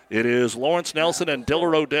D2, it is Lawrence Nelson and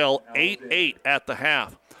Diller Odell 8-8 at the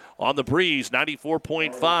half. On the breeze,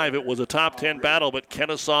 94.5. It was a top 10 battle, but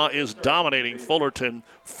Kennesaw is dominating Fullerton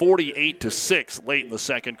 48-6 late in the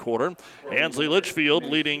second quarter. Ansley Litchfield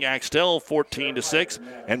leading Axtell 14-6,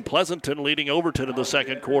 and Pleasanton leading Overton in the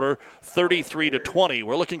second quarter 33-20.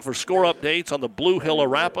 We're looking for score updates on the Blue Hill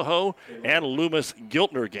Arapahoe and Loomis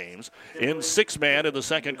Giltner games. In 6-man in the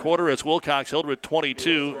second quarter, it's Wilcox Hildreth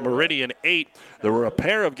 22, Meridian 8. There were a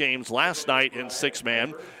pair of games last night in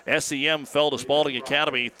 6-man. SEM fell to Spalding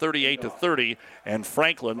Academy 38-30, and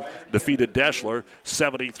Franklin defeated Deschler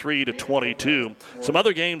 73-22. Some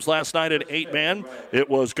other games last night in 8-man. It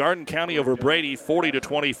was Garden County over Brady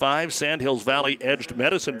 40-25. Sandhills Valley edged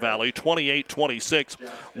Medicine Valley 28-26.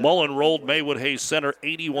 Mullen rolled Maywood Hayes Center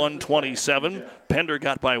 81-27. Pender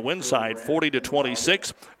got by Winside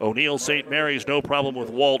 40-26. O'Neill St. Mary's no problem with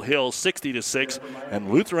Walt Hill 60-6.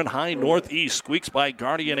 And Lutheran High Northeast squeaks by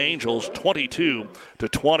Guardian Angels 22-20.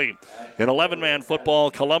 In 11-man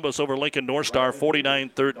football, Columbus over Lincoln North Star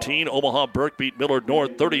 49-13. Omaha Burke beat Millard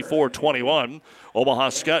North 34-21. Omaha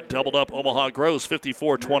Scott doubled up Omaha Gross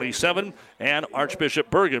 54-27. And Archbishop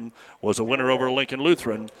Bergen was a winner over Lincoln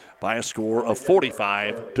Lutheran by a score of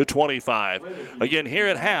 45-25. Again, here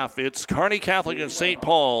at half, it's Kearney Catholic and St.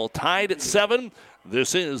 Paul tied at 7.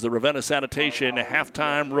 This is the Ravenna Sanitation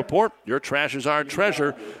Halftime Report. Your trash is our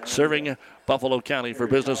treasure, serving Buffalo County for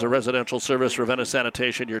business or residential service. Ravenna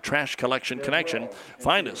Sanitation, your trash collection connection.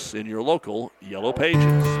 Find us in your local Yellow Pages.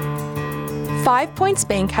 5 Points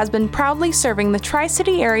Bank has been proudly serving the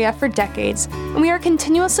Tri-City area for decades, and we are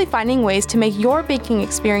continuously finding ways to make your banking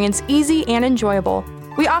experience easy and enjoyable.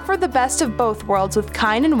 We offer the best of both worlds with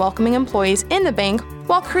kind and welcoming employees in the bank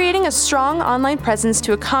while creating a strong online presence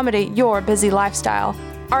to accommodate your busy lifestyle.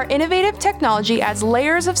 Our innovative technology adds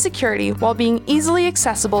layers of security while being easily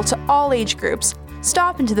accessible to all age groups.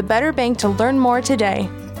 Stop into the Better Bank to learn more today.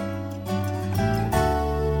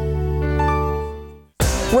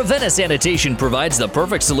 Ravenna Sanitation provides the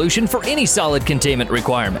perfect solution for any solid containment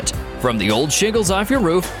requirement. From the old shingles off your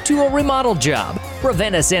roof to a remodel job,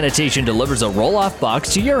 Ravenna Sanitation delivers a roll-off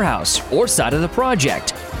box to your house or side of the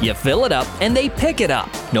project. You fill it up and they pick it up.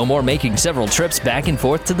 No more making several trips back and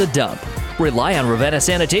forth to the dump. Rely on Ravenna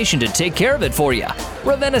Sanitation to take care of it for you.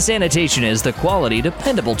 Ravenna Sanitation is the quality,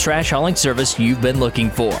 dependable trash hauling service you've been looking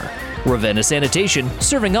for. Ravenna Sanitation,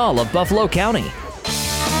 serving all of Buffalo County.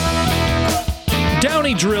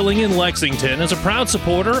 Downey Drilling in Lexington is a proud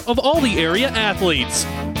supporter of all the area athletes.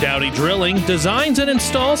 Downey Drilling designs and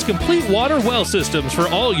installs complete water well systems for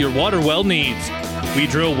all your water well needs. We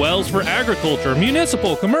drill wells for agriculture,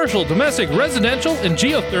 municipal, commercial, domestic, residential, and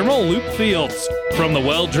geothermal loop fields. From the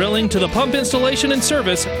well drilling to the pump installation and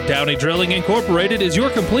service, Downey Drilling Incorporated is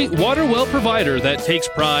your complete water well provider that takes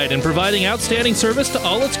pride in providing outstanding service to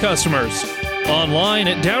all its customers. Online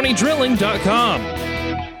at downeydrilling.com.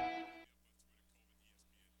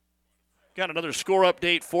 Got another score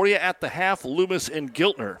update for you at the half. Loomis and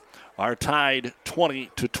Giltner are tied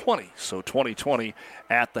 20-20. So 20-20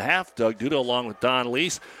 at the half. Doug Duda along with Don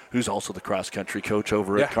Lease, who's also the cross-country coach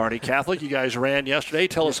over at Kearney Catholic. You guys ran yesterday.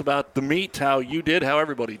 Tell us about the meet, how you did, how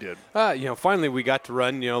everybody did. Finally we got to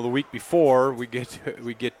run, the week before we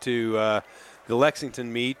get to the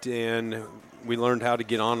Lexington meet, and we learned how to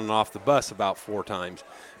get on and off the bus about 4 times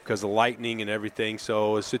because of lightning and everything.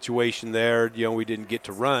 So a situation there, we didn't get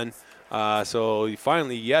to run. So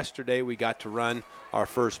finally yesterday we got to run our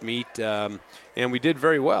first meet, and we did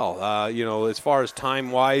very well. As far as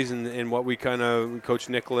time-wise and what we Coach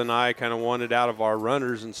Nicola and I kind of wanted out of our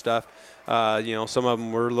runners and stuff, some of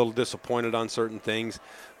them were a little disappointed on certain things.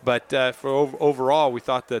 But for overall, we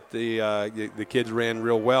thought that the kids ran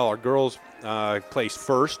real well. Our girls placed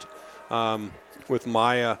first, with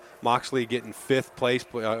Maya Moxley getting 5th place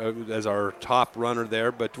as our top runner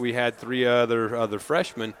there. But we had 3 other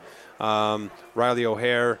freshmen, Riley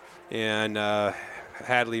O'Hare and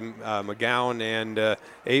Hadley McGowan and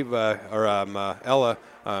Ella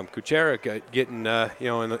Kucherik getting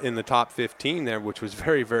in the top 15 there, which was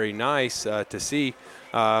very, very nice to see.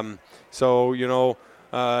 Some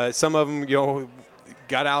of them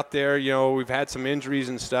got out there. We've had some injuries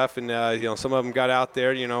and stuff, and some of them got out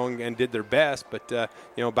there and did their best, but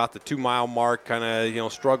about the 2-mile mark kind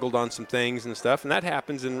of struggled on some things and stuff, and that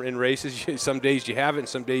happens in races. Some days you have it and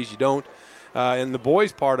some days you don't. And the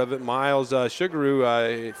boys part of it, Miles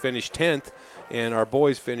Sugaroo finished 10th, and our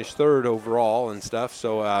boys finished 3rd overall and stuff.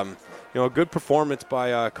 So a good performance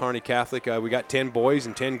by Kearney Catholic. We got 10 boys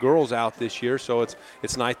and 10 girls out this year, so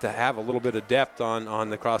it's nice to have a little bit of depth on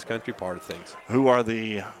the cross-country part of things. Who are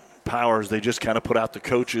the powers? They just kind of put out the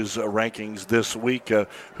coaches' rankings this week.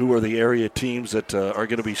 Who are the area teams that are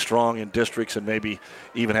going to be strong in districts and maybe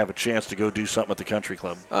even have a chance to go do something at the country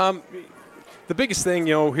club? The biggest thing,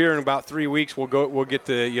 here in about 3 weeks, we'll get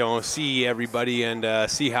to see everybody and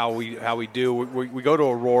see how we do. We go to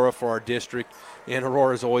Aurora for our district, and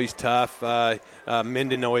Aurora's always tough.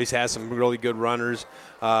 Minden always has some really good runners,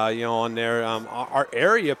 on there. Our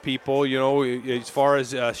area people, as far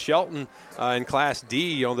as Shelton in Class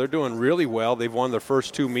D, they're doing really well. They've won their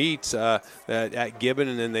first 2 meets at Gibbon,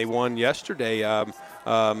 and then they won yesterday,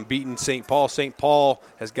 beating St. Paul. St. Paul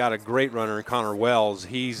has got a great runner in Connor Wells.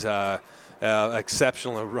 He's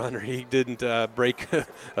exceptional runner. He didn't break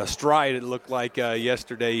a stride, it looked like,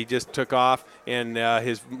 yesterday. He just took off, and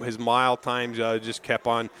his mile times just kept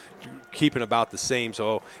on keeping about the same.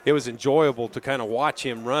 So it was enjoyable to kind of watch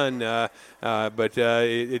him run, but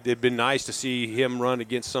it had been nice to see him run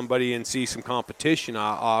against somebody and see some competition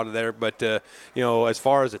out of there. But, as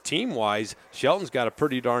far as a team-wise, Shelton's got a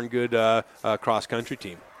pretty darn good cross-country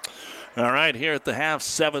team. All right, here at the half,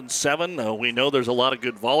 7-7. We know there's a lot of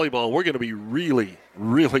good volleyball. We're going to be really,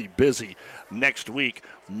 really busy next week.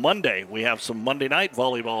 Monday, we have some Monday night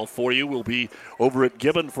volleyball for you. We'll be over at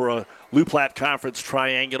Gibbon for a Lou Platte Conference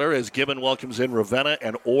Triangular as Gibbon welcomes in Ravenna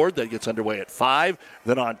and Ord. That gets underway at 5.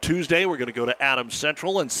 Then on Tuesday, we're going to go to Adams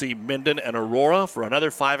Central and see Minden and Aurora for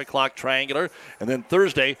another 5 o'clock Triangular. And then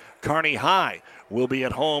Thursday, Kearney High will be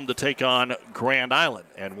at home to take on Grand Island.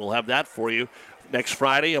 And we'll have that for you. Next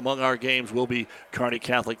Friday, among our games, will be Kearney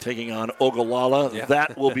Catholic taking on Ogallala. Yeah.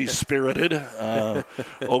 That will be spirited.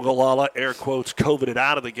 Ogallala, air quotes, COVIDed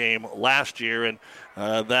out of the game last year, and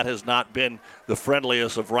that has not been the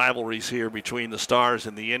friendliest of rivalries here between the Stars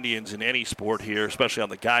and the Indians in any sport here, especially on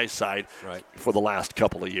the guys' side, for the last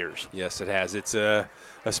couple of years. Yes, it has. It's a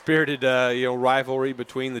spirited, rivalry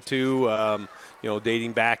between the two.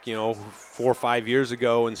 Dating back, 4 or 5 years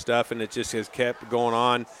ago and stuff, and it just has kept going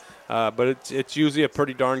on. But it's usually a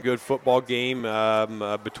pretty darn good football game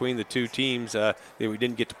between the two teams. We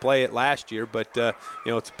didn't get to play it last year, but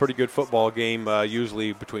it's a pretty good football game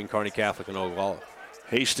usually between Kearney Catholic and Ogallala.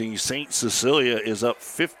 Hastings St. Cecilia is up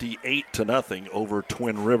 58-0 over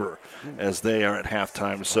Twin River as they are at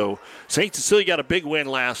halftime. So St. Cecilia got a big win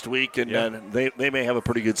last week, and they may have a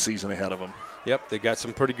pretty good season ahead of them. Yep, they got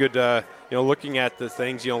some pretty good. Looking at the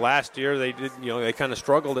things, last year they did. They kind of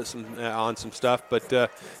struggled at on some stuff, but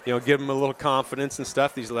give them a little confidence and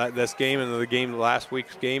stuff. This game and the last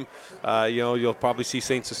week's game, you'll probably see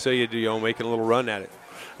St. Cecilia making a little run at it.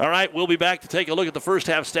 All right, we'll be back to take a look at the first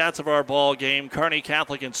half stats of our ball game. Kearney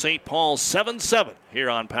Catholic and St. Paul 7-7 here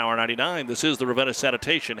on Power 99. This is the Ravenna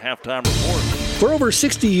Sanitation halftime report. For over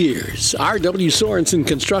 60 years, R.W. Sorensen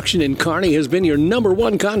Construction in Kearney has been your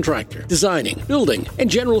 #1 contractor, designing, building, and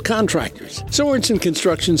general contractors. Sorensen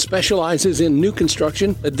Construction specializes in new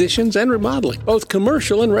construction, additions, and remodeling, both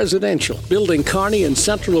commercial and residential. Building Kearney and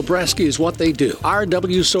Central Nebraska is what they do.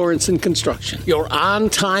 R.W. Sorensen Construction, your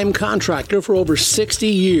on-time contractor for over 60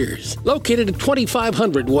 years. Located at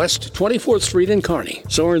 2500 West 24th Street in Kearney,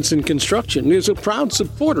 Sorensen Construction is a proud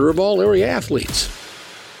supporter of all area athletes.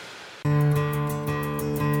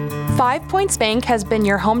 5 Points Bank has been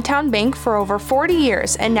your hometown bank for over 40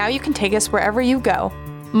 years, and now you can take us wherever you go.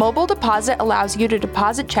 Mobile Deposit allows you to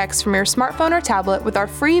deposit checks from your smartphone or tablet with our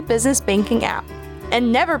free business banking app.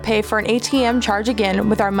 And never pay for an ATM charge again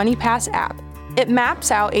with our MoneyPass app. It maps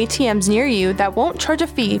out ATMs near you that won't charge a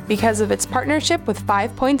fee because of its partnership with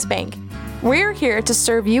 5 Points Bank. We're here to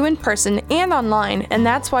serve you in person and online, and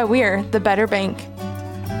that's why we're the better bank.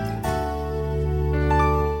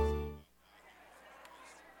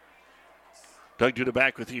 Doug Duda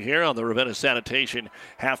back with you here on the Ravenna Sanitation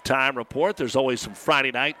halftime report. There's always some Friday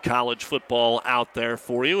night college football out there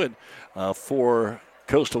for you. And for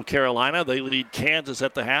Coastal Carolina, they lead Kansas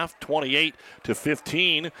at the half,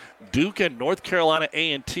 28-15. Duke and North Carolina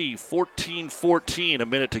A&T, 14-14, a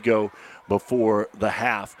minute to go before the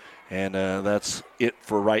half. And that's it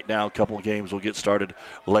for right now. A couple of games will get started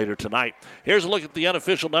later tonight. Here's a look at the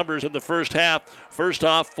unofficial numbers in the first half. First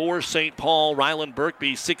off, for St. Paul, Rylan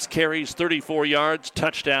Birkby, 6 carries, 34 yards,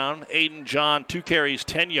 touchdown. Aiden John, 2 carries,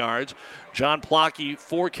 10 yards. John Plocky,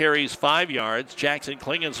 4 carries, 5 yards. Jackson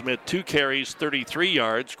Klingensmith, 2 carries, 33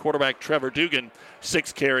 yards. Quarterback Trevor Dugan,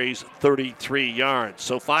 6 carries, 33 yards.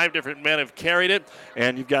 So 5 different men have carried it,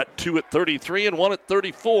 and you've got 2 at 33 and 1 at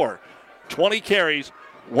 34. 20 carries,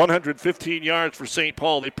 115 yards for St.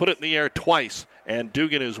 Paul. They put it in the air twice, and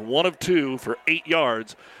Dugan is 1 of 2 for 8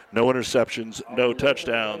 yards. No interceptions, no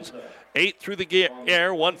touchdowns. 8 through the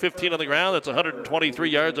air, 115 on the ground. That's 123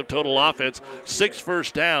 yards of total offense. 6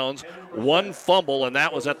 first downs, 1 fumble, and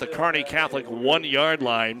that was at the Kearney Catholic 1-yard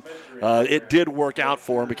line. It did work out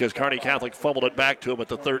for him because Kearney Catholic fumbled it back to him at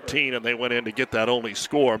the 13, and they went in to get that only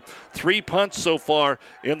score. 3 punts so far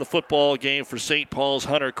in the football game for St. Paul's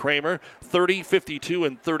Hunter Kramer, 30, 52,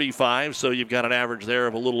 and 35, so you've got an average there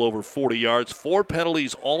of a little over 40 yards. 4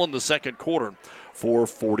 penalties all in the second quarter for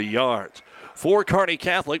 40 yards. For Kearney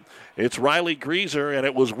Catholic, it's Riley Greaser, and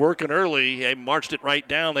it was working early. They marched it right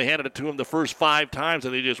down. They handed it to him the first 5 times,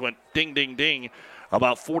 and they just went ding, ding, ding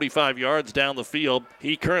about 45 yards down the field.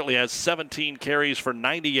 He currently has 17 carries for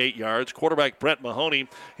 98 yards. Quarterback Brett Mahoney,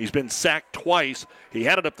 he's been sacked twice. He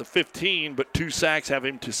had it up to 15, but 2 sacks have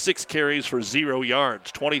him to 6 carries for 0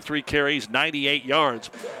 yards. 23 carries, 98 yards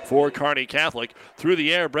for Kearney Catholic. Through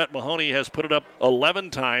the air, Brett Mahoney has put it up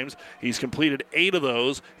 11 times. He's completed 8 of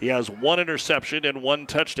those. He has 1 interception and 1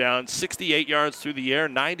 touchdown, 68 yards through the air,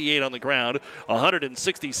 98 on the ground,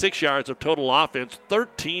 166 yards of total offense,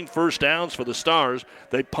 13 first downs for the Stars.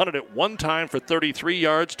 They punted it 1 time for 33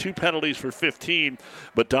 yards, 2 penalties for 15.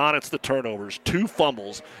 But, Don, it's the turnovers. 2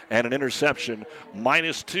 fumbles and an interception,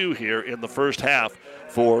 -2 here in the first half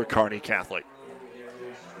for Kearney Catholic.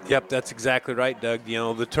 Yep, that's exactly right, Doug. You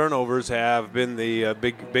know, the turnovers have been the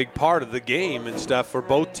big part of the game and stuff for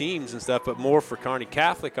both teams and stuff, but more for Kearney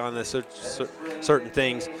Catholic on this certain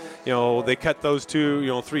things. You know, they cut those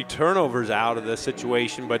 3 turnovers out of the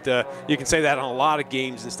situation, but you can say that on a lot of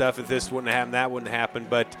games and stuff. If this wouldn't happen, that wouldn't happen.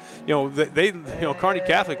 But Kearney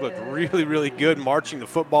Catholic looked really, really good marching the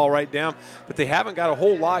football right down, but they haven't got a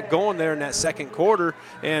whole lot going there in that second quarter.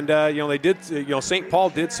 And they did. St. Paul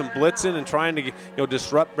did some blitzing and trying to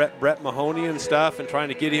disrupt Brett Mahoney and stuff, and trying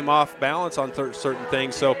to get him off balance on certain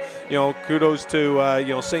things. So kudos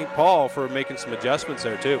to St. Paul for making some adjustments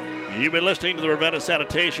there too. You've been listening to the Ravenna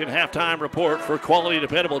Sanitation halftime report. For quality,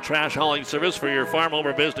 dependable trash hauling service for your farm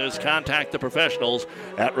or business, contact the professionals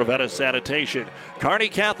at Ravenna Sanitation. Kearney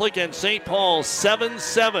Catholic and St. Paul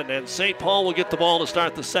 7-7, and St. Paul will get the ball to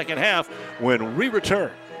start the second half when we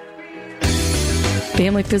return.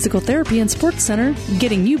 Family Physical Therapy and Sports Center,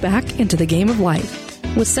 getting you back into the game of life.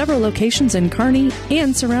 With several locations in Kearney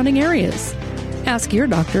and surrounding areas. Ask your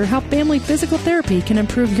doctor how Family Physical Therapy can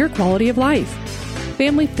improve your quality of life.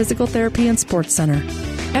 Family Physical Therapy and Sports Center.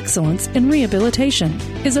 Excellence in Rehabilitation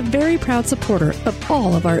is a very proud supporter of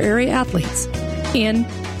all of our area athletes, in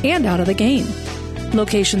and out of the game.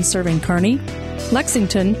 Locations serving Kearney,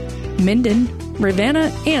 Lexington, Minden,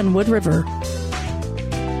 Ravenna, and Wood River.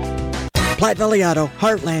 Platte Valley Auto,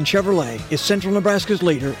 Heartland Chevrolet is Central Nebraska's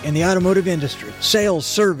leader in the automotive industry. Sales,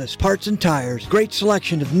 service, parts, and tires. Great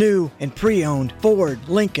selection of new and pre-owned Ford,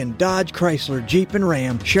 Lincoln, Dodge, Chrysler, Jeep, and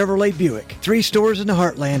Ram, Chevrolet, Buick. 3 stores in the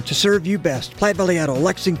Heartland to serve you best. Platte Valley Auto,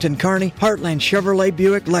 Lexington, Kearney, Heartland Chevrolet,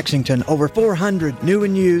 Buick, Lexington. Over 400 new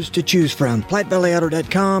and used to choose from.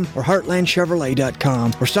 PlatteValleyAuto.com or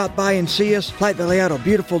HeartlandChevrolet.com. Or stop by and see us. Platte Valley Auto,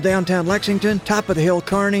 beautiful downtown Lexington, top of the hill,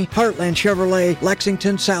 Kearney, Heartland Chevrolet,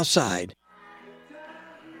 Lexington, South Side.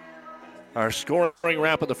 Our scoring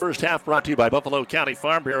wrap of the first half brought to you by Buffalo County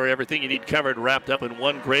Farm Bureau. Everything you need covered, wrapped up in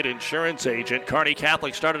one great insurance agent. Kearney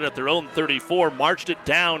Catholic started at their own 34, marched it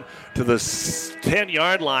down to the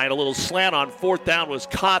 10-yard line. A little slant on 4th down was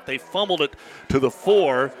caught. They fumbled it to the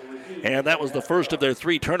 4. And that was the first of their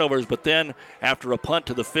 3 turnovers. But then after a punt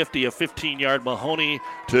to the 50, a 15-yard Mahoney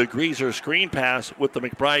to Greaser screen pass with the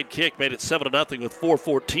McBride kick made it 7-0 with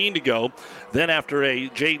 4:14 to go. Then after a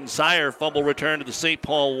Jaden Sire fumble return to the St.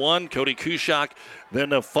 Paul 1, Cody Kushak,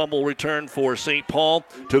 then a fumble return for St. Paul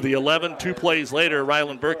to the 11. 2 plays later,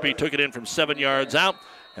 Ryland Birkby took it in from 7 yards out.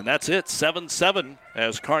 And that's it, 7-7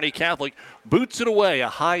 as Kearney Catholic boots it away. A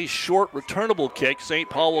high, short, returnable kick. St.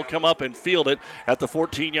 Paul will come up and field it at the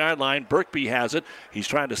 14-yard line. Birkby has it. He's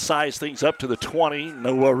trying to size things up to the 20.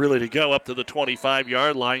 Nowhere really to go up to the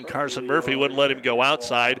 25-yard line. Carson Murphy wouldn't let him go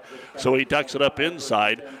outside, so he ducks it up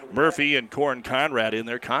inside. Murphy and Corin Conrad in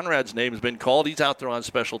there. Conrad's name has been called. He's out there on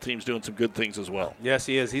special teams doing some good things as well. Yes,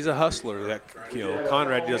 he is. He's a hustler.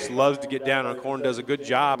 Conrad just loves to get down on. Corin does a good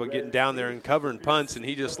job of getting down there and covering punts, and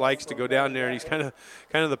he just likes to go down there, and he's kind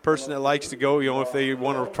of the person that likes to go. If they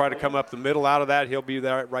want to try to come up the middle out of that, he'll be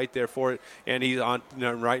there right there for it. And he's on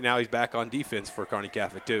right now. He's back on defense for Kearney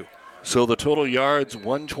Catholic too. So the total yards,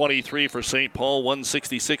 123 for St. Paul,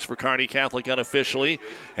 166 for Kearney Catholic unofficially.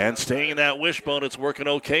 And staying in that wishbone, it's working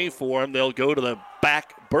okay for him. They'll go to the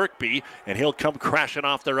back Birkby, and he'll come crashing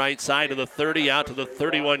off the right side of the 30 out to the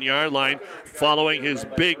 31-yard line, following his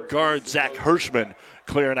big guard, Zach Hirschman,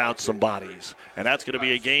 clearing out some bodies. And that's going to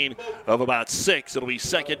be a gain of about 6. It'll be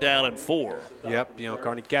 2nd down and 4. Yep,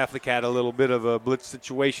 Kearney Catholic had a little bit of a blitz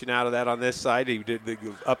situation out of that on this side. He did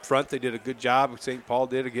up front. They did a good job. St. Paul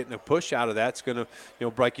did of getting a push out of that. It's going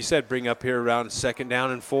to, like you said, bring up here around 2nd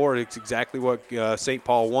down and 4. It's exactly what St.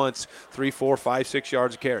 Paul wants: 3, 4, 5, 6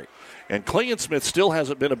 yards of carry. And Clingan Smith still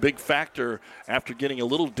hasn't been a big factor after getting a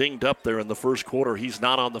little dinged up there in the first quarter. He's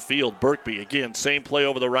not on the field. Birkby, again, same play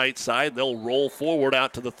over the right side. They'll roll forward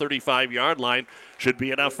out to the 35-yard line. Should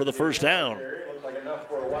be enough for the first down.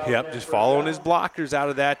 Yep, just following his blockers out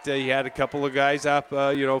of that. He had a couple of guys up,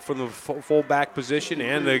 from the full-back position,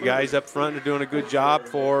 and the guys up front are doing a good job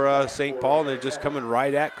for St. Paul. And they're just coming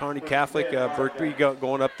right at Kearney Catholic. Berkby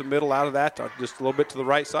going up the middle out of that, just a little bit to the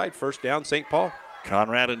right side. First down, St. Paul.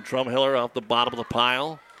 Conrad and Drumhiller off the bottom of the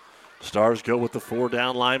pile. Stars go with the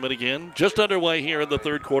 4-down lineman again. Just underway here in the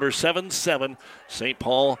third quarter, 7-7. St.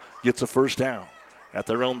 Paul gets a first down at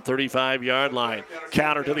their own 35-yard line.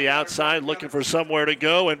 Counter to the outside, looking for somewhere to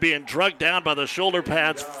go and being drugged down by the shoulder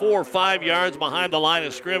pads 4 or 5 yards behind the line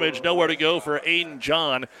of scrimmage. Nowhere to go for Aiden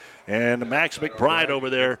John. And Max McBride over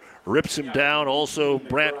there rips him down. Also,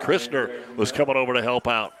 Brant Christner was coming over to help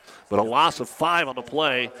out. But a loss of 5 on the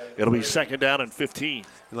play. It'll be second down and 15.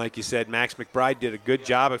 And like you said, Max McBride did a good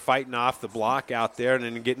job of fighting off the block out there and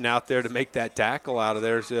then getting out there to make that tackle out of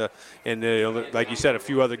there. Like you said, a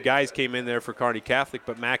few other guys came in there for Kearney Catholic,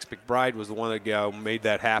 but Max McBride was the one that made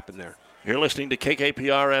that happen there. You're listening to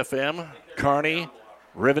KKPR FM, Kearney,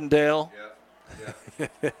 Rivendell,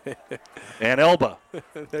 and Elba.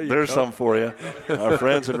 There's some for you. Our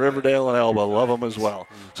friends in Riverdale and Elba love them as well.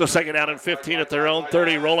 So second down and 15 at their own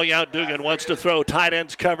 30. Rolling out, Dugan wants to throw. Tight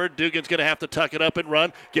ends covered. Dugan's going to have to tuck it up and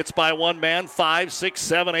run. Gets by one man, 5, 6,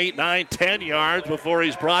 7, 8, 9, 10 yards before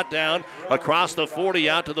he's brought down across the 40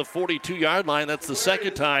 out to the 42-yard line. That's the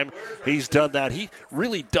second time he's done that. He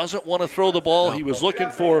really doesn't want to throw the ball. He was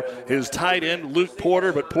looking for his tight end, Luke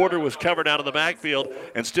Porter, but Porter was covered out of the backfield,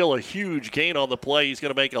 and still a huge gain on the play. He's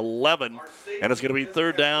going to make 11, and it's going to be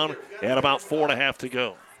third down and about 4.5 to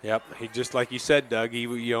go. Yep, he just like you said, Doug. He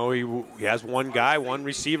has one guy, one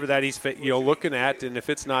receiver that he's looking at, and if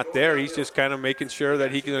it's not there, he's just kind of making sure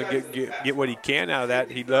that he can get what he can out of that.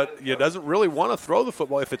 He doesn't really want to throw the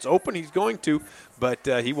football. If it's open, he's going to, but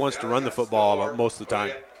he wants to run the football most of the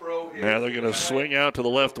time. Now they're going to swing out to the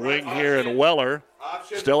left wing here, and Weller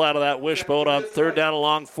still out of that wishbone on third down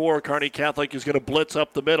along 4. Kearney Catholic is going to blitz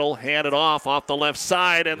up the middle, hand it off the left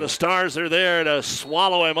side, and the Stars are there to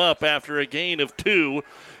swallow him up after a gain of 2.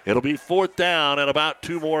 It'll be fourth down and about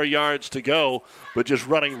 2 more yards to go, but just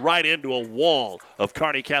running right into a wall of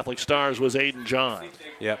Kearney Catholic Stars was Aiden John.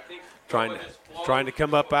 Yep, trying to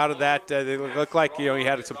come up out of that. They look like he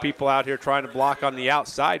had some people out here trying to block on the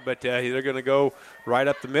outside, but they're going to go right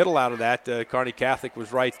up the middle out of that. Kearney Catholic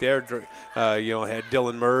was right there. Had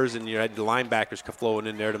Dylan Mers and you had the linebackers flowing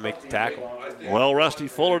in there to make the tackle. Well, Rusty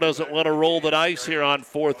Fuller doesn't want to roll the dice here on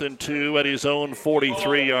 4th and 2 at his own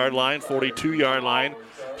 43-yard line, 42-yard line.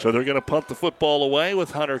 So they're going to punt the football away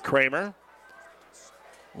with Hunter Kramer.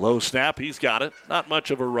 Low snap, he's got it. Not much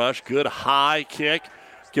of a rush. Good high kick.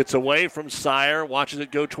 Gets away from Sire, watches it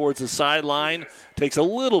go towards the sideline, takes a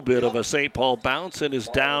little bit of a St. Paul bounce and is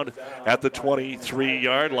down at the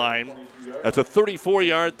 23-yard line. That's a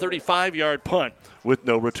 34-yard, 35-yard punt with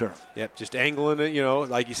no return. Yep, just angling it,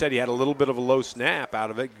 like you said, he had a little bit of a low snap out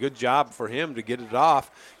of it. Good job for him to get it off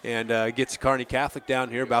and gets Kearney Catholic down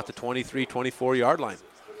here about the 23, 24-yard line.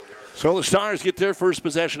 So the Stars get their first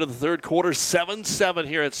possession of the third quarter, 7-7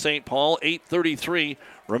 here at St. Paul, 8:33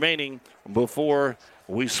 remaining before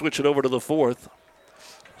we switch it over to the fourth.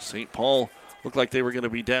 St. Paul looked like they were going to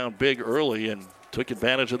be down big early and took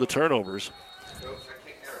advantage of the turnovers.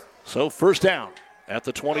 So first down at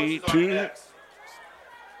the 22.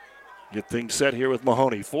 Get things set here with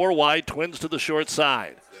Mahoney. 4 wide, twins to the short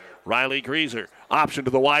side. Riley Greaser, option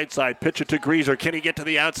to the wide side, pitch it to Greaser. Can he get to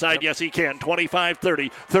the outside? Yep. Yes, he can. 25, 30,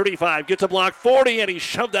 35, gets a block, 40, and he's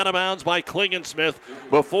shoved out of bounds by Klingensmith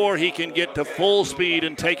before he can get to full speed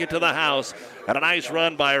and take it to the house. And a nice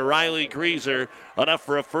run by Riley Greaser, enough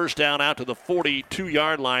for a first down out to the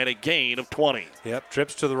 42-yard line, a gain of 20. Yep,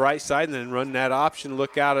 trips to the right side and then run that option,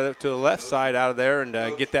 look out to the left side out of there and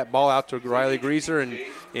get that ball out to Riley Greaser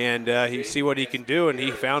and he see what he can do, and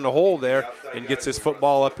he found a hole there and gets his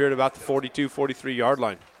football up here to about the 42, 43-yard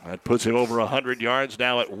line. That puts him over 100 yards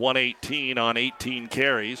now at 118 on 18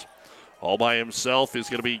 carries. All by himself is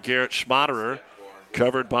going to be Garrett Schmaderer,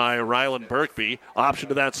 covered by Rylan Berkby. Option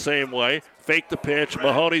to that same way. Fake the pitch.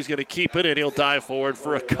 Mahoney's going to keep it, and he'll dive forward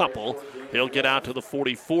for a couple. He'll get out to the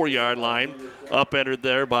 44-yard line. Up-entered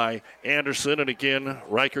there by Anderson, and again,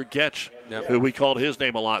 Riker Getch, who we called his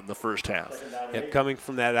name a lot in the first half. Yep, coming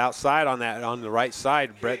from that outside on the right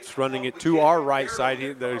side, Brett's running it to our right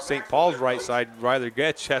side, St. Paul's right side. Riley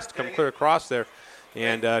Getch has to come clear across there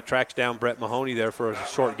and tracks down Brett Mahoney there for a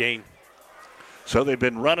short gain. So they've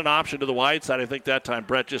been running option to the wide side. I think that time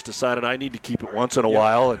Brett just decided I need to keep it once in a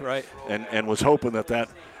while and was hoping that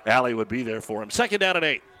alley would be there for him. Second down and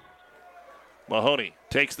 8. Mahoney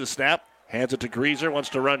takes the snap, hands it to Greaser, wants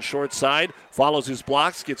to run short side, follows his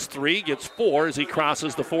blocks, gets 3, gets 4 as he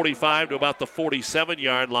crosses the 45 to about the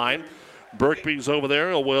 47-yard line. Birkby's over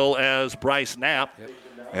there, as well as Bryce Knapp. Yep.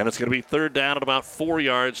 And it's going to be third down and about 4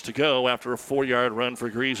 yards to go after a 4-yard run for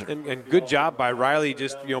Greaser. And good job by Riley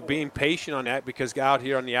just, being patient on that, because out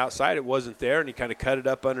here on the outside it wasn't there, and he kind of cut it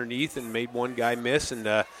up underneath and made one guy miss and,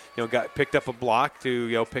 got picked up a block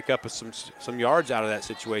to, pick up some yards out of that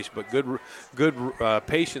situation. But good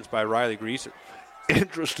patience by Riley Greaser.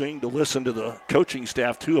 Interesting to listen to the coaching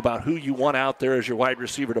staff, too, about who you want out there as your wide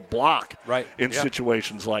receiver to block in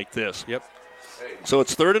situations like this. Yep. So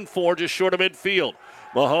it's 3rd and 4, just short of midfield.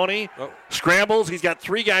 Mahoney scrambles. He's got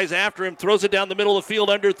 3 guys after him, throws it down the middle of the field,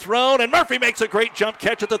 underthrown, and Murphy makes a great jump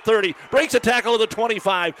catch at the 30, breaks a tackle to the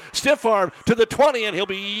 25, stiff arm to the 20, and he'll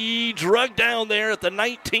be drugged down there at the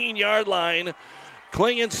 19-yard line.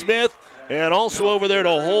 Klingon-Smith, and also over there to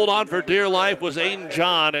hold on for dear life was Aiden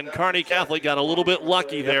John, and Kearney Catholic got a little bit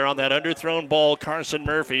lucky there on that underthrown ball. Carson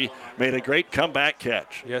Murphy made a great comeback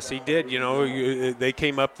catch. Yes, he did. They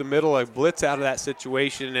came up the middle, a blitz out of that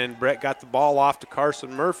situation, and Brett got the ball off to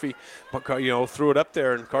Carson Murphy, threw it up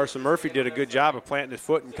there, and Carson Murphy did a good job of planting his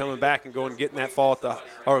foot and coming back and going and getting that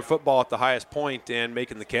football at the highest point and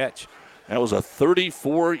making the catch. That was a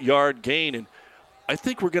 34-yard gain, and I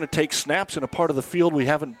think we're going to take snaps in a part of the field we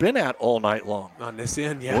haven't been at all night long. On this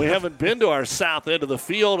end, yeah. We haven't been to our south end of the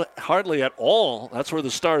field hardly at all. That's where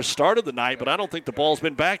the Stars started the night, but I don't think the ball's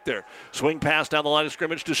been back there. Swing pass down the line of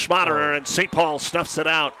scrimmage to Schmaderer, and St. Paul snuffs it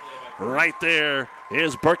out. Right there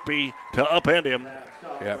is Birkby to upend him.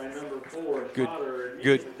 Yep.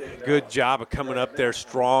 Good job of coming up there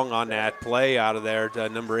strong on that play out of there.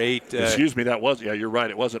 Number 8. Excuse me, you're right.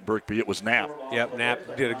 It wasn't Birkby. It was Knapp. Yep,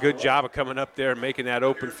 Knapp did a good job of coming up there and making that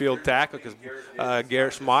open field tackle, because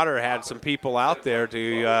Garrett Schmaderer had some people out there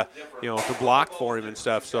to block for him and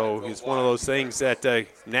stuff. So it's one of those things that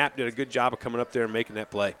Knapp did a good job of coming up there and making that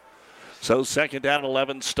play. So 2nd down and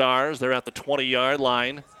 11 Stars. They're at the 20-yard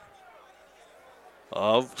line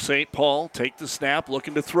of St. Paul. Take the snap,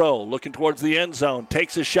 looking to throw, looking towards the end zone,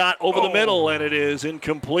 takes a shot over the middle, and it is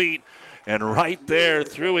incomplete. And right there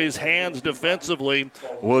through his hands defensively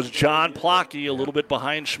was John Plocky, a little bit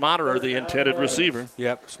behind Schmaderer, the intended receiver.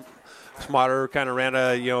 Yep. Schmaderer kind of ran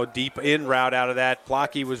a deep in route out of that.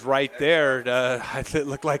 Plocky was right there. It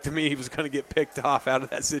looked like to me he was going to get picked off out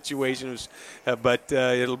of that situation. But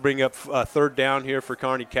it'll bring up 3rd down here for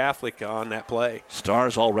Kearney Catholic on that play.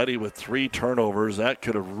 Stars already with 3 turnovers. That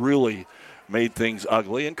could have really made things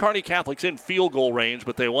ugly. And Kearney Catholic's in field goal range,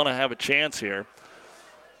 but they want to have a chance here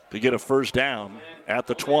to get a 1st down at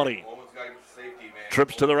the 20.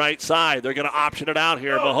 Trips to the right side. They're going to option it out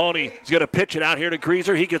here. Mahoney is going to pitch it out here to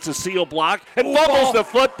Greaser. He gets a seal block and fumbles the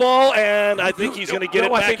football, and I think he's going to get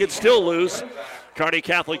it back. It's still loose. Kearney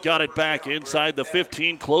Catholic got it back inside the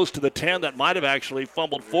 15, close to the 10. That might have actually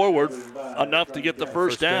fumbled forward enough to get the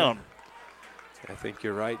first down. I think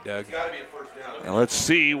you're right, Doug. And let's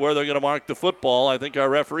see where they're going to mark the football. I think our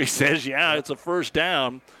referee says, it's a 1st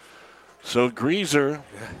down. So Greaser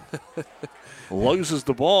loses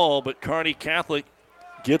the ball, but Kearney Catholic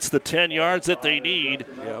gets the 10 yards that they need,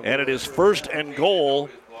 and it is 1st and goal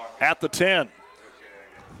at the 10.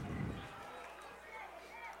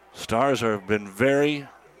 Stars have been very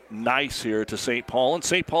nice here to St. Paul, and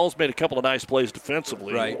St. Paul's made a couple of nice plays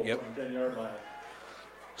defensively. Right, yep.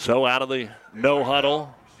 So out of the no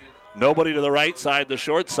huddle, nobody to the right side, the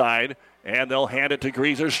short side, and they'll hand it to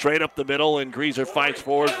Greaser straight up the middle, and Greaser fights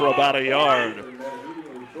forward for about a yard.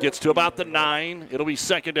 Gets to about the 9. It'll be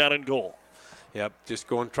 2nd down and goal. Yep, just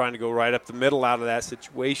trying to go right up the middle out of that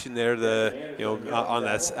situation there. On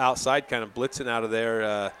that outside, kind of blitzing out of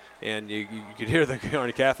there, and you could hear the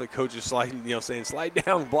Kearney Catholic coaches sliding, saying slide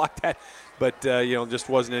down, block that, but just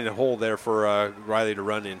wasn't in a hole there for Riley to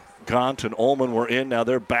run in. Gaunt and Ullman were in. Now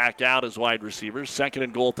they're back out as wide receivers. 2nd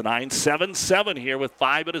and goal at the 9. 7-7 here with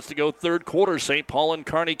 5 minutes to go, 3rd quarter. St. Paul and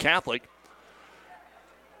Kearney Catholic.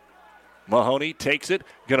 Mahoney takes it,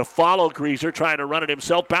 going to follow Greaser, trying to run it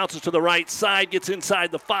himself, bounces to the right side, gets inside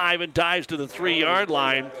the 5, and dives to the 3-yard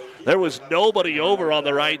line. There was nobody over on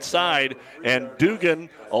the right side, and Dugan,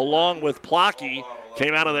 along with Plocky,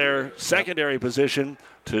 came out of their secondary position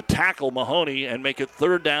to tackle Mahoney and make it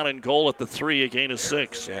 3rd down and goal at the 3, a gain of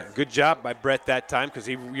 6. Yeah, good job by Brett that time, because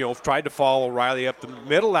he tried to follow Riley up the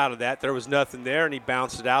middle out of that. There was nothing there, and he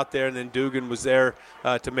bounced it out there, and then Dugan was there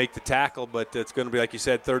to make the tackle. But it's going to be, like you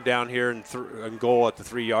said, 3rd down here and goal at the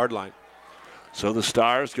 3-yard line. So the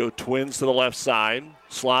Stars go twins to the left side.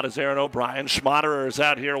 Slot is Aaron O'Brien. Schmaderer is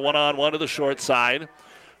out here one-on-one to the short side.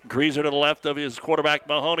 Greaser to the left of his quarterback,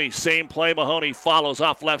 Mahoney. Same play. Mahoney follows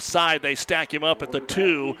off left side. They stack him up at the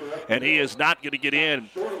 2, and he is not going to get in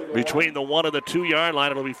between the 1 and the 2-yard line.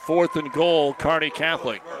 It'll be 4th and goal, Kearney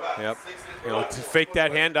Catholic. Yep. to fake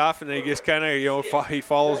that handoff, and then he just kind of, he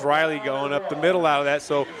follows Riley going up the middle out of that.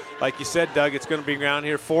 So, like you said, Doug, it's going to be around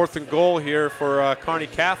here, 4th and goal here for Kearney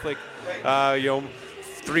Catholic.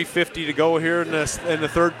 3:50 to go here in the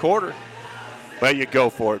third quarter. Well, you go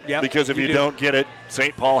for it. Yep, because if you don't get it,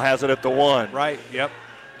 St. Paul has it at the 1. Right, yep.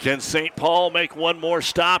 Can St. Paul make one more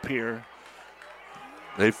stop here?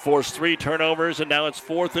 They've forced 3 turnovers, and now it's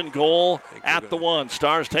 4th and goal at the 1.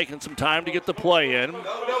 Stars taking some time to get the play in.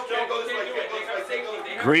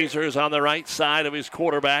 Greaser's on the right side of his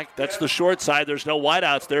quarterback. That's the short side. There's no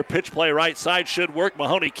wideouts there. Pitch play right side should work.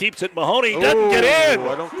 Mahoney keeps it. Mahoney doesn't get in.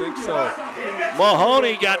 I don't think so.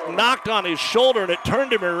 Mahoney got knocked on his shoulder, and it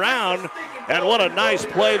turned him around. And what a nice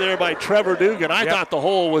play there by Trevor Dugan. I thought the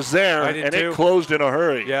hole was there, and it closed in a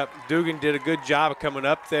hurry. Yep, Dugan did a good job of coming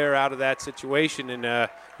up there out of that situation and,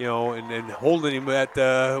 and holding him at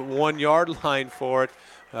the 1 yard line for it.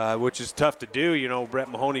 Which is tough to do. Brett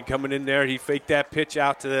Mahoney coming in there. He faked that pitch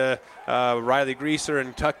out to Riley Greaser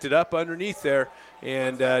and tucked it up underneath there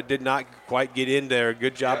and did not quite get in there.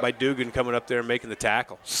 Good job by Dugan coming up there and making the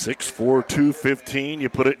tackle. 6'4", 215. You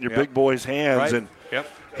put it in your big boy's hands. Right. And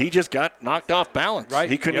he just got knocked off balance. Right.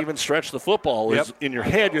 He couldn't even stretch the football. In your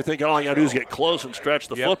head, you're thinking all you got to do is get close and stretch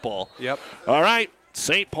the football. Yep. All right,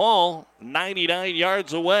 St. Paul, 99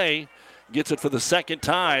 yards away, gets it for the second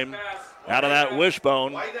time. Out of that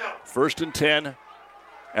wishbone, 1st and 10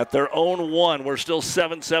 at their own 1. We're still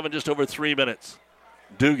 7-7, just over 3 minutes.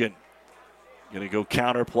 Dugan going to go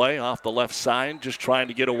counter play off the left side, just trying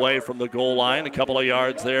to get away from the goal line. A couple of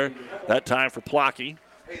yards there, that time for Plocky.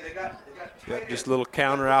 Just a little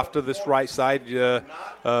counter after this right side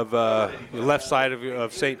of left side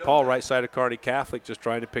of St. Paul, right side of Kearney Catholic, just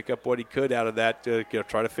trying to pick up what he could out of that,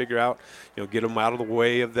 try to figure out, get him out of the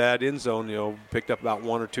way of that end zone, picked up about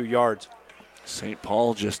 1 or 2 yards. St.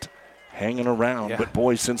 Paul just hanging around. But,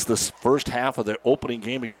 boy, since this first half of the opening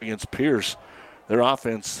game against Pierce, their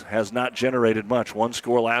offense has not generated much. 1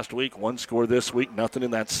 score last week, 1 score this week, nothing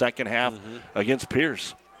in that second half against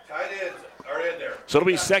Pierce. So it'll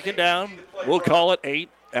be second down. We'll call it 8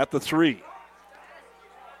 at the 3.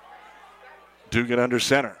 Dugan under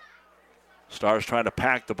center. Stars trying to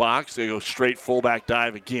pack the box. They go straight fullback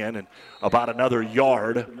dive again and about another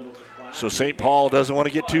yard. So St. Paul doesn't want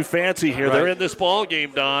to get too fancy here. Right. They're in this ball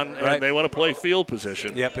game, Don, and they want to play field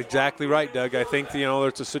position. Yep, exactly right, Doug. I think,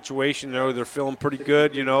 there's a situation there where they're feeling pretty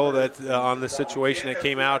good, that on the situation that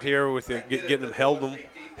came out here with getting them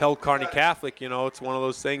held Kearney Catholic, it's one of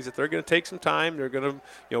those things that they're going to take some time. They're going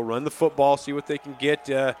to, run the football, see what they can get.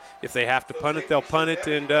 If they have to punt it, they'll punt it,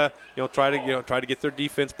 and try to get their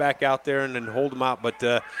defense back out there and then hold them out. But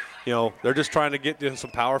they're just trying to get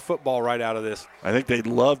some power football right out of this. I think they'd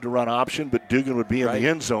love to run option, but Dugan would be in the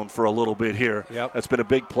end zone for a little bit here. Yep. That's been a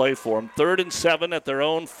big play for them. 3rd and 7 at their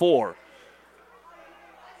own 4.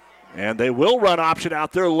 And they will run option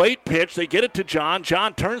out there. Late pitch. They get it to John.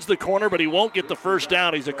 John turns the corner, but he won't get the first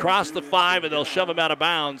down. He's across the 5, and they'll shove him out of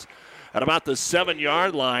bounds at about the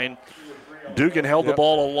 7-yard line. Dugan held the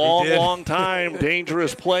ball a long time.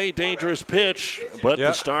 Dangerous play, dangerous pitch, but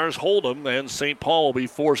the Stars hold him, and St. Paul will be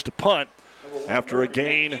forced to punt after a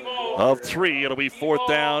gain of 3. It'll be 4th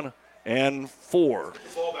down and 4.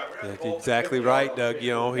 That's exactly right, Doug.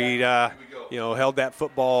 He held that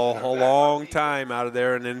football a long time out of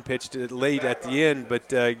there and then pitched it late at the end, but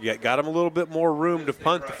got him a little bit more room to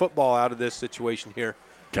punt the football out of this situation here.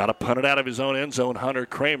 Got to punt it out of his own end zone, Hunter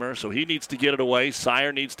Kramer, so he needs to get it away.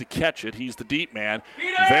 Sire needs to catch it. He's the deep man.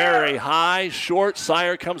 Very high, short.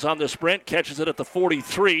 Sire comes on the sprint, catches it at the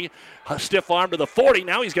 43. A stiff arm to the 40.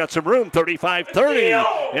 Now he's got some room,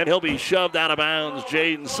 35-30, and he'll be shoved out of bounds.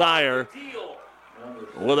 Jaden Sire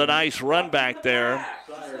with a nice run back there.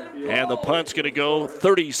 And the punt's going to go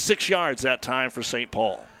 36 yards that time for St.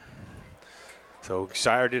 Paul. So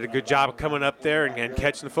Shire did a good job of coming up there and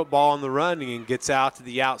catching the football on the run and gets out to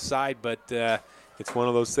the outside. But it's one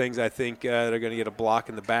of those things I think they're going to get a block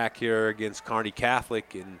in the back here against Kearney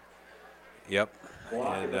Catholic. And,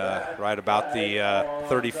 right about the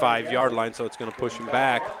 35-yard line, so it's going to push them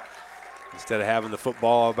back. Instead of having the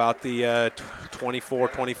football about the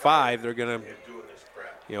 24-25, they're going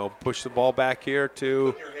to, push the ball back here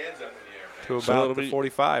to about the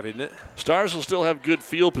 45, isn't it? Stars will still have good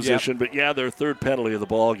field position, but, their 3rd penalty of the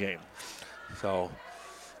ball game. So,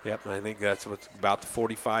 I think that's what's about the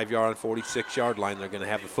 45-yard and 46-yard line. They're going to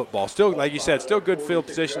have the football. Still, like you said, still good field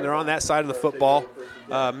position. They're on that side of the football.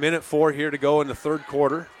 Minute 4 here to go in the 3rd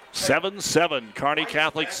quarter. 7-7, Kearney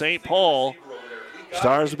Catholic St. Paul.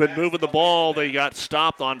 Stars have been moving the ball. They got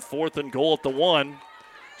stopped on 4th and goal at the 1.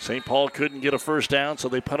 St. Paul couldn't get a first down, so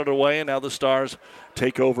they punted away, and now the Stars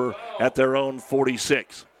take over at their own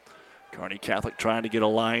 46. Kearney Catholic trying to get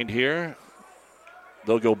aligned here.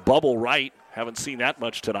 They'll go bubble right. Haven't seen that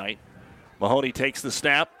much tonight. Mahoney takes the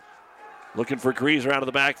snap. Looking for Greaser out of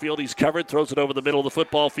the backfield. He's covered, throws it over the middle of the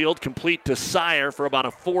football field, complete to Sire for about a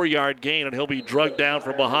 4-yard gain, and he'll be drugged down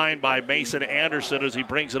from behind by Mason Anderson as he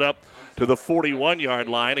brings it up to the 41-yard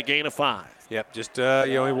line, a gain of 5. Yep, just,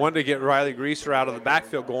 he wanted to get Riley Greaser out of the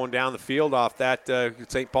backfield going down the field off that.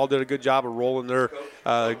 St. Paul did a good job of rolling their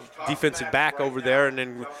defensive back over there, and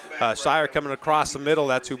then Sire coming across the middle.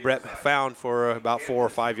 That's who Brett found for about 4 or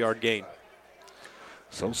 5-yard gain.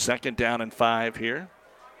 So 2nd down and 5 here.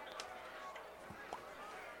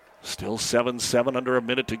 Still 7-7, under a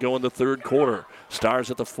minute to go in the third quarter.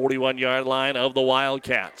 Stars at the 41-yard line of the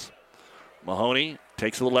Wildcats. Mahoney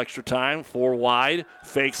takes a little extra time, 4 wide,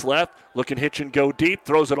 fakes left, looking hitch and go deep,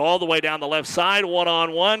 throws it all the way down the left side,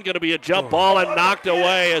 one-on-one, going to be a jump ball and knocked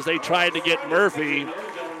away as they tried to get Murphy.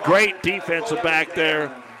 Great defensive back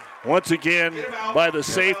there, once again by the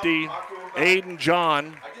safety, Aiden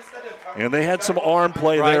John, and they had some arm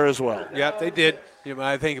play there as well. Yep, they did.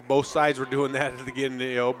 I think both sides were doing that at the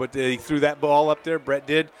beginning, but they threw that ball up there. Brett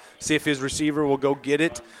did. See if his receiver will go get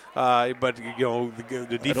it. But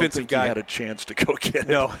the defensive I don't think guy he had a chance to go get it.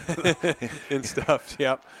 No, and stuff.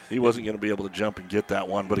 Yep, he wasn't going to be able to jump and get that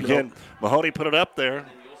one. But again, Mahoney put it up there.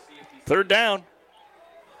 3rd down.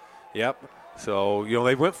 Yep. So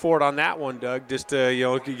they went for it on that one, Doug. Just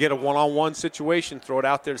to get a one-on-one situation, throw it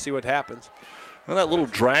out there to see what happens. Well, that little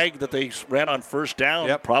drag that they ran on 1st down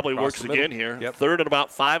probably works again here. 3rd and about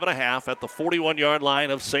 5.5 at the 41-yard line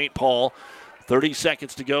of St. Paul. 30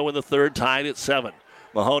 seconds to go in the third, tied at 7.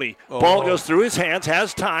 Mahoney, ball goes through his hands,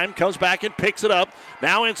 has time, comes back and picks it up.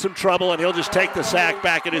 Now in some trouble, and he'll just take the sack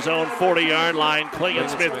back at his own 40-yard line. Clingan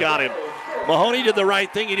Smith got him. Mahoney did the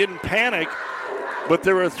right thing. He didn't panic, but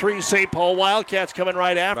there were 3 St. Paul Wildcats coming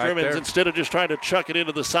right after him, and instead of just trying to chuck it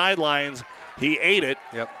into the sidelines, he ate it,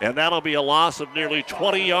 and that'll be a loss of nearly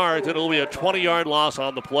 20 yards. It'll be a 20-yard loss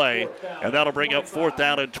on the play, and that'll bring up 4th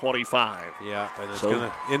down and 25. Yeah, and it's so going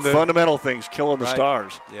to end the fundamental things killing the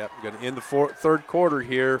Stars. Yep, going to end the third quarter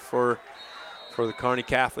here for the Kearney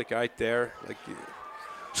Catholic right there.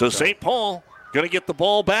 So St. Paul going to get the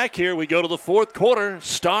ball back here. We go to the 4th quarter.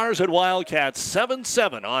 Stars and Wildcats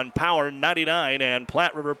 7-7 on Power 99 and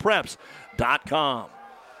PlatteRiverPreps.com.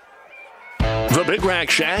 The Big Rack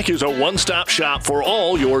Shack is a one-stop shop for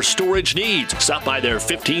all your storage needs. Stop by their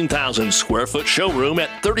 15,000 square foot showroom at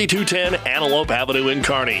 3210 Antelope Avenue in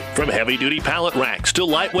Kearney. From heavy-duty pallet racks to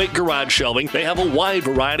lightweight garage shelving, they have a wide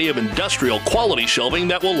variety of industrial quality shelving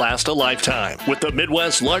that will last a lifetime. With the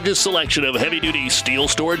Midwest's largest selection of heavy-duty steel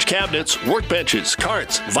storage cabinets, workbenches,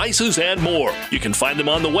 carts, vices, and more. You can find them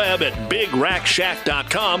on the web at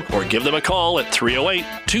BigRackShack.com or give them a call at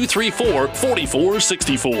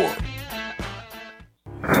 308-234-4464.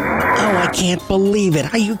 Oh, I can't believe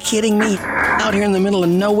it. Are you kidding me? Out here in the middle of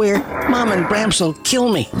nowhere, Mom and Bramps will kill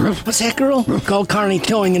me. What's that, girl? Call Kearney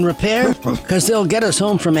Towing and Repair? Because they'll get us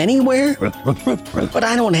home from anywhere? But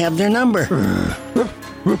I don't have their number.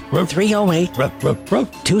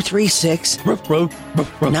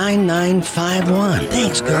 308-236-9951.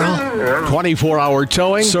 Thanks, girl. 24-hour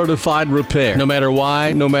towing, certified repair. No matter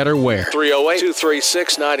why, no matter where.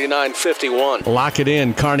 308-236-9951. Lock it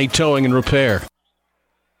in, Kearney Towing and Repair.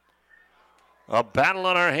 A battle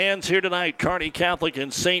on our hands here tonight, Kearney Catholic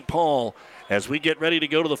and St. Paul, as we get ready to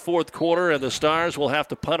go to the 4th quarter, and the Stars will have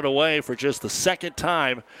to punt it away for just the 2nd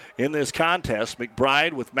time in this contest.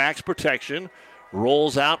 McBride with max protection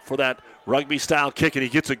rolls out for that rugby-style kick, and he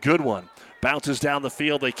gets a good one. Bounces down the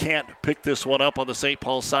field. They can't pick this one up on the St.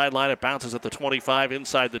 Paul sideline. It bounces at the 25,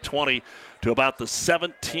 inside the 20, to about the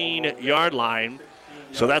 17-yard line.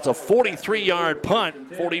 So that's a 43-yard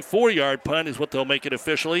punt. 44-yard punt is what they'll make it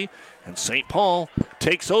officially. And St. Paul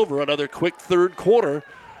takes over another quick third quarter.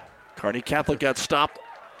 Kearney Catholic got stopped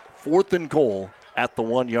 4th and goal at the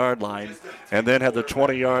 1-yard line, and then had the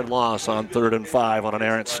 20-yard loss on 3rd and 5 on an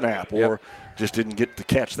errant snap, or just didn't get the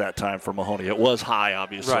catch that time for Mahoney. It was high,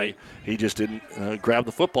 obviously. Right. He just didn't grab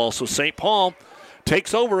the football. So St. Paul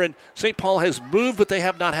takes over, and St. Paul has moved, but they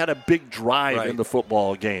have not had a big drive in the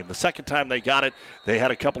football game. The second time they got it, they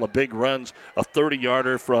had a couple of big runs, a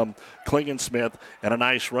 30-yarder from Clingan Smith, and a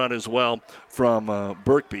nice run as well from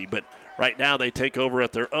Birkby. But right now they take over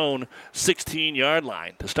at their own 16-yard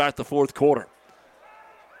line to start the 4th quarter.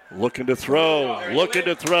 Looking to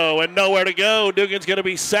throw, and nowhere to go. Dugan's going to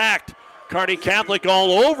be sacked. Kearney Catholic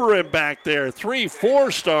all over him back there.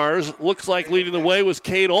 3-4 Stars. Looks like leading the way was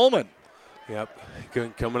Cade Ullman. Yep,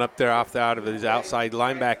 coming up there out of his outside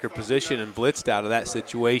linebacker position and blitzed out of that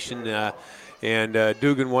situation. And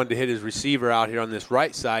Dugan wanted to hit his receiver out here on this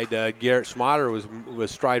right side. Garrett Schmatter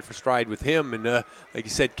was stride for stride with him. And like you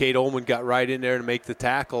said, Kate Ullman got right in there to make the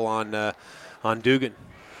tackle on Dugan.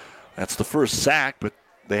 That's the first sack, but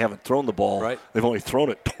they haven't thrown the ball. Right. They've only thrown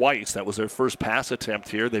it twice. That was their first pass attempt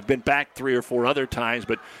here. They've been back 3 or 4 other times,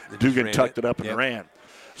 but Dugan tucked it up and ran.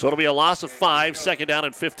 So it'll be a loss of 5, second down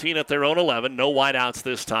and 15 at their own 11. No wideouts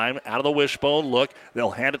this time. Out of the wishbone look.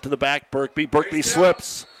 They'll hand it to the back, Birkby. Birkby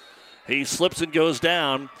slips. He slips and goes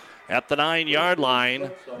down at the 9-yard line.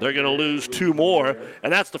 They're going to lose 2 more,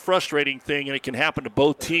 and that's the frustrating thing, and it can happen to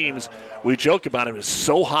both teams. We joke about it. It was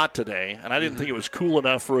so hot today, and I didn't think it was cool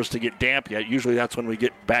enough for us to get damp yet. Usually that's when we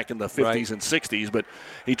get back in the 50s and 60s, but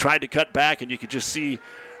he tried to cut back, and you could just see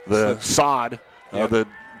the sod, the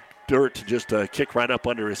dirt to just kick right up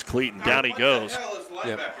under his cleat, and down he goes.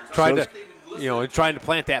 Trying to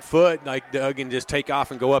plant that foot like Doug and just take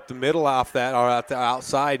off and go up the middle off that or out the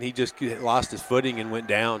outside, and he just lost his footing and went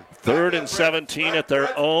down. 3rd and 17 at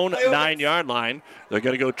their own 9-yard line. They're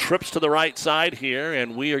going to go trips to the right side here,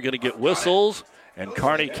 and we are going to get whistles. And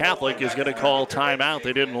Kearney Catholic is going to call timeout.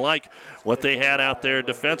 They didn't like what they had out there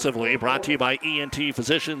defensively. Brought to you by ENT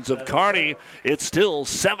Physicians of Kearney. It's still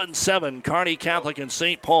 7-7, Kearney Catholic and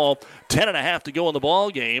St. Paul. 10.5 to go in the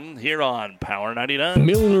ball game here on Power 99.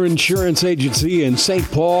 Milner Insurance Agency in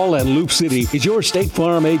St. Paul and Loop City is your State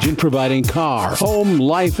Farm agent providing car, home,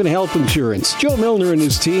 life, and health insurance. Joe Milner and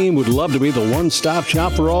his team would love to be the one-stop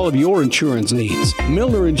shop for all of your insurance needs.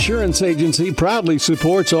 Milner Insurance Agency proudly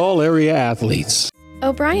supports all area athletes.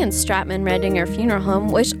 O'Brien Stratman Redinger Funeral Home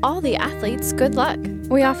wish all the athletes good luck.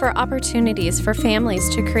 We offer opportunities for families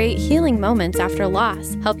to create healing moments after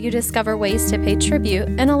loss, help you discover ways to pay tribute,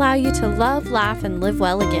 and allow you to love, laugh, and live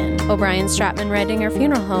well again. O'Brien Stratman Redinger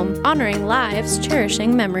Funeral Home, honoring lives,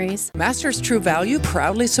 cherishing memories. Masters True Value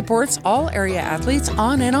proudly supports all area athletes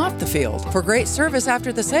on and off the field. For great service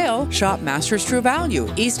after the sale, shop Masters True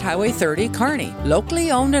Value, East Highway 30, Kearney. Locally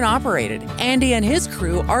owned and operated. Andy and his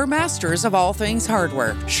crew are masters of all things hardware.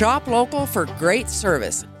 Shop local for great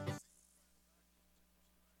service.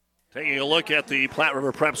 Taking a look at the Platte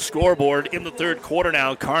River Prep scoreboard in the 3rd quarter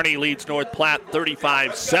now, Kearney leads North Platte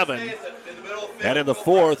 35-7. And in the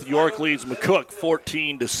 4th, York leads McCook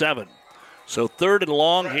 14-7. So 3rd and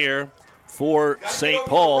long here for St.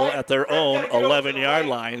 Paul at their own 11-yard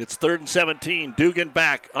line. It's 3rd and 17. Dugan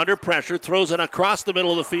back, under pressure, throws it across the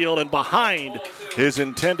middle of the field and behind his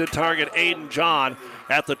intended target, Aiden John,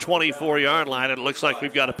 at the 24-yard line. It looks like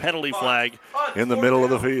we've got a penalty flag in the middle of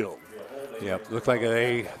the field. Yep, looked like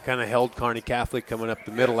they kind of held Kearney Catholic coming up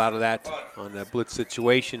the middle out of that on that blitz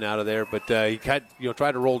situation out of there. But he tried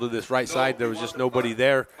to roll to this right side. There was just nobody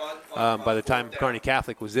there. By the time Kearney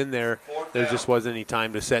Catholic was in there just wasn't any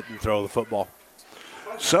time to set and throw the football.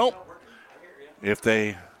 So if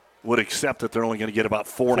they would accept it, they're only going to get about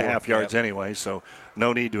 4.5 yards anyway. So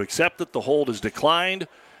no need to accept it. The hold is declined.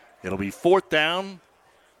 It'll be 4th down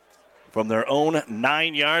from their own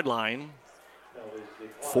 9-yard line.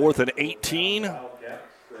 4th and 18.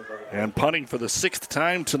 And punting for the 6th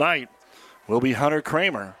time tonight will be Hunter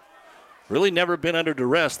Kramer. Really never been under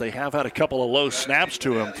duress. They have had a couple of low snaps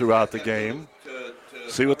to him throughout the game.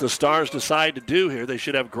 See what the Stars decide to do here. They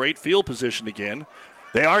should have great field position again.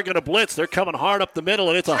 They are going to blitz. They're coming hard up the middle,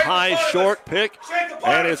 and it's a high, short pick.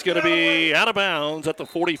 And it's going to be out of bounds at the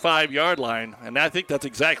 45-yard line. And I think that's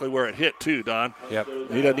exactly where it hit, too, Don. Yep.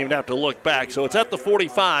 He doesn't even have to look back. So it's at the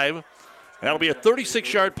 45. That'll be a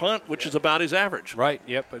 36-yard punt, which is about his average. Right,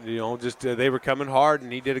 yep. Just they were coming hard,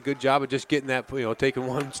 and he did a good job of just getting that, taking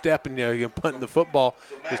one step and punting the football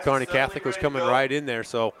because Kearney Catholic was coming right in there.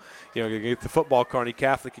 So, going to get the football, Kearney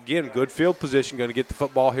Catholic again. Good field position, going to get the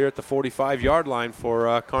football here at the 45-yard line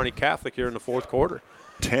for Kearney Catholic here in the 4th quarter.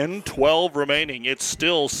 10-12 remaining. It's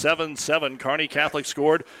still 7-7. Kearney Catholic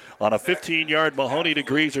scored on a 15-yard Mahoney to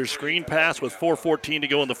Greaser screen pass with 4:14 to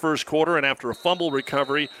go in the 1st quarter, and after a fumble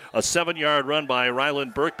recovery, a 7-yard run by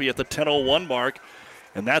Ryland Birkby at the 10:01 mark,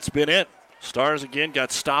 and that's been it. Stars again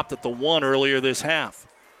got stopped at the 1 earlier this half.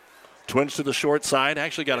 Twins to the short side.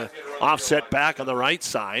 Actually got an offset back on the right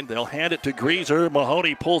side. They'll hand it to Greaser.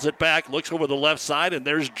 Mahoney pulls it back, looks over the left side, and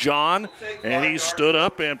there's John. And he's stood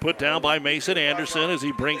up and put down by Mason Anderson as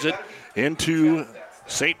he brings it into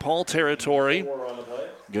St. Paul territory.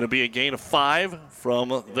 Going to be a gain of 5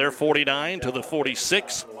 from their 49 to the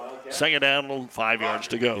 46. Second down, 5 yards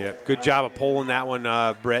to go. Yeah, good job of pulling that one.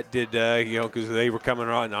 Brett did, because they were coming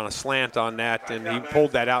on a slant on that, and he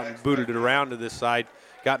pulled that out and booted it around to this side.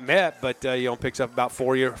 Got met, but picks up about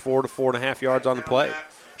 4 to 4.5 yards on the play.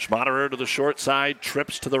 Schmaderer to the short side,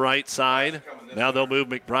 trips to the right side. Now they'll move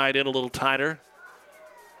McBride in a little tighter.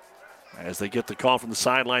 as they get the call from the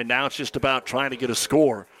sideline. Now it's just about trying to get a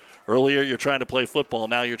score. Earlier, you're trying to play football.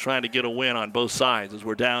 Now you're trying to get a win on both sides as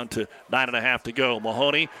we're down to 9.5 to go.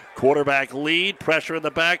 Mahoney, quarterback lead, pressure in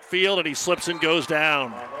the backfield, and he slips and goes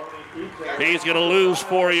down. He's going to lose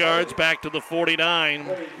 4 yards back to the 49.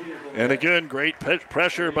 And again, great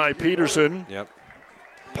pressure by Peterson. Yep.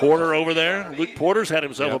 Porter over there. Luke Porter's had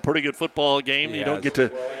himself a pretty good football game. You don't get to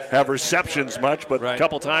have receptions much, but a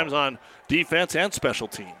couple times on defense and special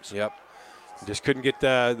teams. Yep. Just couldn't get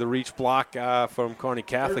the reach block from Kearney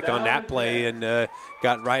Catholic on that play, and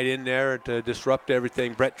got right in there to disrupt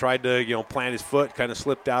everything. Brett tried to, plant his foot, kind of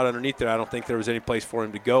slipped out underneath there. I don't think there was any place for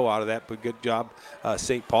him to go out of that, but good job,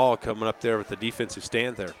 St. Paul coming up there with the defensive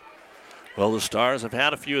stand there. Well, the Stars have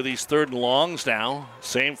had a few of these 3rd and longs now.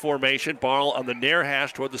 Same formation, ball on the near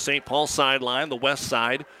hash toward the St. Paul sideline, the west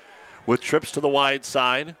side, with trips to the wide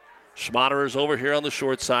side. Schmatter is over here on the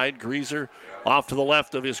short side. Greaser off to the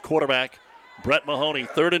left of his quarterback, Brett Mahoney.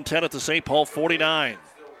 3rd and 10 at the St. Paul 49.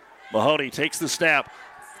 Mahoney takes the snap.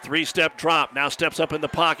 3-step drop. Now steps up in the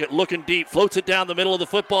pocket, looking deep, floats it down the middle of the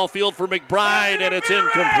football field for McBride, and it's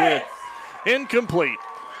incomplete. Incomplete.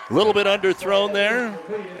 A little bit underthrown there.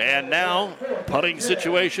 And now, punting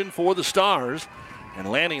situation for the Stars.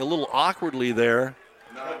 And landing a little awkwardly there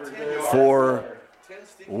for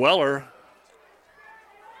Weller.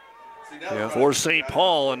 For St.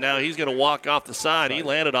 Paul, and now he's going to walk off the side. He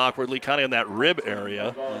landed awkwardly kind of in that rib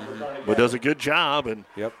area, but does a good job. And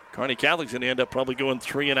Kearney Catholic's going to end up probably going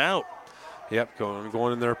 3 and out. Yep,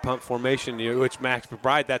 going in their punt formation, which Max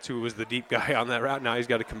McBride, that's who was the deep guy on that route. Now he's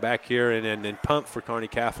got to come back here and punt for Kearney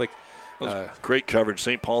Catholic. Great coverage.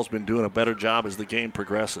 St. Paul's been doing a better job as the game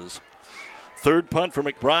progresses. 3rd punt for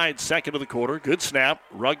McBride, 2nd of the quarter. Good snap.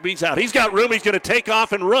 Rugby's out. He's got room. He's going to take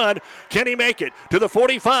off and run. Can he make it? To the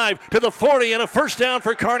 45, to the 40, and a first down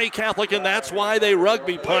for Kearney Catholic, and that's why they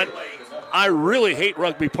rugby punt. I really hate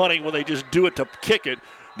rugby punting when they just do it to kick it,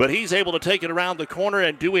 but he's able to take it around the corner,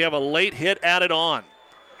 and do we have a late hit added on?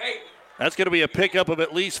 That's going to be a pickup of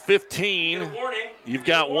at least 15. You've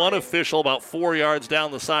got one official about 4 yards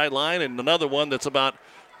down the sideline, and another one that's about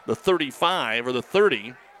the 35 or the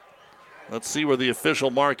 30. Let's see where the official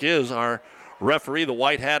mark is. Our referee, the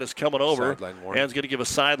white hat, is coming over and is going to give a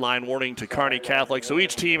sideline warning to Kearney Catholic. So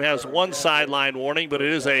each team has one sideline warning, but it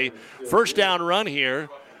is a first down run here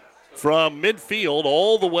from midfield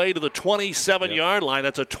all the way to the 27-yard line.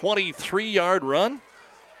 That's a 23-yard run.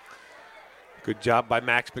 Good job by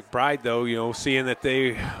Max McBride, though, seeing that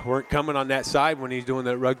they weren't coming on that side when he's doing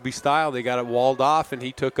that rugby style. They got it walled off, and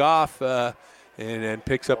he took off and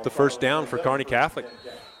picks up the first down for Kearney Catholic.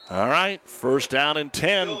 All right, first down and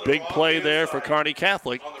 10. Big play there for Kearney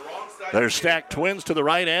Catholic. They're stacked twins to the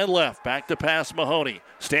right and left. Back to pass Mahoney.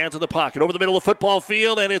 Stands in the pocket over the middle of the football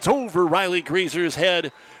field, and it's over Riley Greaser's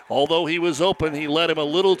head. Although he was open, he let him a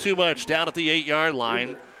little too much down at the 8-yard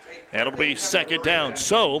line. And it'll be 2nd down.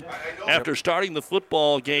 So, after starting the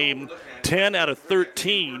football game 10 out of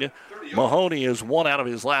 13, Mahoney is 1 out of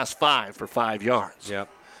his last 5 for 5 yards. Yep.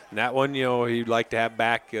 And that one, he'd like to have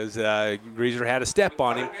back because Greaser had a step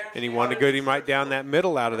on him, and he wanted to get him right down that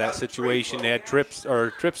middle out of that situation. They had trips,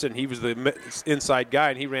 and he was the inside guy,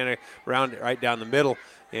 and he ran around right down the middle,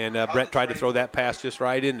 and Brett tried to throw that pass just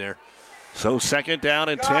right in there. So 2nd down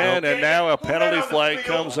and 10, and now a penalty flag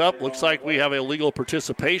comes up. Looks like we have illegal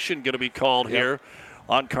participation going to be called here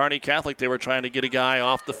on Kearney Catholic. They were trying to get a guy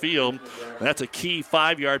off the field. That's a key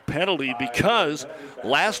 5-yard penalty because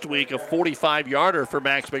last week a 45-yarder for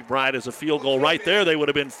Max McBride is a field goal. Right there, they would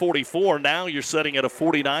have been 44. Now you're setting at a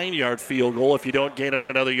 49-yard field goal. If you don't gain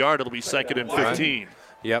another yard, it'll be 2nd and 15.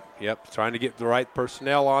 Yep. Trying to get the right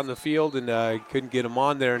personnel on the field, and couldn't get them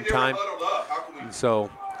on there in time. And so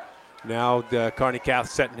now Kearney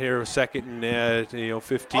Catholic setting here 2nd and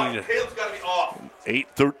 15.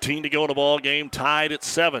 8:13 to go in the ball game, tied at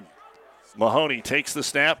 7. Mahoney takes the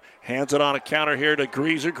snap, hands it on a counter here to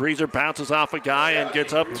Greaser. Greaser bounces off a guy and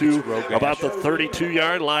gets up to about the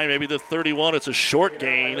 32-yard line, maybe the 31. It's a short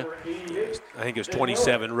gain. I think it's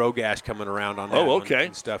 27. Rogash coming around on that. Oh, okay.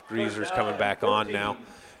 And stuff. Greaser's coming back on now.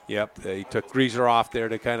 Yep, he took Greaser off there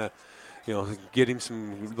to kind of, get him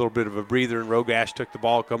some little bit of a breather, and Rogash took the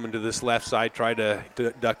ball coming to this left side, tried to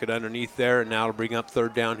duck it underneath there, and now it'll bring up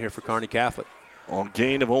 3rd down here for Kearney Catholic. On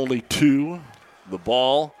gain of only 2, the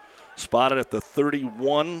ball spotted at the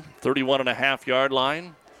 31.5-yard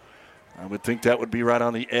line. I would think that would be right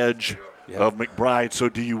on the edge of McBride. So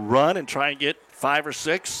do you run and try and get 5 or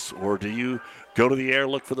 6, or do you go to the air,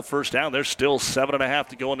 look for the first down? There's still 7.5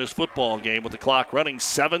 to go in this football game with the clock running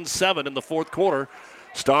 7-7 in the 4th quarter.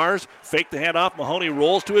 Stars fake the handoff. Mahoney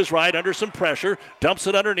rolls to his right under some pressure, dumps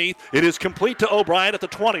it underneath. It is complete to O'Brien at the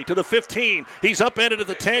 20, to the 15. He's upended at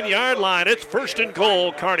the 10-yard line. It's 1st and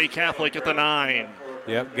goal, Kearney Catholic at the 9.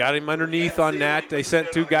 Yep, got him underneath on that. They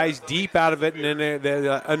sent 2 guys deep out of it, and then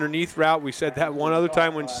the underneath route, we said that one other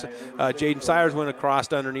time when Jaden Sires went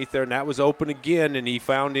across underneath there, and that was open again, and he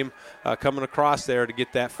found him coming across there to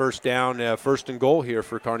get that first down, 1st and goal here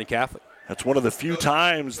for Kearney Catholic. That's one of the few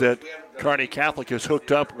times that Kearney Catholic has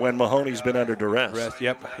hooked up when Mahoney's been under duress.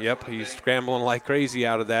 Yep. He's scrambling like crazy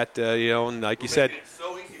out of that, and like you said,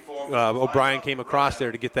 O'Brien came across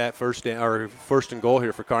there to get that 1st and goal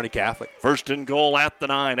here for Kearney Catholic. 1st and goal at the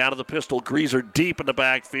 9. Out of the pistol, Greaser deep in the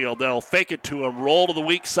backfield. They'll fake it to him, roll to the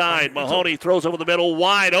weak side. Mahoney throws over the middle,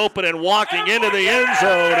 wide open, and walking into the end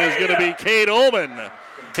zone is going to be Cade Ullman.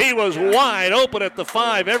 He was wide open at the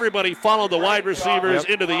 5. Everybody followed the wide receivers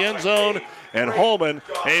into the end zone, and Holman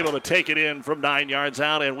able to take it in from 9 yards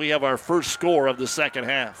out, and we have our first score of the second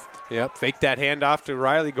half. Yep, fake that handoff to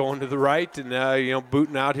Riley going to the right, and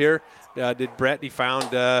booting out here. Did Brett? He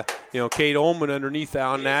found Cade Ullman underneath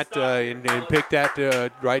on that, and picked that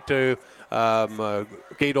right to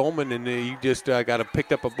Cade Ullman, and he just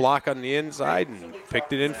picked up a block on the inside and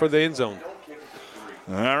picked it in for the end zone.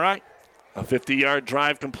 All right. A 50-yard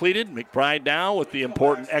drive completed. McBride now with the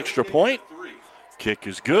important extra point. Kick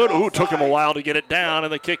is good. Ooh, took him a while to get it down,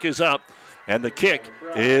 and the kick is up. And the kick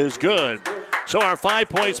is good. So our 5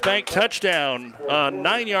 points bank touchdown, a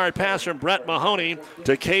 9-yard pass from Brett Mahoney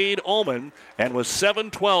to Cade Ullman. And with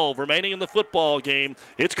 7:12 remaining in the football game,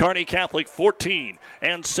 it's Kearney Catholic 14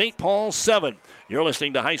 and St. Paul 7. You're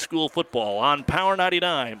listening to high school football on Power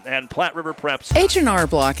 99 and Platte River Preps. H&R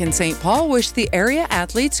Block in St. Paul wish the area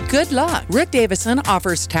athletes good luck. Rick Davison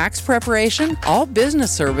offers tax preparation, all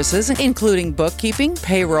business services, including bookkeeping,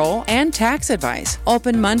 payroll, and tax advice.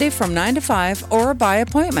 Open Monday from 9 to 5 or by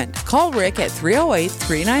appointment. Call Rick at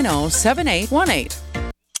 308-390-7818.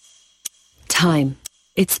 Time.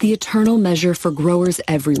 It's the eternal measure for growers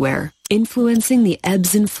everywhere, influencing the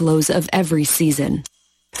ebbs and flows of every season.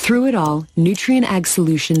 Through it all, Nutrien Ag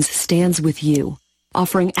Solutions stands with you,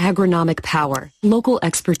 offering agronomic power, local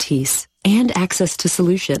expertise, and access to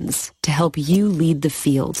solutions to help you lead the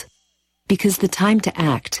field. Because the time to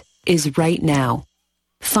act is right now.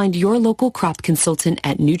 Find your local crop consultant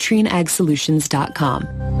at nutrienagsolutions.com.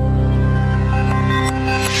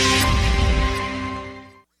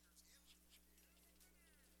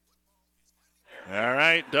 All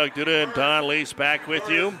right, Doug Duda and Don Lease back with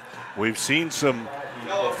you. We've seen some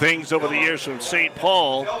things over the years from St.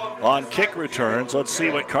 Paul on kick returns. Let's see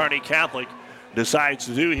what Kearney Catholic decides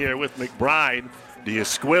to do here with McBride. Do you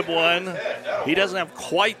squib one? He doesn't have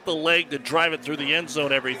quite the leg to drive it through the end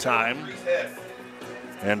zone every time.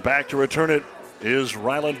 And back to return it is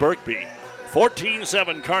Ryland Birkby.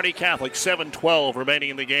 14-7 Kearney Catholic, 7:12 remaining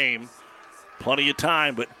in the game. Plenty of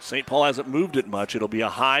time, but St. Paul hasn't moved it much. It'll be a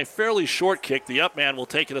high, fairly short kick. The up man will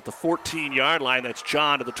take it at the 14-yard line. That's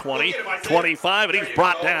John to the 20, 25, and he's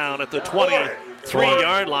brought down at the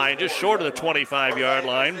 23-yard line, just short of the 25-yard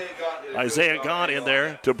line. Isaiah Gahn in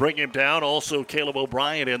there to bring him down. Also Caleb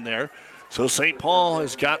O'Brien in there. So St. Paul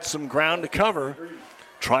has got some ground to cover,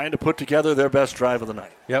 trying to put together their best drive of the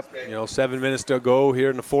night. Yep, 7 minutes to go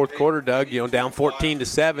here in the fourth quarter, Doug. Down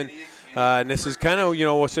 14-7. And this is kind of,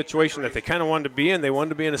 a situation that they kind of wanted to be in. They wanted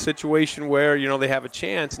to be in a situation where, they have a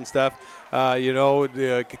chance and stuff.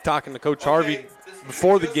 Talking to Coach Harvey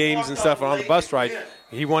before the games and stuff on the bus ride,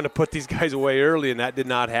 he wanted to put these guys away early, and that did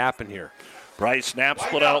not happen here. Bryce snap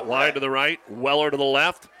split out wide to the right, Weller to the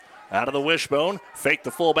left. Out of the wishbone, fake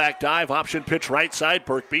the fullback dive, option pitch right side,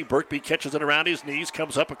 Birkby. Birkby catches it around his knees,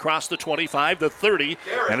 comes up across the 25, the 30,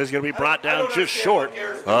 and is going to be brought down just short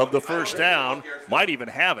of the first down. Might even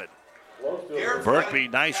have it.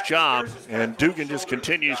 Birkby, nice job, and Dugan just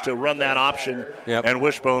continues to run that option and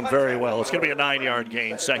wishbone very well. It's going to be a 9-yard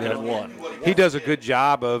gain, 2nd and 1. He does a good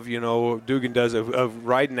job of, Dugan does of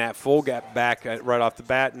riding that full gap back right off the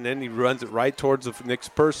bat, and then he runs it right towards the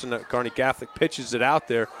next person. Kearney Catholic pitches it out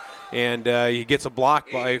there, and he gets a block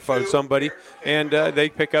from somebody, and they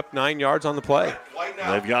pick up 9 yards on the play.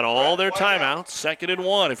 They've got all their timeouts, 2nd and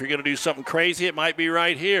 1. If you're going to do something crazy, it might be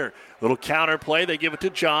right here. Little counter play, they give it to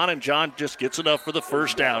John, and John just gets enough for the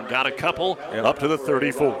first down. Got a couple up to the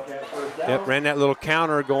 34. Yep, ran that little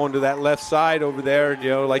counter going to that left side over there.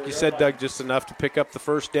 Like you said, Doug, just enough to pick up the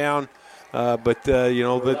first down. But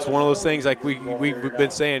it's one of those things like we've been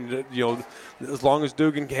saying, as long as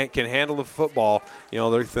Dugan can handle the football,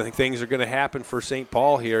 things are going to happen for St.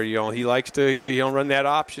 Paul here. He likes to run that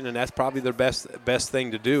option, and that's probably their best thing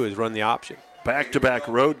to do is run the option. back-to-back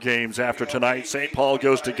road games after tonight. St. Paul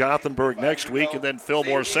goes to Gothenburg next week, and then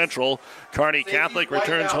Fillmore Central. Kearney Catholic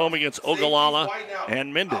returns home against Ogallala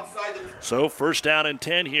and Minden. So first down and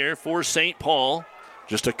 10 here for St. Paul.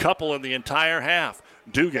 Just a couple in the entire half.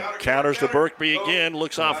 Dugan counters to Berkby again,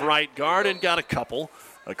 looks off right guard and got a couple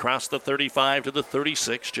across the 35 to the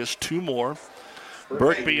 36, just two more.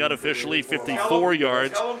 Berkby unofficially 54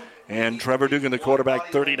 yards, and Trevor Dugan, the quarterback,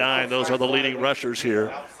 39. Those are the leading rushers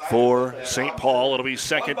here for St. Paul. It'll be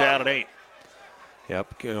second down and 8.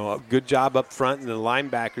 Yep, a good job up front, and the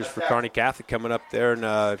linebackers for Kearney Catholic coming up there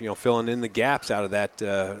and filling in the gaps out of that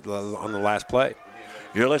on the last play.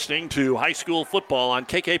 You're listening to high school football on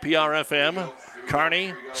KKPR FM,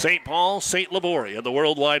 Kearney, St. Paul, St. Libory, and the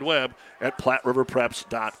World Wide Web at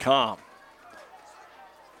PlatteRiverPreps.com.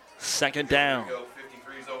 Second down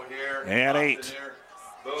and 8.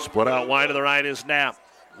 Split out wide to the right is Knapp.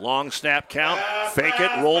 Long snap count, fake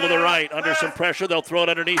it, roll to the right. Under some pressure, they'll throw it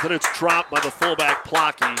underneath, and it's dropped by the fullback,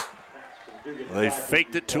 Plocky. They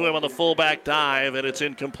faked it to him on the fullback dive, and it's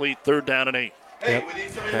incomplete. Third down and 8.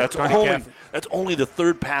 Yep. That's only the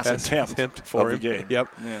third pass attempt for of the game. Yep.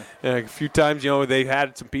 Yeah. A few times, they've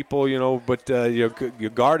had some people, but you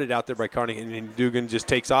guarded out there by Kearney, and Dugan just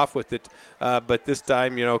takes off with it. But this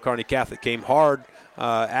time, Kearney Catholic came hard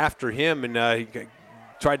after him, and he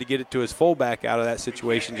tried to get it to his fullback out of that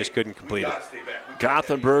situation, just couldn't complete it.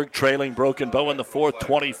 Gothenburg trailing Broken Bow in the fourth,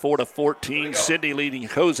 24-14. Sydney leading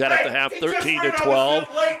Cozad at the half,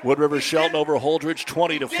 13-12. Wood River Shelton over Holdridge,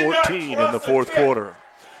 20-14 in the fourth quarter.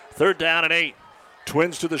 Third down and 8.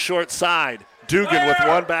 Twins to the short side. Dugan with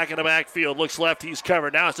one back in the backfield. Looks left, he's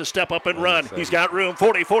covered. Now it's a step up and run. He's got room,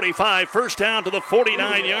 40-45. First down to the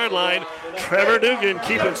 49-yard line. Trevor Dugan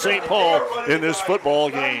keeping St. Paul in this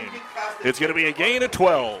football game. It's going to be a gain of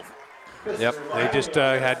 12. Yep, they just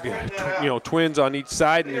had twins on each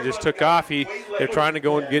side, and they just took off. They're trying to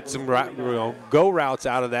go and get some go routes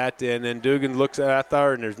out of that, and then Dugan looks at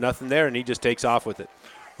there, and there's nothing there, and he just takes off with it.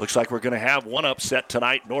 Looks like we're going to have one upset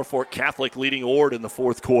tonight. Norfolk Catholic leading Ord in the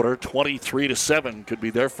fourth quarter, 23-7. Could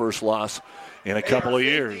be their first loss in a couple of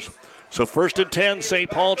years. So first and 10, St.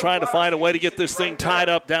 Paul trying to find a way to get this thing tied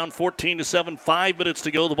up, down 14-7, 5 minutes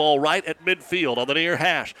to go. The ball right at midfield on the near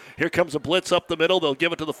hash. Here comes a blitz up the middle. They'll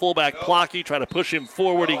give it to the fullback, Plocky, trying to push him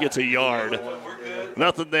forward. He gets a yard.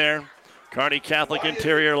 Nothing there. Kearney Catholic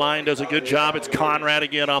interior line does a good job. It's Conrad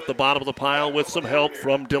again off the bottom of the pile with some help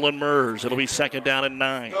from Dylan Mers. It'll be second down and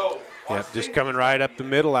 9. Yeah, just coming right up the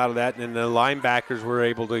middle out of that, and the linebackers were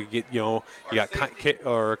able to get, you got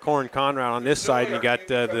Corin Conrad on this side, and you got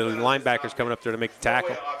the linebackers coming up there to make the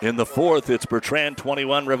tackle. In the fourth, it's Bertrand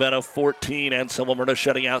 21, Ravenna 14, and Silvermyrna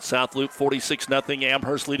shutting out South Loop 46-0.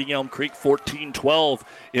 Amherst leading Elm Creek 14-12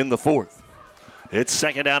 in the fourth. It's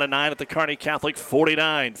second down and 9 at the Kearney Catholic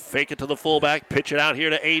 49. Fake it to the fullback, pitch it out here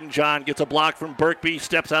to Aiden John. Gets a block from Berkby,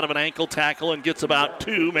 steps out of an ankle tackle and gets about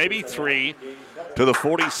 2, maybe 3. To the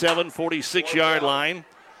 47-46-yard line.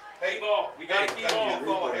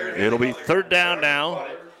 It'll be third down now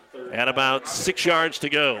and about 6 yards to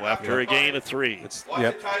go after a gain of 3. It's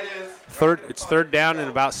third down and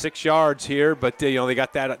about 6 yards here, but they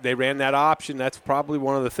got that. They ran that option. That's probably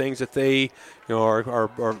one of the things that they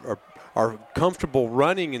are comfortable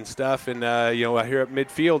running and stuff. And here at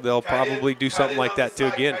midfield, they'll probably do something like that too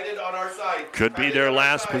again. Could be their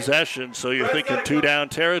last possession, so you're thinking 2-down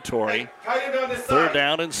territory. Third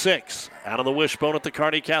down and 6. Out of the wishbone at the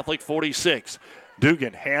Kearney Catholic 46.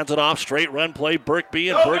 Dugan hands it off, straight run play,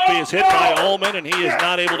 Berkby, and Berkby is hit by Ullman, and he is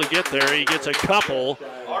not able to get there. He gets a couple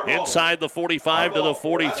inside the 45 to the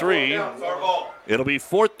 43. It'll be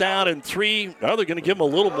fourth down and 3. Now they're going to give him a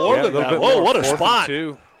little more than that. Whoa, what a spot.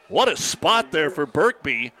 What a spot there for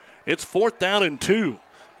Berkby. It's fourth down and 2.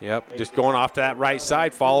 Yep, just going off to that right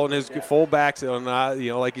side, following his fullbacks. And,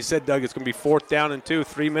 like you said, Doug, it's going to be fourth down and 2,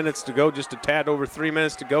 3 minutes to go, just a tad over 3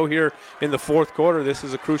 minutes to go here in the fourth quarter. This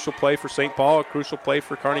is a crucial play for St. Paul, a crucial play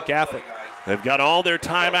for Kearney Catholic. They've got all their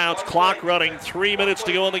timeouts, clock running, 3 minutes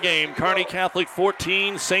to go in the game. Kearney Catholic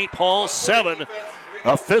 14, St. Paul 7.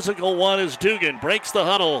 A physical one as Dugan breaks the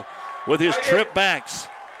huddle with his trip backs.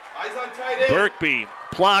 Berkby,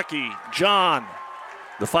 Plocky, John.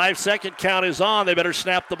 The 5-second count is on. They better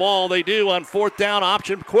snap the ball. They do on fourth down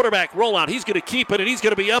option. Quarterback rollout. He's going to keep it, and he's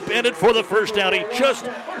going to be upended for the first down. He just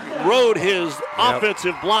rode his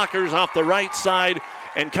offensive blockers off the right side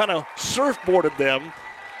and kind of surfboarded them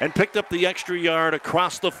and picked up the extra yard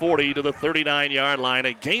across the 40 to the 39-yard line.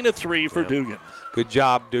 A gain of 3 for Dugan. Good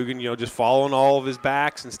job, Dugan, just following all of his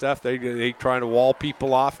backs and stuff. They trying to wall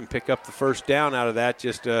people off and pick up the first down out of that.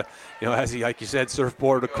 Just, as he, like you said,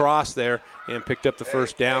 surfboarded across there and picked up the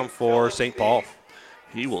first down for St. Paul.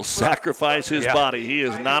 He will sacrifice his body. He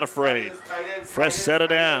is not afraid. Fresh set it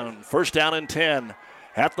down. First down and 10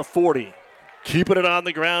 at the 40. Keeping it on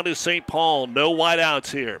the ground is St. Paul. No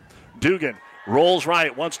wideouts here. Dugan rolls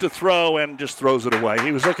right, wants to throw, and just throws it away.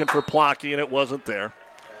 He was looking for Plocky, and it wasn't there.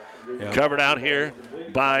 Yep. Covered out here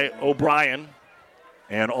by O'Brien.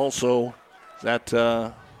 And also that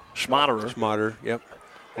Schmaderer. Schmaderer, yep.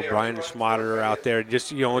 O'Brien and Schmaderer out there.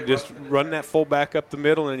 Just run that fullback up the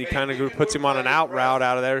middle, and he kind of puts him on an out route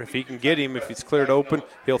out of there. If he can get him, if it's cleared open,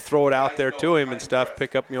 he'll throw it out there to him and stuff,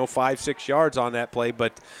 pick up, 5-6 yards on that play,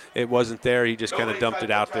 but it wasn't there. He just kind of dumped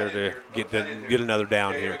it out there to get another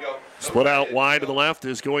down here. Split out wide to the left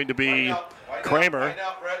is going to be Kramer.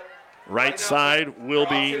 Right side will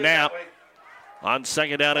be Knapp. On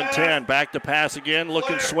second down and 10, back to pass again,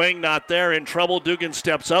 looking swing, not there, in trouble. Dugan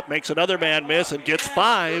steps up, makes another man miss, and gets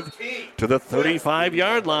 5 to the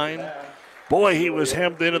 35-yard line. Boy, he was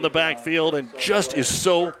hemmed in the backfield and just is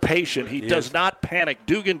so patient. He does not panic.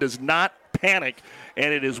 Dugan does not panic,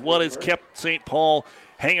 and it is what has kept St. Paul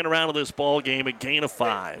hanging around in this ball game, a gain of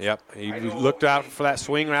 5. Yep, he looked out for that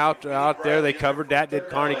swing route out there. They covered that, did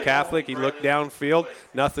Kearney Catholic. He looked downfield,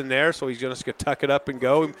 nothing there, so he's just going to tuck it up and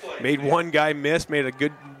go. He made one guy miss, made a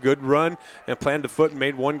good run, and planted the foot and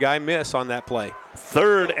made one guy miss on that play.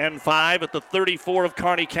 3rd and 5 at the 34 of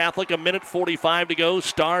Kearney Catholic. 1:45 to go.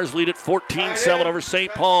 Stars lead at 14-7 over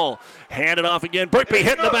St. Paul. Hand it off again. Burkby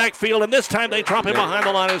hit in the backfield, and this time they drop him behind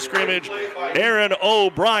the line of scrimmage. Aaron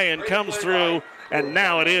O'Brien comes through. And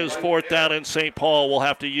now it is 4th down, and St. Paul will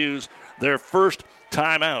have to use their first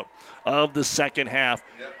timeout of the second half.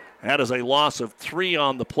 That is a loss of 3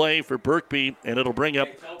 on the play for Burkby, and it'll bring up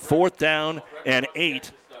 4th down and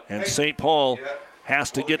 8. And St. Paul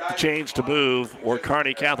has to get the chains to move, or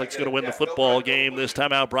Kearney Catholic's going to win the football game. This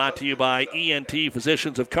timeout brought to you by ENT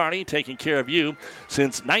Physicians of Kearney, taking care of you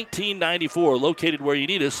since 1994, located where you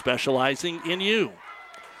need us, specializing in you.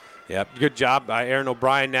 Yep, good job by Aaron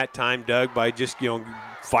O'Brien that time, Doug, by just,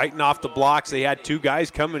 fighting off the blocks. They had 2 guys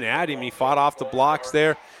coming at him. He fought off the blocks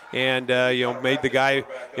there and, made the guy,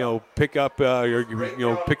 pick up,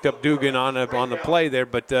 picked up Dugan on the play there.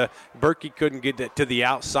 But Berkey couldn't get to the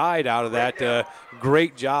outside out of that.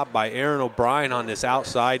 Great job by Aaron O'Brien on this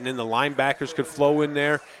outside. And then the linebackers could flow in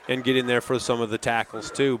there and get in there for some of the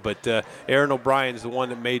tackles too. But Aaron O'Brien's the one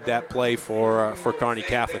that made that play for Kearney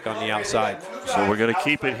Catholic on the outside. So we're going to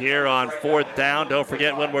keep it here on 4th down. Don't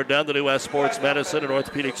forget, when we're done, the New West Sports Medicine and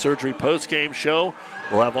Orthopedic Surgery postgame show.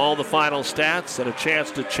 We'll have all the final stats and a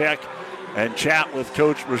chance to check and chat with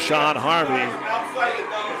Coach Rashawn Harvey.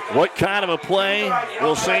 What kind of a play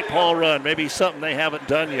will St. Paul run? Maybe something they haven't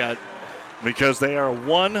done yet, because they are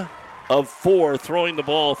 1 of 4 throwing the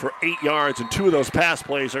ball for 8 yards, and 2 of those pass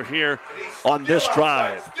plays are here on this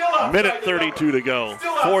drive. 1:32 to go.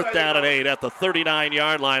 4th down and 8 at the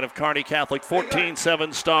 39-yard line of Kearney Catholic.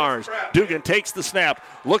 14-7 Stars. Dugan takes the snap,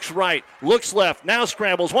 looks right, looks left, now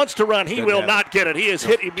scrambles, wants to run. He will not get it. He is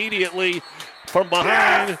hit immediately from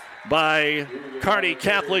behind by Kearney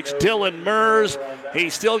Catholic's Dylan Mers. He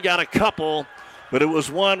still got a couple, but it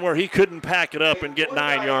was one where he couldn't pack it up and get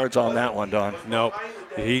 9 yards on that one, Don. Nope.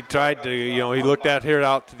 He tried to, he looked out here,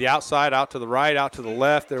 out to the outside, out to the right, out to the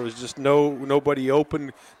left. There was just nobody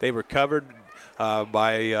open. They were covered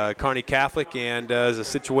by Kearney Catholic, and it was a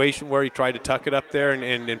situation where he tried to tuck it up there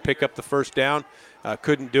and pick up the first down.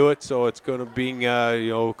 Couldn't do it, so it's going to be,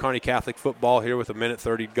 Kearney Catholic football here with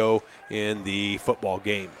 1:30 to go in the football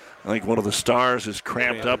game. I think one of the Stars is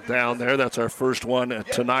cramped up down there. That's our first one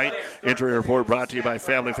tonight. Injury report brought to you by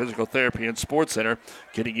Family Physical Therapy and Sports Center,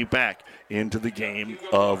 getting you back into the game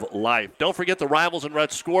of life. Don't forget, the Rivals and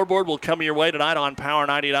Reds scoreboard will come your way tonight on Power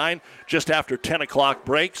 99 just after 10 o'clock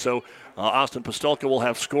break. So Austin Pastolka will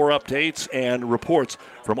have score updates and reports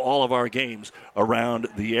from all of our games around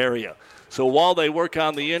the area. So while they work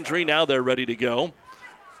on the injury, now they're ready to go.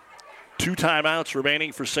 2 timeouts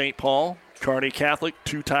remaining for St. Paul. Kearney Catholic,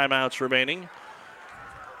 2 timeouts remaining.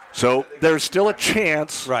 So there's still a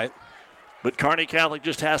chance. Right. But Kearney Catholic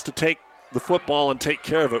just has to take the football and take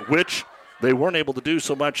care of it, which they weren't able to do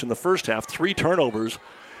so much in the first half. 3 turnovers,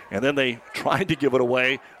 and then they tried to give it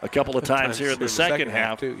away a couple of times here in the second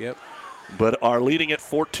half. Too, yep. But are leading at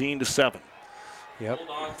 14-7. Yep.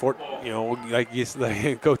 Like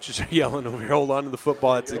the coaches are yelling over here, hold on to the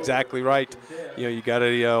football. That's exactly right. You got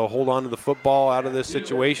to hold on to the football out of this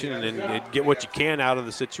situation and get what you can out of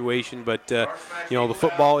the situation. But, the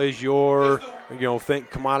football is your,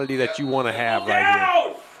 commodity that you want to have right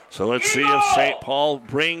here. So let's see if St. Paul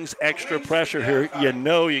brings extra pressure here.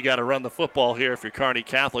 You got to run the football here if you're Kearney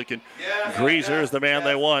Catholic. And Greaser is the man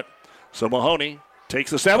they want. So Mahoney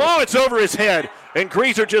takes the snap. Oh, it's over his head. And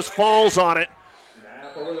Greaser just falls on it.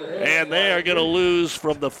 And they are going to lose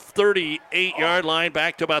from the 38-yard line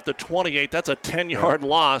back to about the 28. That's a 10-yard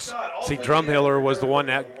loss. See, Drumhiller was the one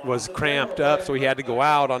that was cramped up, so he had to go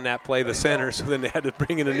out on that play, the center. So then they had to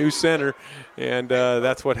bring in a new center, and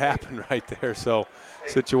that's what happened right there. So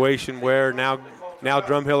situation where now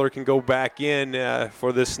Drumhiller can go back in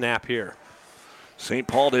for this snap here. St.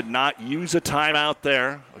 Paul did not use a timeout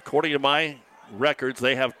there. According to my records,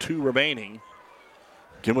 they have 2 remaining.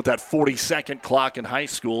 Again, with that 40-second clock in high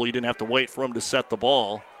school, you didn't have to wait for him to set the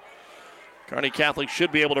ball. Kearney Catholic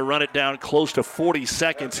should be able to run it down close to 40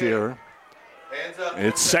 seconds here.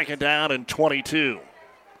 It's second down and 22.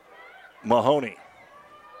 Mahoney.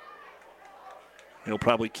 He'll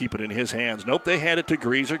probably keep it in his hands. Nope, they hand it to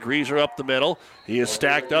Greaser. Greaser up the middle. He is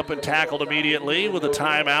stacked up and tackled immediately with a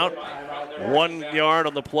timeout. 1 yard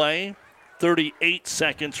on the play. 38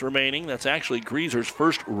 seconds remaining. That's actually Greaser's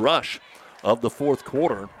first rush of the fourth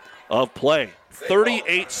quarter of play.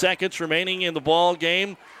 38 seconds remaining in the ball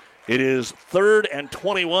game. It is 3rd and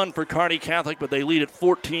 21 for Kearney Catholic, but they lead at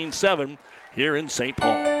 14-7 here in St.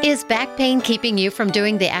 Paul. Is back pain keeping you from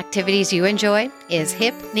doing the activities you enjoy? Is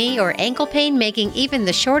hip, knee, or ankle pain making even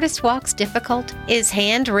the shortest walks difficult? Is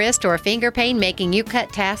hand, wrist, or finger pain making you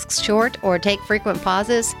cut tasks short or take frequent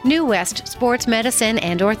pauses? New West Sports Medicine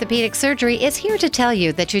and Orthopedic Surgery is here to tell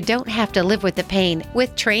you that you don't have to live with the pain.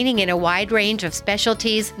 With training in a wide range of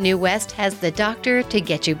specialties, New West has the doctor to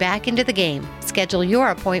get you back into the game. Schedule your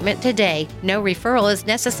appointment today. No referral is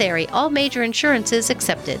necessary. All major insurances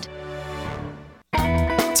accepted.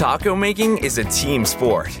 Taco making is a team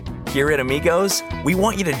sport. Here at Amigos, we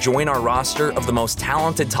want you to join our roster of the most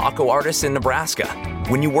talented taco artists in Nebraska.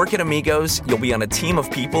 When you work at Amigos, you'll be on a team of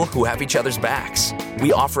people who have each other's backs.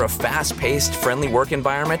 We offer a fast-paced, friendly work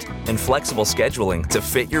environment and flexible scheduling to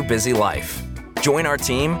fit your busy life. Join our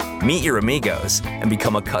team, meet your Amigos, and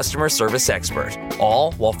become a customer service expert,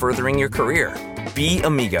 all while furthering your career. Be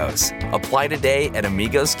Amigos. Apply today at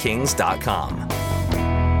AmigosKings.com.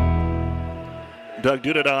 Doug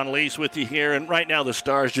Duda on Lease with you here, and right now the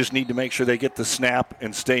Stars just need to make sure they get the snap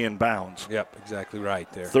and stay in bounds. Yep, exactly right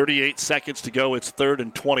there. 38 seconds to go. It's 3rd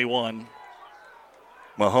and 21.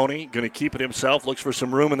 Mahoney going to keep it himself, looks for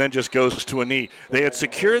some room, and then just goes to a knee. They had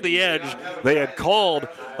secured the edge. They had called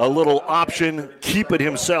a little option, keep it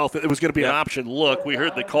himself. It was going to be an option look. We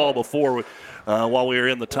heard the call before while we were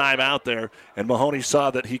in the timeout there, and Mahoney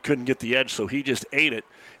saw that he couldn't get the edge, so he just ate it.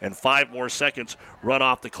 And 5 more seconds run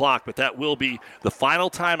off the clock. But that will be the final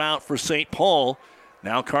timeout for St. Paul.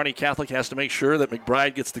 Now Kearney Catholic has to make sure that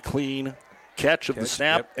McBride gets the clean catch of the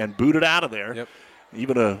snap and boot it out of there. Yep.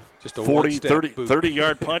 Even a 40,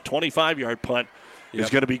 30-yard punt, 25-yard punt is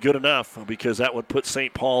going to be good enough because that would put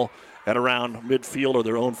St. Paul at around midfield or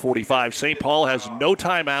their own 45. St. Paul has no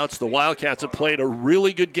timeouts. The Wildcats have played a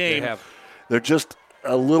really good game. They're just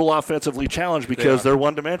a little offensively challenged because they're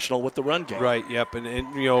one-dimensional with the run game. Right, yep,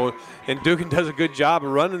 and Dugan does a good job of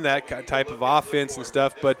running that type of offense and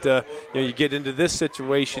stuff, but you get into this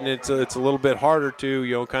situation, it's a little bit harder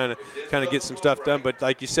to kind of get some stuff done, but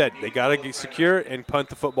like you said, they got to secure it and punt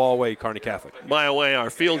the football away, Kearney Catholic. By the way, our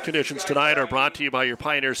field conditions tonight are brought to you by your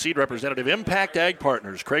Pioneer Seed representative, Impact Ag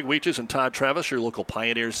Partners. Craig Weeches and Todd Travis, your local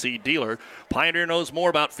Pioneer Seed dealer. Pioneer knows more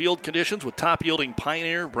about field conditions with top-yielding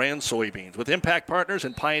Pioneer brand soybeans. With Impact Partners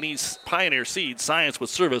and Pioneer Seed, science with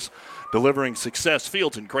service, delivering success.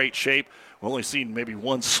 Field's in great shape. We've only seen maybe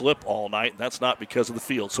one slip all night, and that's not because of the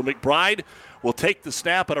field. So McBride will take the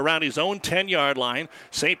snap at around his own 10-yard line.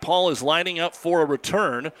 St. Paul is lining up for a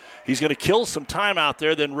return. He's going to kill some time out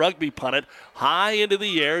there, then rugby punt it high into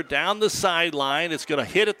the air, down the sideline. It's going to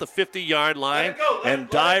hit at the 50-yard line and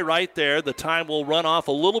die right there. The time will run off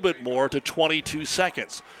a little bit more to 22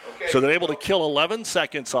 seconds. So they're able to kill 11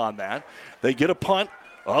 seconds on that. They get a punt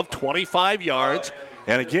of 25 yards.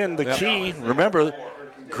 And again, the key, remember,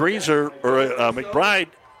 Greaser or McBride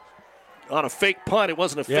on a fake punt. It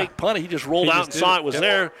wasn't a fake punt. He just rolled out and saw it was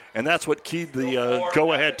there, and that's what keyed the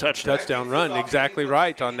go-ahead touchdown. Touchdown run, exactly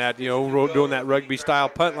right on that, doing that rugby-style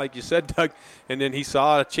punt like you said, Doug. And then he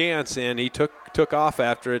saw a chance, and he took off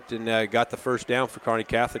after it and got the first down for Kearney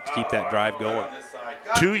Catholic to keep that drive going.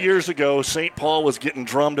 2 years ago, St. Paul was getting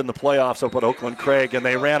drummed in the playoffs up at Oakland Craig, and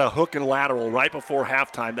they ran a hook and lateral right before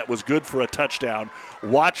halftime that was good for a touchdown.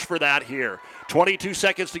 Watch for that here. 22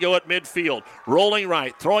 seconds to go at midfield. Rolling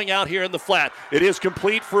right, throwing out here in the flat. It is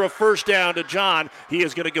complete for a first down to John. He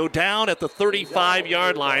is going to go down at the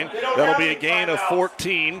 35-yard line. That'll be a gain of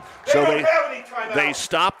 14. So they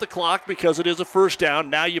stop the clock because it is a first down.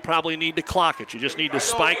 Now you probably need to clock it. You just need to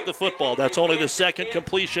spike the football. That's only the second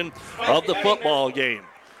completion of the football game.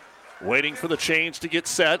 Waiting for the chains to get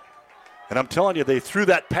set. And I'm telling you, they threw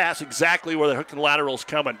that pass exactly where the hook and lateral's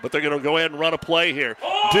coming. But they're going to go ahead and run a play here.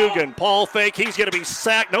 Dugan, Paul fake. He's going to be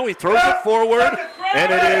sacked. No, he throws it forward, and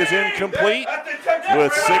it is incomplete.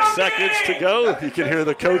 With 6 seconds to go, you can hear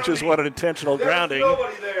the coaches want an intentional grounding.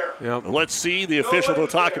 Yep. Let's see. The officials will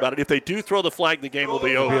talk about it. If they do throw the flag, the game will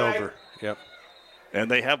be over. Yep. And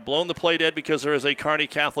they have blown the play dead because there is a Kearney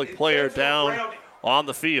Catholic player down on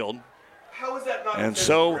the field. And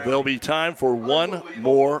so there'll be time for one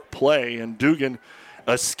more play, and Dugan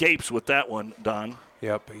escapes with that one, Don.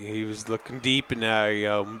 Yep, he was looking deep, and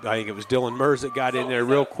I think it was Dylan Mers that got in there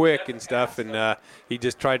real quick and stuff, and he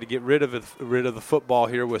just tried to get rid of the football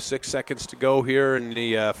here with 6 seconds to go here in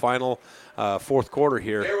the final fourth quarter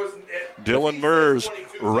here. Dylan Mers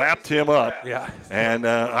wrapped him up. Yeah. And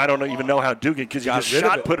I don't even know how Dugan, because he just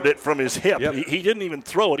shot-putted it from his hip. Yep. He didn't even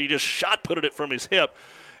throw it. He just shot-putted it from his hip.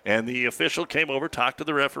 And the official came over, talked to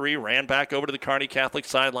the referee, ran back over to the Kearney Catholic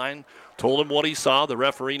sideline, told him what he saw. The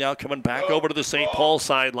referee now coming back over to the St. Paul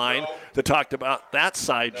sideline to talk about that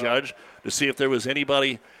side judge to see if there was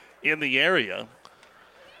anybody in the area.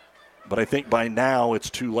 But I think by now it's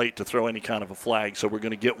too late to throw any kind of a flag, so we're going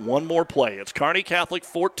to get one more play. It's Kearney Catholic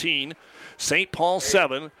 14, St. Paul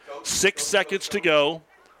 7, 6 seconds to go.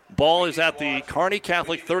 Ball is at the Kearney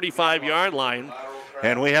Catholic 35-yard line,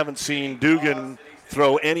 and we haven't seen Dugan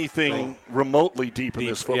throw anything remotely deep in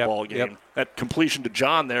this football game. Yep. That completion to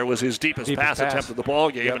John there was his deepest pass attempt of the ball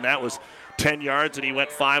game, and that was 10 yards, and he went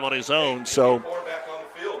 5 on his own. So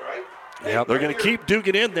they're going to keep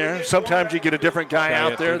Dugan in there. Sometimes you get a different guy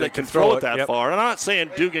out there that can throw it that far. And I'm not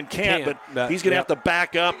saying Dugan can't, but he's going to have to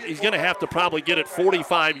back up. He's going to have to probably get it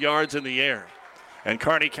 45 yards in the air. And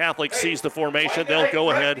Kearney Catholic sees the formation. They'll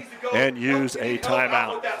go ahead and use a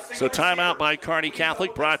timeout. So timeout by Kearney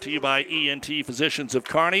Catholic, brought to you by ENT Physicians of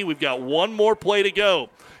Kearney. We've got one more play to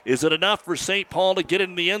go. Is it enough for St. Paul to get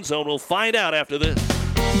in the end zone? We'll find out after this.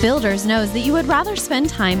 Builders knows that you would rather spend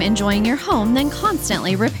time enjoying your home than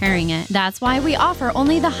constantly repairing it. That's why we offer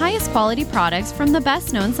only the highest quality products from the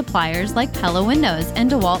best known suppliers like Pella Windows and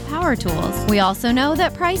DeWalt Power Tools. We also know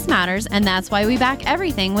that price matters, and that's why we back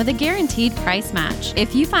everything with a guaranteed price match.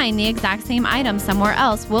 If you find the exact same item somewhere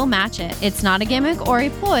else, we'll match it. It's not a gimmick or a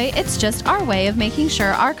ploy, it's just our way of making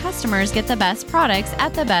sure our customers get the best products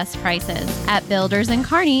at the best prices. At Builders in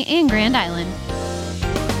Kearney and Grand Island.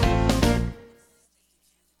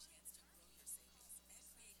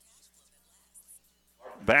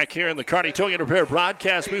 Back here in the Kearney Towing and Repair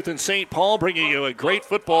broadcast booth in St. Paul, bringing you a great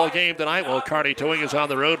football game tonight while Kearney Towing is on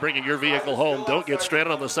the road, bringing your vehicle home. Don't get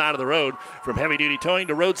stranded on the side of the road. From heavy-duty towing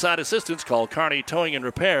to roadside assistance, call Kearney Towing and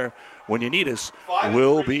Repair. When you need us,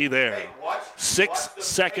 we'll be there. 6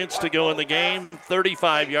 seconds to go in the game,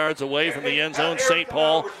 35 yards away from the end zone. St.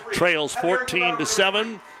 Paul trails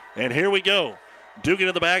 14-7, and here we go. Dugan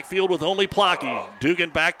in the backfield with only Plocky.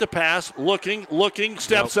 Dugan back to pass, looking,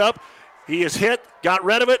 steps up. He is hit, got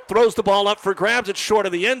rid of it, throws the ball up for grabs. It's short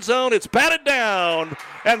of the end zone. It's batted down,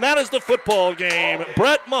 and that is the football game.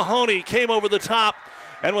 Brett Mahoney came over the top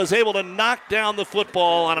and was able to knock down the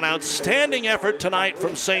football on an outstanding effort tonight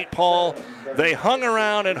from St. Paul. They hung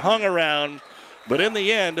around, but in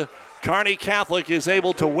the end, Kearney Catholic is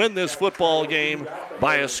able to win this football game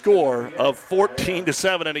by a score of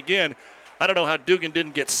 14-7. And again, I don't know how Dugan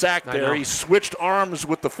didn't get sacked there. He switched arms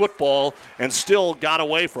with the football and still got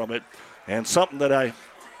away from it. And something that I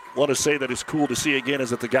want to say that is cool to see again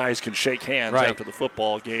is that the guys can shake hands after the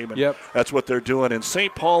football game. And that's what they're doing. And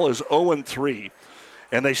St. Paul is 0-3,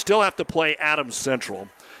 and they still have to play Adams Central.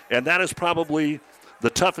 And that is probably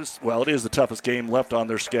the toughest, well, it is the toughest game left on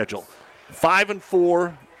their schedule.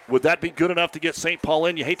 5-4, would that be good enough to get St. Paul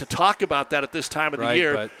in? You hate to talk about that at this time of the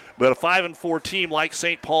year, but a 5-4 team like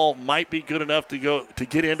St. Paul might be good enough to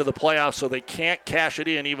get into the playoffs, so they can't cash it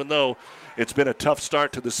in, even though it's been a tough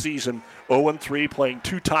start to the season. 0-3, playing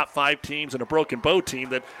 2 top 5 teams and a Broken Bow team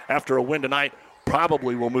that, after a win tonight,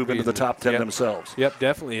 probably will move into the top 10 themselves. Yep,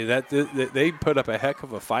 definitely. They put up a heck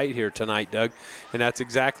of a fight here tonight, Doug, and that's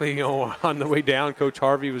exactly, on the way down, Coach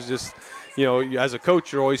Harvey was just, as a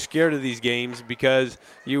coach, you're always scared of these games because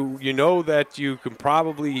you know that you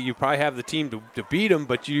probably have the team to beat them,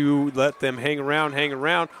 but you let them hang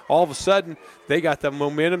around. All of a sudden, they got the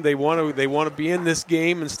momentum. They want to be in this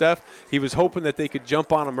game and stuff. He was hoping that they could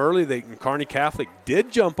jump on them early. Kearney Catholic did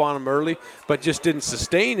jump on them early, but just didn't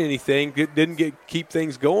sustain anything. Didn't keep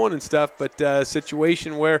things going and stuff. But a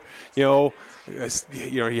situation where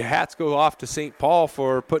your hats go off to St. Paul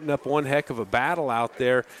for putting up one heck of a battle out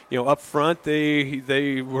there. Up front,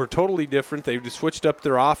 they were totally different. They just switched up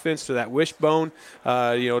their offense to that wishbone,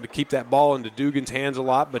 to keep that ball into Dugan's hands a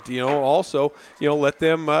lot. But also, let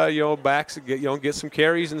them backs get some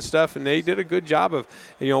carries and stuff. And they did a good job of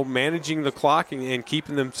managing the clock and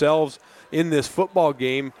keeping themselves in this football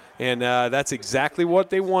game, and that's exactly what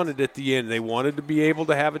they wanted at the end. They wanted to be able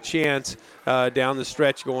to have a chance down the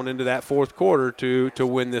stretch going into that fourth quarter to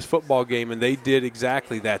win this football game, and they did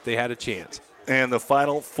exactly that. They had a chance. And the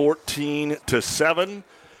final 14-7.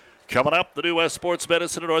 Coming up, the new West Sports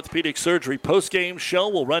Medicine and Orthopedic Surgery post-game show.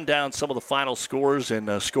 We'll run down some of the final scores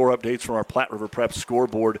and score updates from our Platte River Prep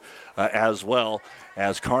scoreboard as well,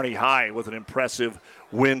 as Kearney High with an impressive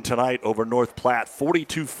win tonight over North Platte,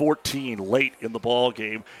 42-14 late in the ball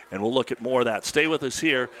game, and we'll look at more of that. Stay with us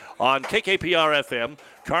here on KKPR-FM,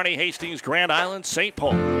 Kearney, Hastings, Grand Island, St.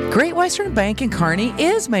 Paul. Great Western Bank in Kearney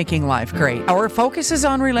is making life great. Our focus is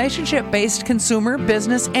on relationship-based consumer,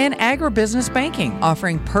 business, and agribusiness banking,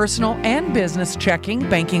 offering personal and business checking,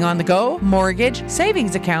 banking on the go, mortgage,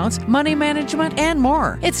 savings accounts, money management, and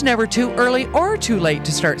more. It's never too early or too late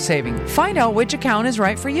to start saving. Find out which account is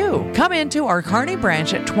right for you. Come into our Kearney branch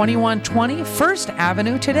at 2120 First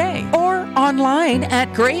Avenue today, or online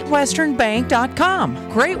at greatwesternbank.com.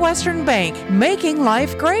 Great Western Bank, making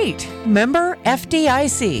life great. Member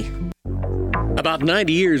FDIC. About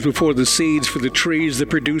 90 years before the seeds for the trees that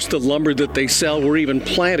produce the lumber that they sell were even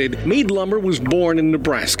planted, Mead Lumber was born in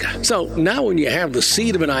Nebraska. So now when you have the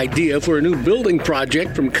seed of an idea for a new building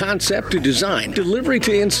project from concept to design, delivery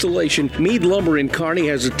to installation, Mead Lumber in Kearney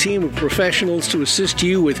has a team of professionals to assist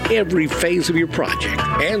you with every phase of your project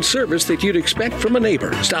and service that you'd expect from a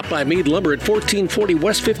neighbor. Stop by Mead Lumber at 1440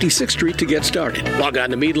 West 56th Street to get started. Log on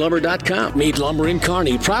to meadlumber.com. Mead Lumber in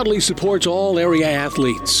Kearney proudly supports all area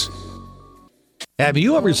athletes. Have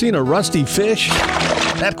you ever seen a rusty fish?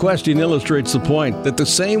 That question illustrates the point that the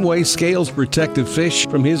same way Scales protect the fish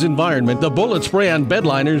from his environment, the bullet spray-on bed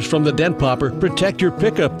liners from the Dent Popper protect your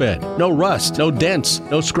pickup bed. No rust, no dents,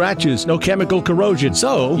 no scratches, no chemical corrosion.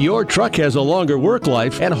 So your truck has a longer work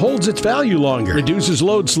life and holds its value longer, reduces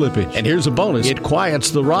load slippage. And here's a bonus, it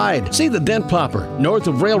quiets the ride. See the Dent Popper, north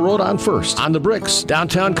of Railroad on 1st, on the Bricks,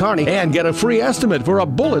 downtown Kearney, and get a free estimate for a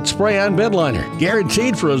bullet spray-on bed liner.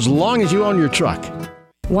 Guaranteed for as long as you own your truck.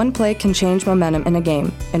 One play can change momentum in a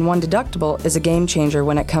game, and one deductible is a game changer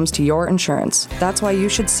when it comes to your insurance. That's why you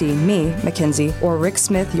should see me, Mackenzie, or Rick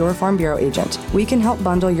Smith, your Farm Bureau agent. We can help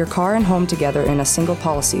bundle your car and home together in a single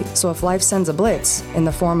policy, so if life sends a blitz, in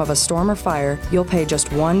the form of a storm or fire, you'll pay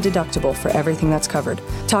just one deductible for everything that's covered.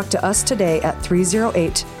 Talk to us today at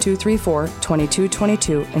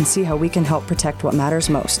 308-234-2222 and see how we can help protect what matters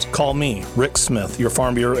most. Call me, Rick Smith, your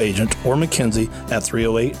Farm Bureau agent, or Mackenzie at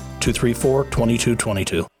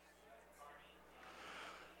 308-234-2222.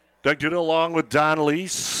 Doug Duda along with Don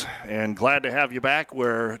Lease, and glad to have you back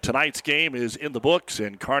where tonight's game is in the books,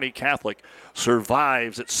 and Kearney Catholic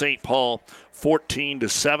survives at St. Paul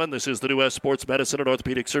 14-7. This is the New West Sports Medicine and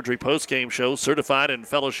Orthopedic Surgery post-game show. Certified and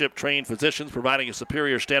fellowship-trained physicians providing a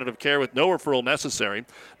superior standard of care with no referral necessary.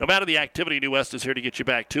 No matter the activity, New West is here to get you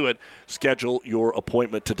back to it. Schedule your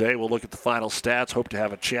appointment today. We'll look at the final stats. Hope to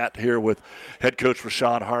have a chat here with head coach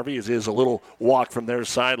Rashawn Harvey. It is a little walk from their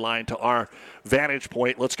sideline to our vantage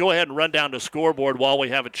point. Let's go ahead and run down the scoreboard while we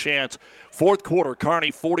have a chance. Fourth quarter,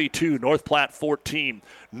 Kearney 42, North Platte 14.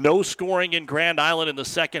 No scoring in Grand Island in the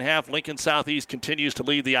second half. Lincoln Southeast continues to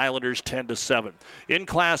lead the Islanders 10-7. In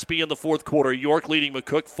Class B in the fourth quarter, York leading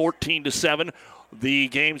McCook 14-7. The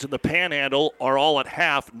games in the Panhandle are all at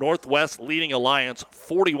half. Northwest leading Alliance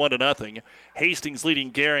 41-0. Hastings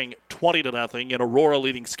leading Gering 20-0. And Aurora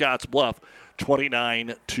leading Scotts Bluff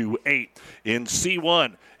 29-8. In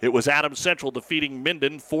C1, it was Adams Central defeating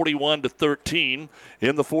Minden 41-13.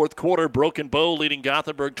 In the fourth quarter, Broken Bow leading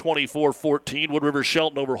Gothenburg 24-14. Wood River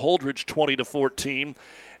Shelton over Holdridge 20-14.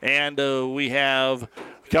 And we have a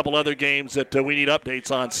couple other games that we need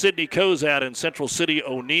updates on. Sidney Cozad and Central City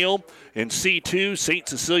O'Neill. In C2, St.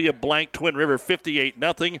 Cecilia blanked Twin River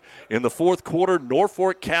 58-0. In the fourth quarter,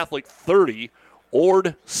 Norfolk Catholic 30.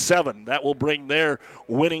 Ord 7. That will bring their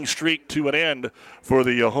winning streak to an end for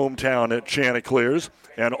the hometown at Chanticleers.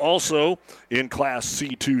 And also in Class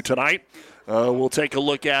C2 tonight, we'll take a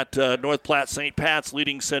look at North Platte St. Pat's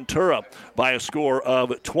leading Centura by a score of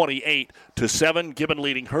 28-7. Gibbon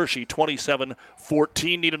leading Hershey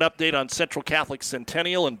 27-14. Need an update on Central Catholic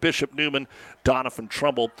Centennial and Bishop Newman, Donovan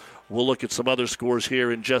Trumbull. We'll look at some other scores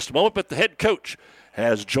here in just a moment. But the head coach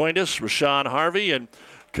has joined us, Rashawn Harvey. And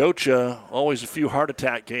Coach, always a few heart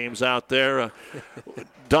attack games out there.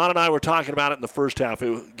 Don and I were talking about it in the first half.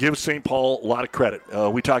 It gives St. Paul a lot of credit.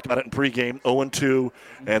 We talked about it in pregame, 0-2,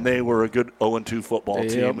 and they were a good 0-2 football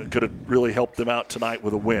team. It could have really helped them out tonight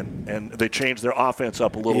with a win. And they changed their offense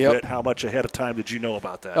up a little bit. How much ahead of time did you know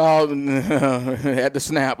about that? At the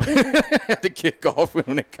snap, at the kickoff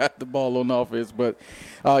when they got the ball on offense. But,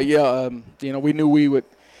 we knew we would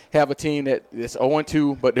have a team that's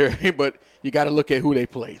 0-2, but you got to look at who they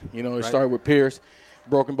played. It started with Pierce,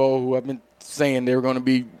 Broken Bow, who I've been saying they were going to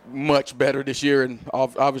be much better this year, and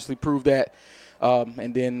obviously proved that.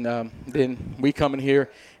 And then we come in here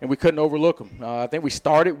and we couldn't overlook them. I think we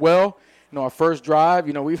started well. Our first drive.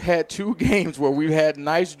 We've had 2 games where we've had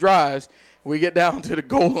nice drives. We get down to the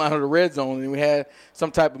goal line of the red zone and we had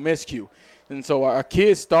some type of miscue. And so our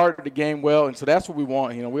kids started the game well, and so that's what we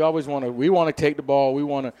want. We always want to take the ball. We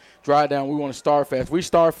want to drive down. We want to start fast. We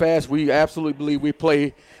start fast. We absolutely believe we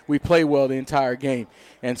play well the entire game.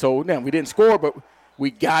 And so now we didn't score, but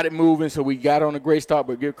we got it moving. So we got on a great start.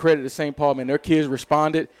 But give credit to St. Paul, man. Their kids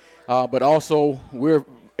responded, but also we're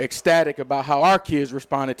ecstatic about how our kids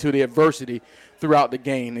responded to the adversity throughout the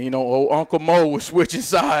game. Old Uncle Mo was switching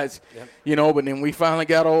sides, but then we finally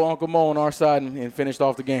got old Uncle Mo on our side and finished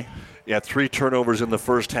off the game. Yeah, 3 turnovers in the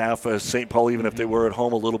first half. St. Paul, even if they were at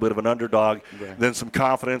home, a little bit of an underdog. Right. Then some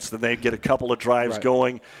confidence. Then they get a couple of drives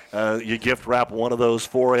going. You gift wrap one of those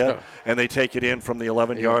for you, and they take it in from the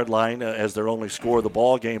 11-yard line as their only score of the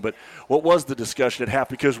ball game. But what was the discussion at half?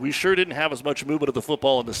 Because we sure didn't have as much movement of the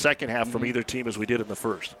football in the second half from either team as we did in the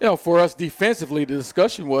first. For us defensively, the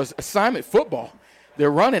discussion was assignment football.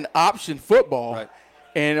 They're running option football. Right.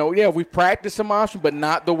 And, we practiced some option, but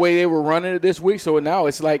not the way they were running it this week. So now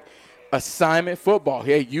it's like assignment football.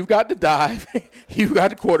 Hey, you've got the dive, you've got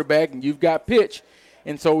the quarterback, and you've got pitch.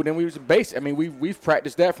 And so then we was basic. I mean, we've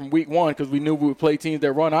practiced that from week 1 because we knew we would play teams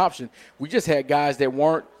that run option. We just had guys that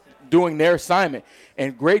weren't doing their assignment.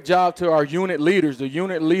 And great job to our unit leaders. The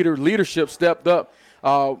unit leadership stepped up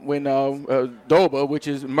when Doba, which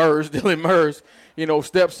is Dylan Mers,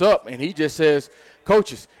 steps up, and he just says,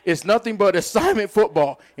 coaches, it's nothing but assignment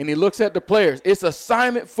football. And he looks at the players. It's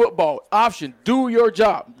assignment football. Option. Do your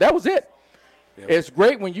job. That was it. Yep. It's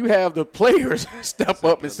great when you have the players step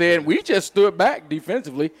up and say, we just stood back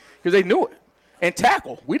defensively because they knew it. And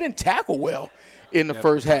tackle. We didn't tackle well in the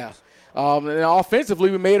first half. And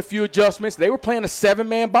offensively, we made a few adjustments. They were playing a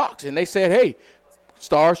 7-man box, and they said, hey,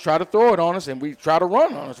 Stars try to throw it on us, and we try to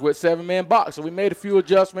run on us with 7-man box. So we made a few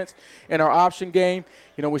adjustments in our option game.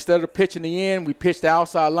 Instead of pitching the end, we pitched the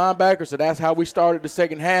outside linebacker, so that's how we started the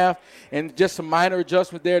second half. And just some minor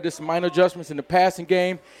adjustments there, just some minor adjustments in the passing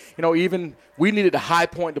game. Even we needed to high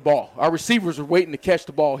point the ball. Our receivers were waiting to catch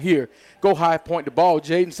the ball here. Go high point the ball.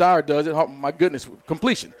 Jaden Sire does it. Oh, my goodness,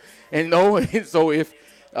 completion. And so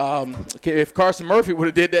if Carson Murphy would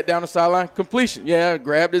have did that down the sideline, completion. Yeah,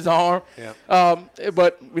 grabbed his arm. Yeah.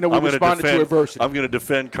 But we responded to adversity. I'm going to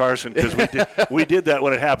defend Carson because we did that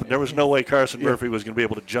when it happened. There was no way Carson Murphy was going to be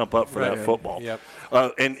able to jump up for that football. Yep.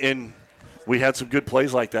 And we had some good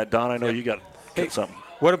plays like that. Don, I know you got something.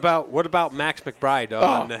 What about Max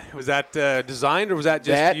McBride? Was that designed or was that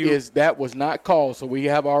just you? That was not called. So we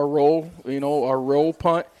have our roll, our roll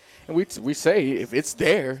punt, and we say if it's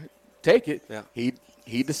there, take it. Yeah.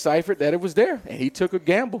 He deciphered that it was there, and he took a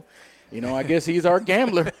gamble. I guess he's our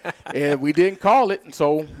gambler, and we didn't call it. And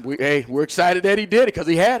so we're excited that he did it because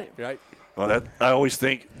he had it. Right. Well, I always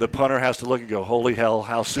think the punter has to look and go, holy hell,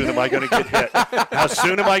 how soon am I going to get hit? How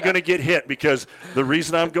soon am I going to get hit? Because the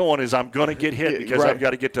reason I'm going is I'm going to get hit because I've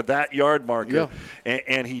got to get to that yard marker. Yeah.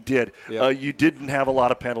 And he did. Yeah. You didn't have a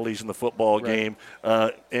lot of penalties in the football game,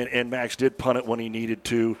 and Max did punt it when he needed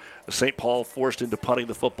to. St. Paul forced into punting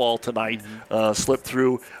the football tonight, slipped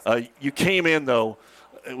through. You came in, though,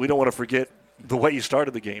 we don't want to forget the way you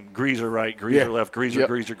started the game. Greaser right, Greaser left, Greaser.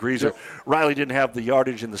 Yep. Riley didn't have the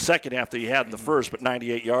yardage in the second half that he had in the first, but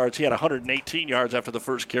 98 yards. He had 118 yards after the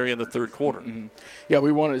first carry in the third quarter. Mm-hmm. Yeah,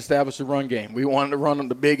 we wanted to establish a run game. We wanted to run on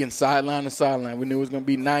the big and sideline to sideline. We knew it was going to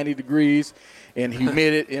be 90 degrees and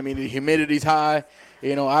humidity. The humidity's high.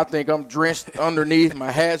 I think I'm drenched underneath.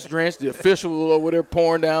 My hat's drenched. The official over there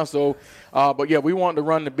pouring down. So, but, we wanted to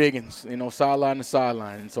run the big ones, sideline to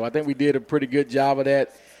sideline. And so I think we did a pretty good job of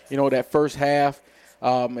that. That first half,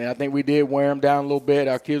 and I think we did wear them down a little bit.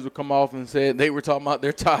 Our kids would come off and say they were talking about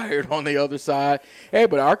they're tired on the other side. Hey,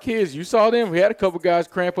 but our kids, you saw them. We had a couple guys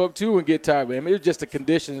cramp up too and get tired. It was just the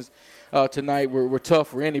conditions tonight were tough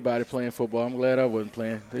for anybody playing football. I'm glad I wasn't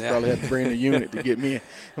playing. They probably had to bring the unit to get me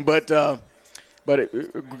in. But But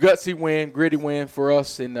gutsy win, gritty win for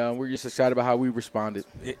us, and we're just excited about how we responded.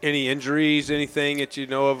 Any injuries, anything that you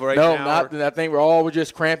know of right now? No, not. I think we're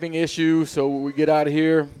just cramping issues, so we get out of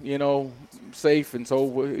here, safe, and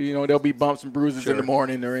so there'll be bumps and bruises in the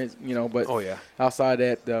morning, But outside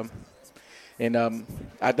that,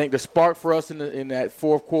 I think the spark for us in that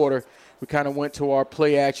fourth quarter, we kind of went to our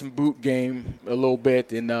play action boot game a little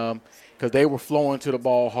bit, and because they were flowing to the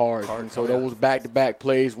ball hard, and so those back-to-back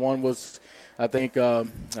plays. One was, I think, I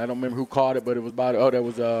don't remember who caught it, but it was about, that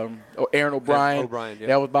was Aaron O'Brien.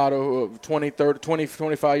 That was about a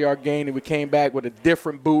 25-yard gain, and we came back with a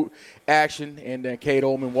different boot action, and then Cade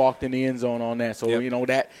Ullman walked in the end zone on that. So,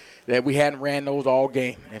 that we hadn't ran those all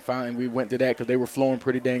game, and finally we went to that because they were flowing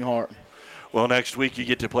pretty dang hard. Well, next week you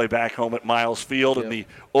get to play back home at Miles Field, and the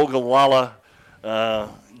Ogallala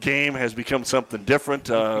game has become something different.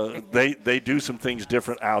 They do some things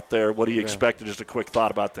different out there. What do you expect? And just a quick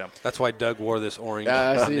thought about them. That's why Doug wore this orange.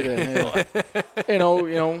 I see that.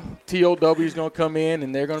 TOW is going to come in,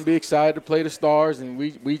 and they're going to be excited to play the Stars, and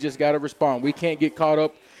we just got to respond. We can't get caught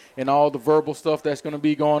up in all the verbal stuff that's going to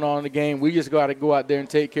be going on in the game. We just got to go out there and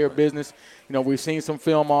take care of business. We've seen some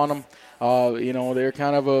film on them. They're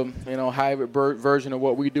kind of a hybrid version of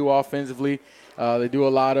what we do offensively. They do a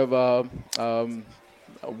lot of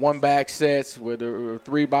one-back sets with a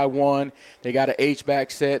 3-by-1. They got an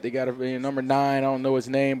H-back set. They got a number 9. I don't know his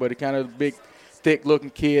name, but a kind of big, thick-looking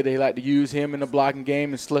kid. They like to use him in the blocking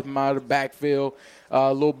game and slip him out of the backfield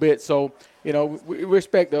a little bit. So, we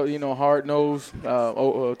expect the, hard-nosed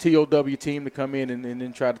TOW team to come in and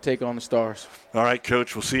then try to take on the Stars. All right,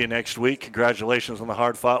 Coach. We'll see you next week. Congratulations on the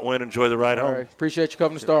hard-fought win. Enjoy the ride home. All right. Appreciate you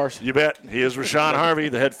covering the Stars. You bet. He is Rashawn Harvey,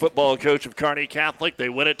 the head football coach of Kearney Catholic. They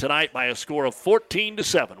win it tonight by a score of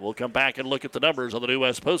 14-7. We'll come back and look at the numbers on the New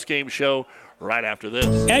West postgame show right after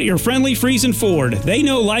this. At your friendly Friesen Ford, they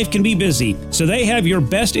know life can be busy, so they have your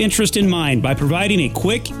best interest in mind by providing a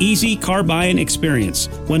quick, easy car buying experience.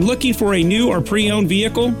 When looking for a new or pre-owned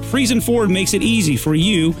vehicle, Friesen Ford makes it easy for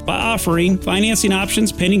you by offering financing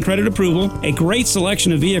options pending credit approval, a great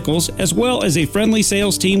selection of vehicles, as well as a friendly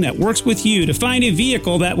sales team that works with you to find a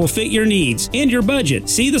vehicle that will fit your needs and your budget.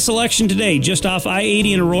 See the selection today just off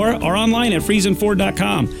I-80 in Aurora or online at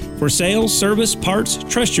FriesenFord.com. For sales, service, parts,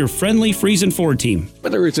 trust your friendly Friesen Ford team.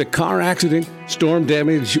 Whether it's a car accident, storm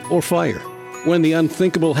damage, or fire, when the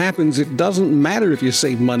unthinkable happens, it doesn't matter if you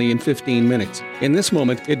save money in 15 minutes. In this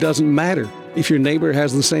moment, it doesn't matter if your neighbor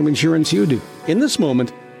has the same insurance you do. In this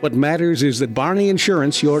moment, what matters is that Barney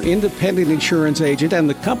Insurance, your independent insurance agent, and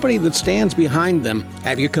the company that stands behind them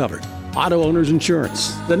have you covered. Auto Owners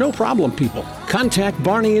Insurance, the no-problem people. Contact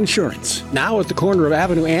Barney Insurance, now at the corner of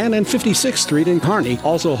Avenue Ann and 56th Street in Kearney,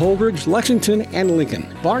 also Holdridge, Lexington, and Lincoln.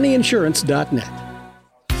 BarneyInsurance.net.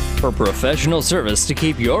 For professional service to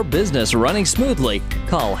keep your business running smoothly,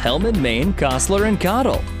 call Hellman, Maine, Kostler &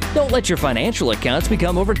 Cottle. Don't let your financial accounts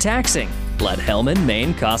become overtaxing. Let Hellman,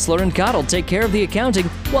 Maine, Kostler & Cottle take care of the accounting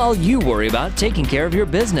while you worry about taking care of your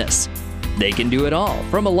business. They can do it all,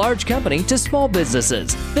 from a large company to small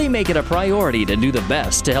businesses. They make it a priority to do the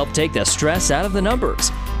best to help take the stress out of the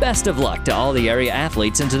numbers. Best of luck to all the area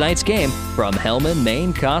athletes in tonight's game from Hellman,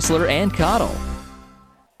 Maine, Kostler & Cottle.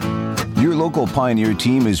 Your local Pioneer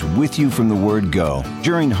team is with you from the word go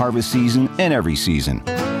during harvest season and every season.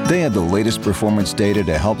 They have the latest performance data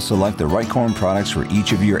to help select the right corn products for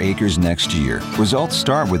each of your acres next year. Results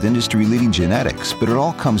start with industry-leading genetics, but it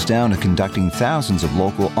all comes down to conducting thousands of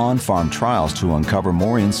local on-farm trials to uncover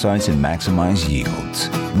more insights and maximize yields.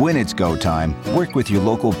 When it's go time, work with your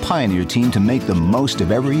local Pioneer team to make the most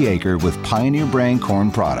of every acre with Pioneer brand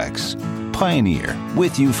corn products. Pioneer,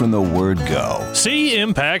 with you from the word go. See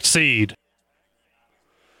Impact Seed.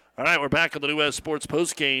 All right, we're back on the New West Sports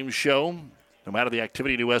Postgame Show. No matter the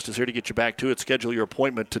activity, New West is here to get you back to it. Schedule your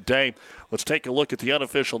appointment today. Let's take a look at the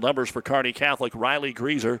unofficial numbers for Kearney Catholic. Riley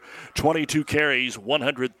Greaser, 22 carries,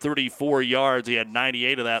 134 yards. He had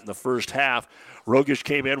 98 of that in the first half. Rogish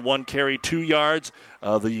came in, 1 carry, 2 yards.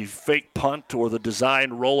 The fake punt or the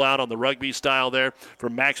design rollout on the rugby style there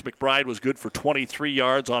from Max McBride was good for 23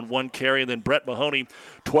 yards on 1 carry. And then Brett Mahoney,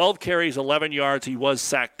 12 carries, 11 yards. He was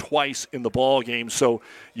sacked twice in the ball game. So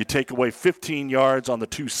you take away 15 yards on the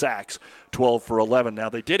 2 sacks, 12 for 11. Now,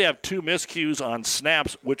 they did have 2 miscues on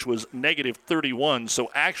snaps, which was negative 31. So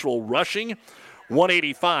actual rushing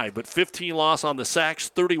 185, but 15 loss on the sacks,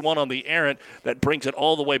 31 on the errant. That brings it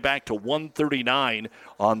all the way back to 139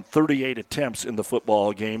 on 38 attempts in the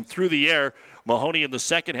football game. Through the air, Mahoney in the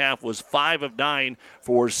second half was 5 of 9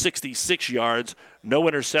 for 66 yards. No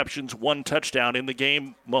interceptions, 1 touchdown. In the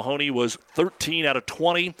game, Mahoney was 13 out of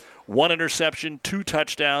 20, 1 interception, 2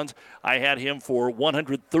 touchdowns. I had him for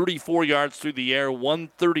 134 yards through the air,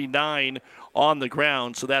 139 on the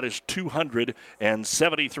ground, so that is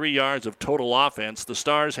 273 yards of total offense. The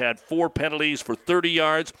Stars had 4 penalties for 30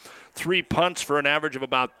 yards, 3 punts for an average of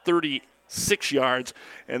about 36 yards,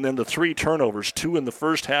 and then the 3 turnovers, 2 in the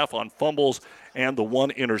first half on fumbles and the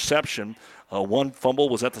 1 interception. One fumble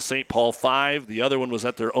was at the St. Paul 5, the other one was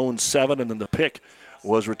at their own 7, and then the pick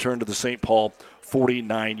was returned to the St. Paul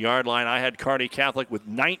 49-yard line. I had Kearney Catholic with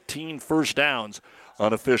 19 first downs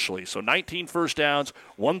unofficially. So 19 first downs,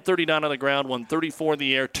 139 on the ground, 134 in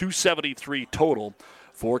the air, 273 total.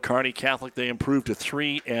 For Kearney Catholic, they improved to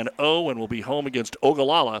 3-0 and will be home against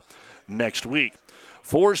Ogallala next week.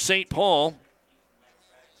 For St. Paul,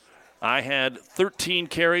 I had 13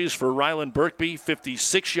 carries for Ryland Birkby,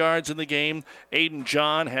 56 yards in the game. Aiden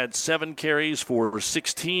John had 7 carries for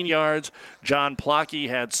 16 yards. John Plocky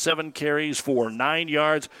had 7 carries for 9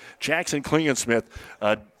 yards. Jackson Klingensmith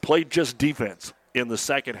played just defense in the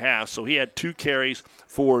second half, so he had 2 carries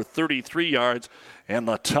for 33 yards. And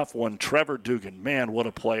the tough one, Trevor Dugan, man, what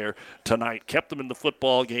a player tonight. Kept them in the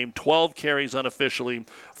football game, 12 carries unofficially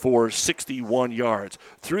for 61 yards.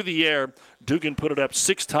 Through the air, Dugan put it up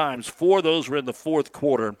 6 times. 4 of those were in the fourth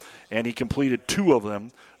quarter, and he completed 2 of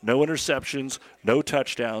them. No interceptions, no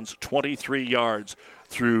touchdowns, 23 yards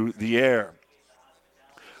through the air.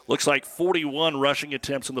 Looks like 41 rushing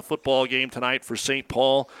attempts in the football game tonight for St.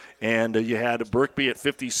 Paul, and you had Birkby at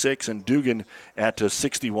 56 and Dugan at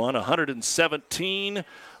 61. 117,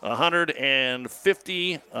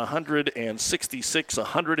 150, 166,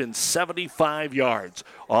 175 yards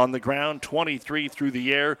on the ground, 23 through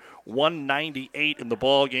the air, 198 in the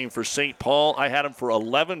ball game for St. Paul. I had him for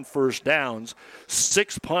 11 first downs,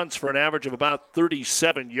 6 punts for an average of about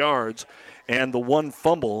 37 yards, and the 1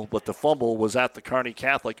 fumble, but the fumble was at the Kearney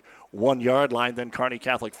Catholic 1-yard line. Then Kearney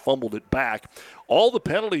Catholic fumbled it back. All the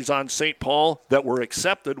penalties on St. Paul that were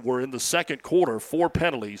accepted were in the second quarter, 4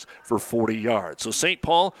 penalties for 40 yards. So St.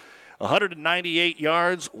 Paul, 198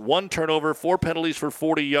 yards, 1 turnover, 4 penalties for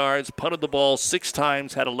 40 yards, punted the ball 6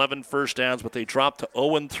 times, had 11 first downs, but they dropped to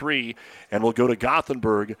 0-3 and will go to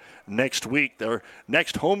Gothenburg next week. Their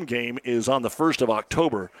next home game is on the 1st of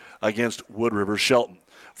October against Wood River Shelton.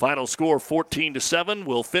 Final score 14-7.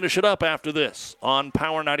 We'll finish it up after this on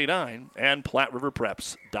Power 99 and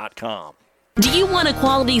PlatteRiverPreps.com. Do you want a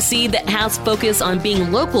quality seed that has focus on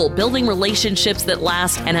being local, building relationships that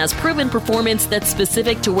last, and has proven performance that's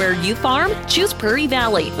specific to where you farm? Choose Prairie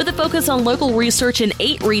Valley. With a focus on local research in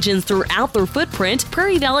 8 regions throughout their footprint,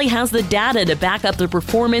 Prairie Valley has the data to back up the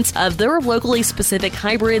performance of their locally specific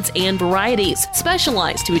hybrids and varieties,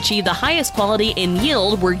 specialized to achieve the highest quality and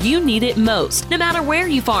yield where you need it most. No matter where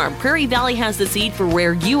you farm, Prairie Valley has the seed for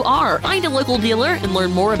where you are. Find a local dealer and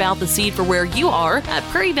learn more about the seed for where you are at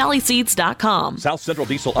prairievalleyseeds.com. South Central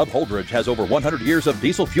Diesel of Holdridge has over 100 years of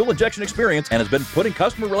diesel fuel injection experience and has been putting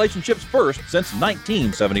customer relationships first since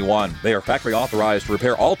 1971. They are factory authorized to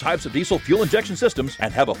repair all types of diesel fuel injection systems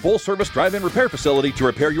and have a full-service drive-in repair facility to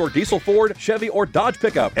repair your diesel Ford, Chevy, or Dodge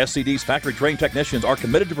pickup. SCD's factory-trained technicians are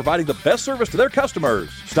committed to providing the best service to their customers.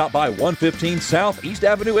 Stop by 115 South East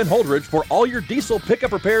Avenue in Holdridge for all your diesel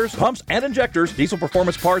pickup repairs, pumps and injectors, diesel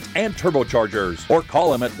performance parts, and turbochargers. Or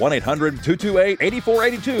call them at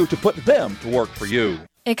 1-800-228-8482 to put them to work for you.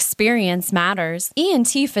 Experience matters.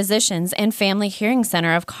 ENT Physicians and Family Hearing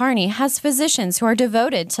Center of Kearney has physicians who are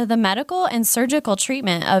devoted to the medical and surgical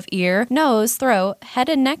treatment of ear, nose, throat, head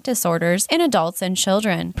and neck disorders in adults and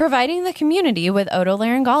children, providing the community with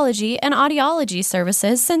otolaryngology and audiology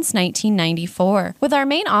services since 1994. With our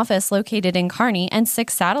main office located in Kearney and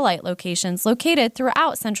 6 satellite locations located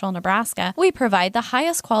throughout central Nebraska, we provide the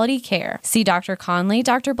highest quality care. See Dr. Conley,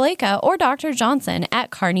 Dr. Blaka, or Dr. Johnson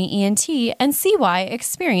at Kearney ENT and see why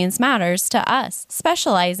experience matters to us,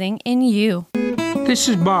 specializing in you. This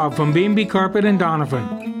is Bob from B&B Carpet and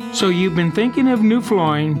Donovan. So you've been thinking of new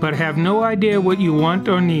flooring but have no idea what you want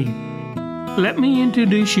or need. Let me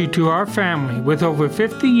introduce you to our family with over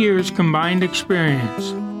 50 years combined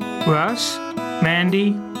experience. Russ,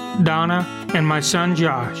 Mandy, Donna, and my son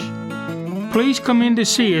Josh. Please come in to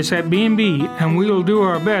see us at B&B and we will do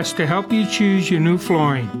our best to help you choose your new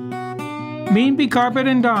flooring. B&B Carpet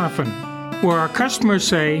and Donovan, where our customers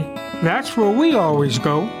say, that's where we always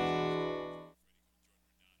go.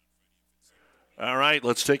 All right. right,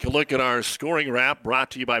 let's take a look at our scoring wrap brought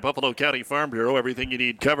to you by Buffalo County Farm Bureau. Everything you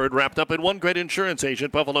need covered, wrapped up in one great insurance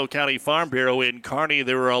agent, Buffalo County Farm Bureau in Kearney.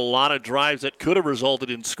 There were a lot of drives that could have resulted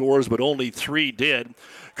in scores, but only 3 did.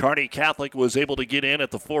 Kearney Catholic was able to get in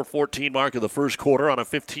at the 4:14 mark of the first quarter on a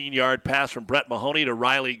 15-yard pass from Brett Mahoney to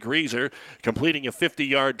Riley Greaser, completing a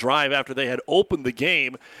 50-yard drive after they had opened the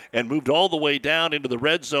game and moved all the way down into the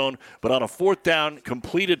red zone. But on a 4th down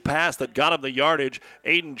completed pass that got him the yardage,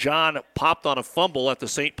 Aiden John popped on a fumble at the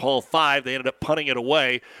St. Paul 5. They ended up punting it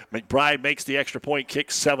away. McBride makes the extra point kick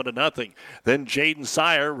 7-0. Then Jaden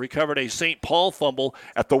Sire recovered a St. Paul fumble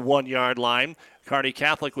at the 1-yard line. Kearney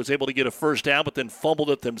Catholic was able to get a first down, but then fumbled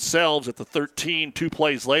it themselves at the 13. 2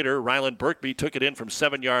 plays later, Ryland Birkby took it in from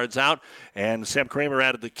 7 yards out, and Sam Kramer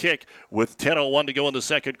added the kick with 10:01 to go in the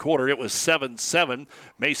second quarter. It was 7-7.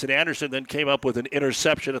 Mason Anderson then came up with an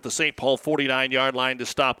interception at the St. Paul 49-yard line to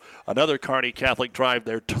stop another Kearney Catholic drive,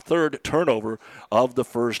 their third turnover of the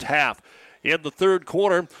first half. In the third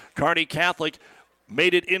quarter, Kearney Catholic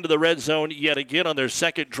made it into the red zone yet again on their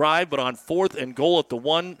second drive, but on 4th and goal at the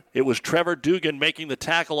 1, it was Trevor Dugan making the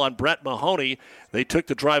tackle on Brett Mahoney. They took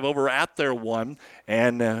the drive over at their 1,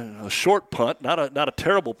 and a short punt, not a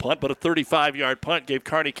terrible punt, but a 35-yard punt gave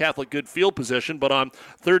Kearney Catholic good field position, but on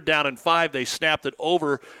 3rd down and 5, they snapped it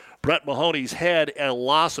over Brett Mahoney's head, a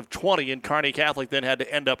loss of 20, and Kearney Catholic then had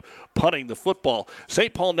to end up punting the football.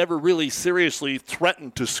 St. Paul never really seriously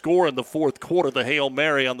threatened to score in the fourth quarter. The Hail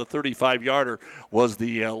Mary on the 35-yarder was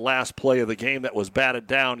the last play of the game that was batted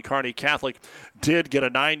down. Kearney Catholic did get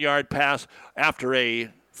a 9-yard pass after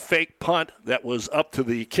a fake punt that was up to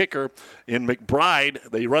the kicker in McBride.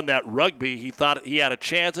 They run that rugby. He thought he had a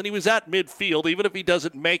chance, and he was at midfield. Even if he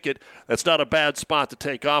doesn't make it, that's not a bad spot to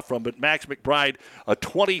take off from. But Max McBride, a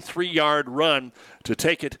 23-yard run to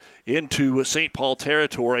take it into St. Paul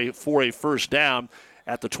territory for a first down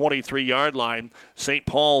at the 23-yard line. St.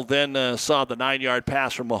 Paul then saw the 9-yard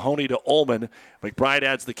pass from Mahoney to Ullman. McBride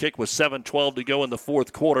adds the kick with 7:12 to go in the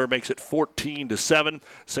fourth quarter, makes it 14-7.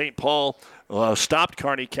 St. Paul stopped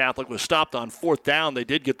Kearney Catholic, was stopped on 4th down. They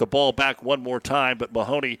did get the ball back one more time, but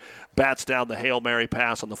Mahoney bats down the Hail Mary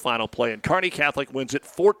pass on the final play. And Kearney Catholic wins it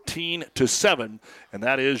 14-7. And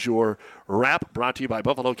that is your wrap, brought to you by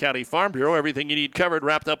Buffalo County Farm Bureau. Everything you need covered,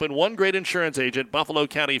 wrapped up in one great insurance agent, Buffalo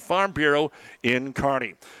County Farm Bureau in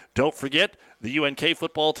Kearney. Don't forget, the UNK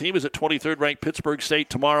football team is at 23rd-ranked Pittsburgh State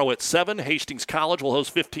tomorrow at 7. Hastings College will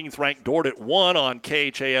host 15th-ranked Dordt at 1 on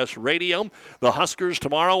KCHS Radio. The Huskers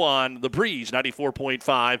tomorrow on The Breeze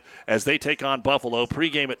 94.5 as they take on Buffalo.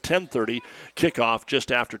 Pregame at 10:30, kickoff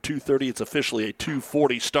just after 2:30. It's officially a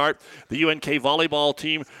 2:40 start. The UNK volleyball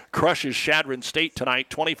team crushes Shadron State tonight,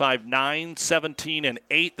 25-9,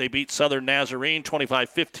 17-8. They beat Southern Nazarene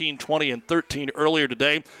 25-15, 20, and 13 earlier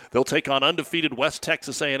today. They'll take on undefeated West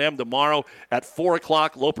Texas A&M tomorrow at 4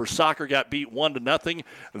 o'clock. Loper Soccer got beat 1-0.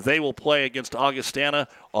 They will play against Augustana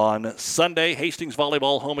on Sunday. Hastings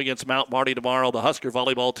volleyball home against Mount Marty tomorrow. The Husker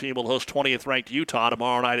volleyball team will host 20th-ranked Utah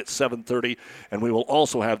tomorrow night at 7:30, and we will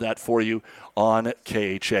also have that for you on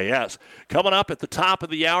KHAS. Coming up at the top of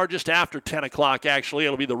the hour, just after 10 o'clock actually,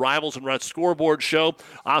 it'll be the Rivals and Ruts scoreboard show.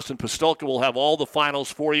 Austin Pistolka will have all the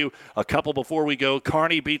finals for you. A couple before we go,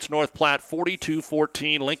 Kearney beats North Platte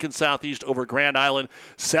 42-14. Lincoln Southeast over Grand Island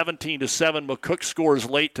 17-7. McCook scores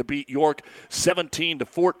late to beat York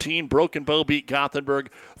 17-14. Broken Bow beat Gothenburg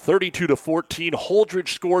 32-14. Holdridge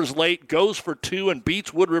scores late, goes for 2, and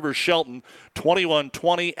beats Wood River Shelton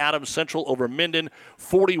 21-20. Adams Central over Minden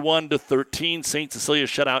 41-13. St. Cecilia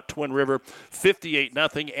shut out Twin River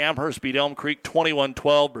 58-0. Amherst beat Elm Creek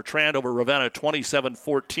 21-12. Bertrand over Ravenna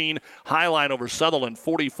 27-14. Highline over Sutherland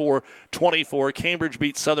 44-24. Cambridge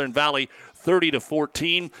beat Southern Valley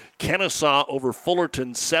 30-14. Kennesaw over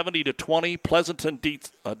Fullerton 70-20. Pleasanton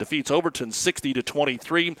defeats Overton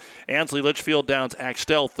 60-23. Ansley Litchfield downs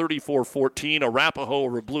Axtell 34-14. Arapahoe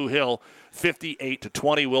over Blue Hill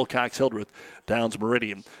 58-20. Wilcox Hildreth downs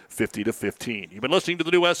Meridian 50-15. You've been listening to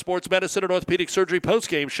the New West Sports Medicine and Orthopedic Surgery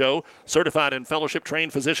postgame show. Certified and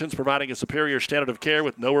fellowship-trained physicians providing a superior standard of care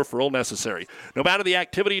with no referral necessary. No matter the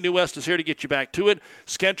activity, New West is here to get you back to it.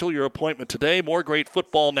 Schedule your appointment today. More great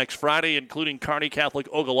football next Friday, including Kearney Catholic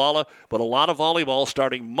Ogallala, but a lot of volleyball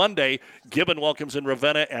starting Monday. Gibbon welcomes in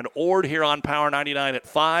Ravenna and Ord here on Power 99 at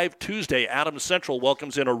 5. Tuesday, Adams Central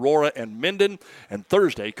welcomes in Aurora and Minden. And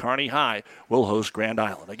Thursday, Kearney High will host Grand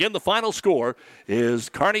Island. Again, the final score is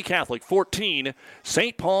Kearney Catholic 14,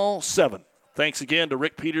 St. Paul 7. Thanks again to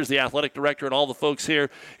Rick Peters, the athletic director, and all the folks here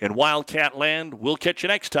in Wildcat Land. We'll catch you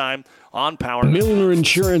next time on Power. Milner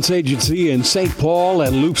Insurance Agency in St. Paul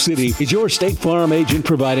and Loop City is your State Farm agent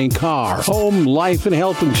providing car, home, life, and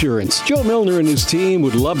health insurance. Joe Milner and his team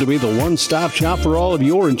would love to be the one-stop shop for all of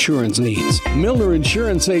your insurance needs. Milner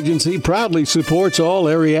Insurance Agency proudly supports all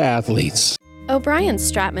area athletes. O'Brien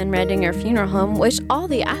Stratman Redinger Funeral Home wish all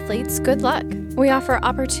the athletes good luck. We offer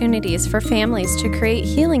opportunities for families to create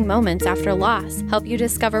healing moments after loss, help you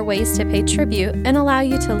discover ways to pay tribute, and allow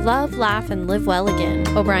you to love, laugh, and live well again.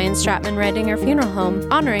 O'Brien Stratman Redinger Funeral Home,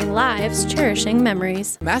 honoring lives, cherishing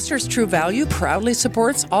memories. Masters True Value proudly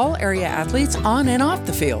supports all area athletes on and off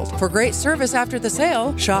the field. For great service after the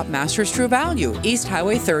sale, shop Masters True Value, East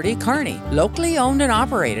Highway 30, Kearney. Locally owned and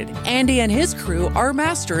operated. Andy and his crew are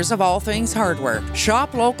masters of all things hardware.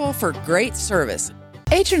 Shop local for great service.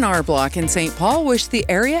 H&R Block in St. Paul wish the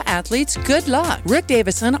area athletes good luck. Rick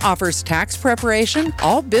Davison offers tax preparation,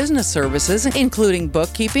 all business services, including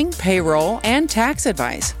bookkeeping, payroll, and tax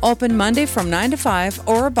advice. Open Monday from 9 to 5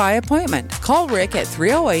 or by appointment. Call Rick at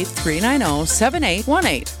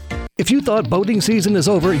 308-390-7818. If you thought boating season is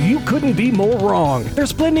over, you couldn't be more wrong.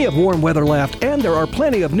 There's plenty of warm weather left, and there are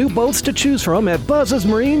plenty of new boats to choose from at Buzz's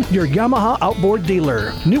Marine, your Yamaha outboard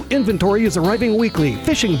dealer. New inventory is arriving weekly.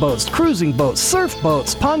 Fishing boats, cruising boats, surf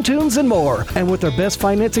boats, pontoons, and more. And with their best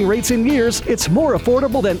financing rates in years, it's more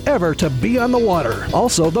affordable than ever to be on the water.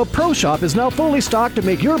 Also, the Pro Shop is now fully stocked to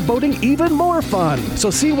make your boating even more fun. So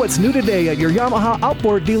see what's new today at your Yamaha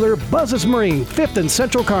outboard dealer, Buzz's Marine, 5th and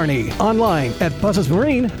Central Kearney. Online at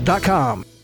buzzesmarine.com.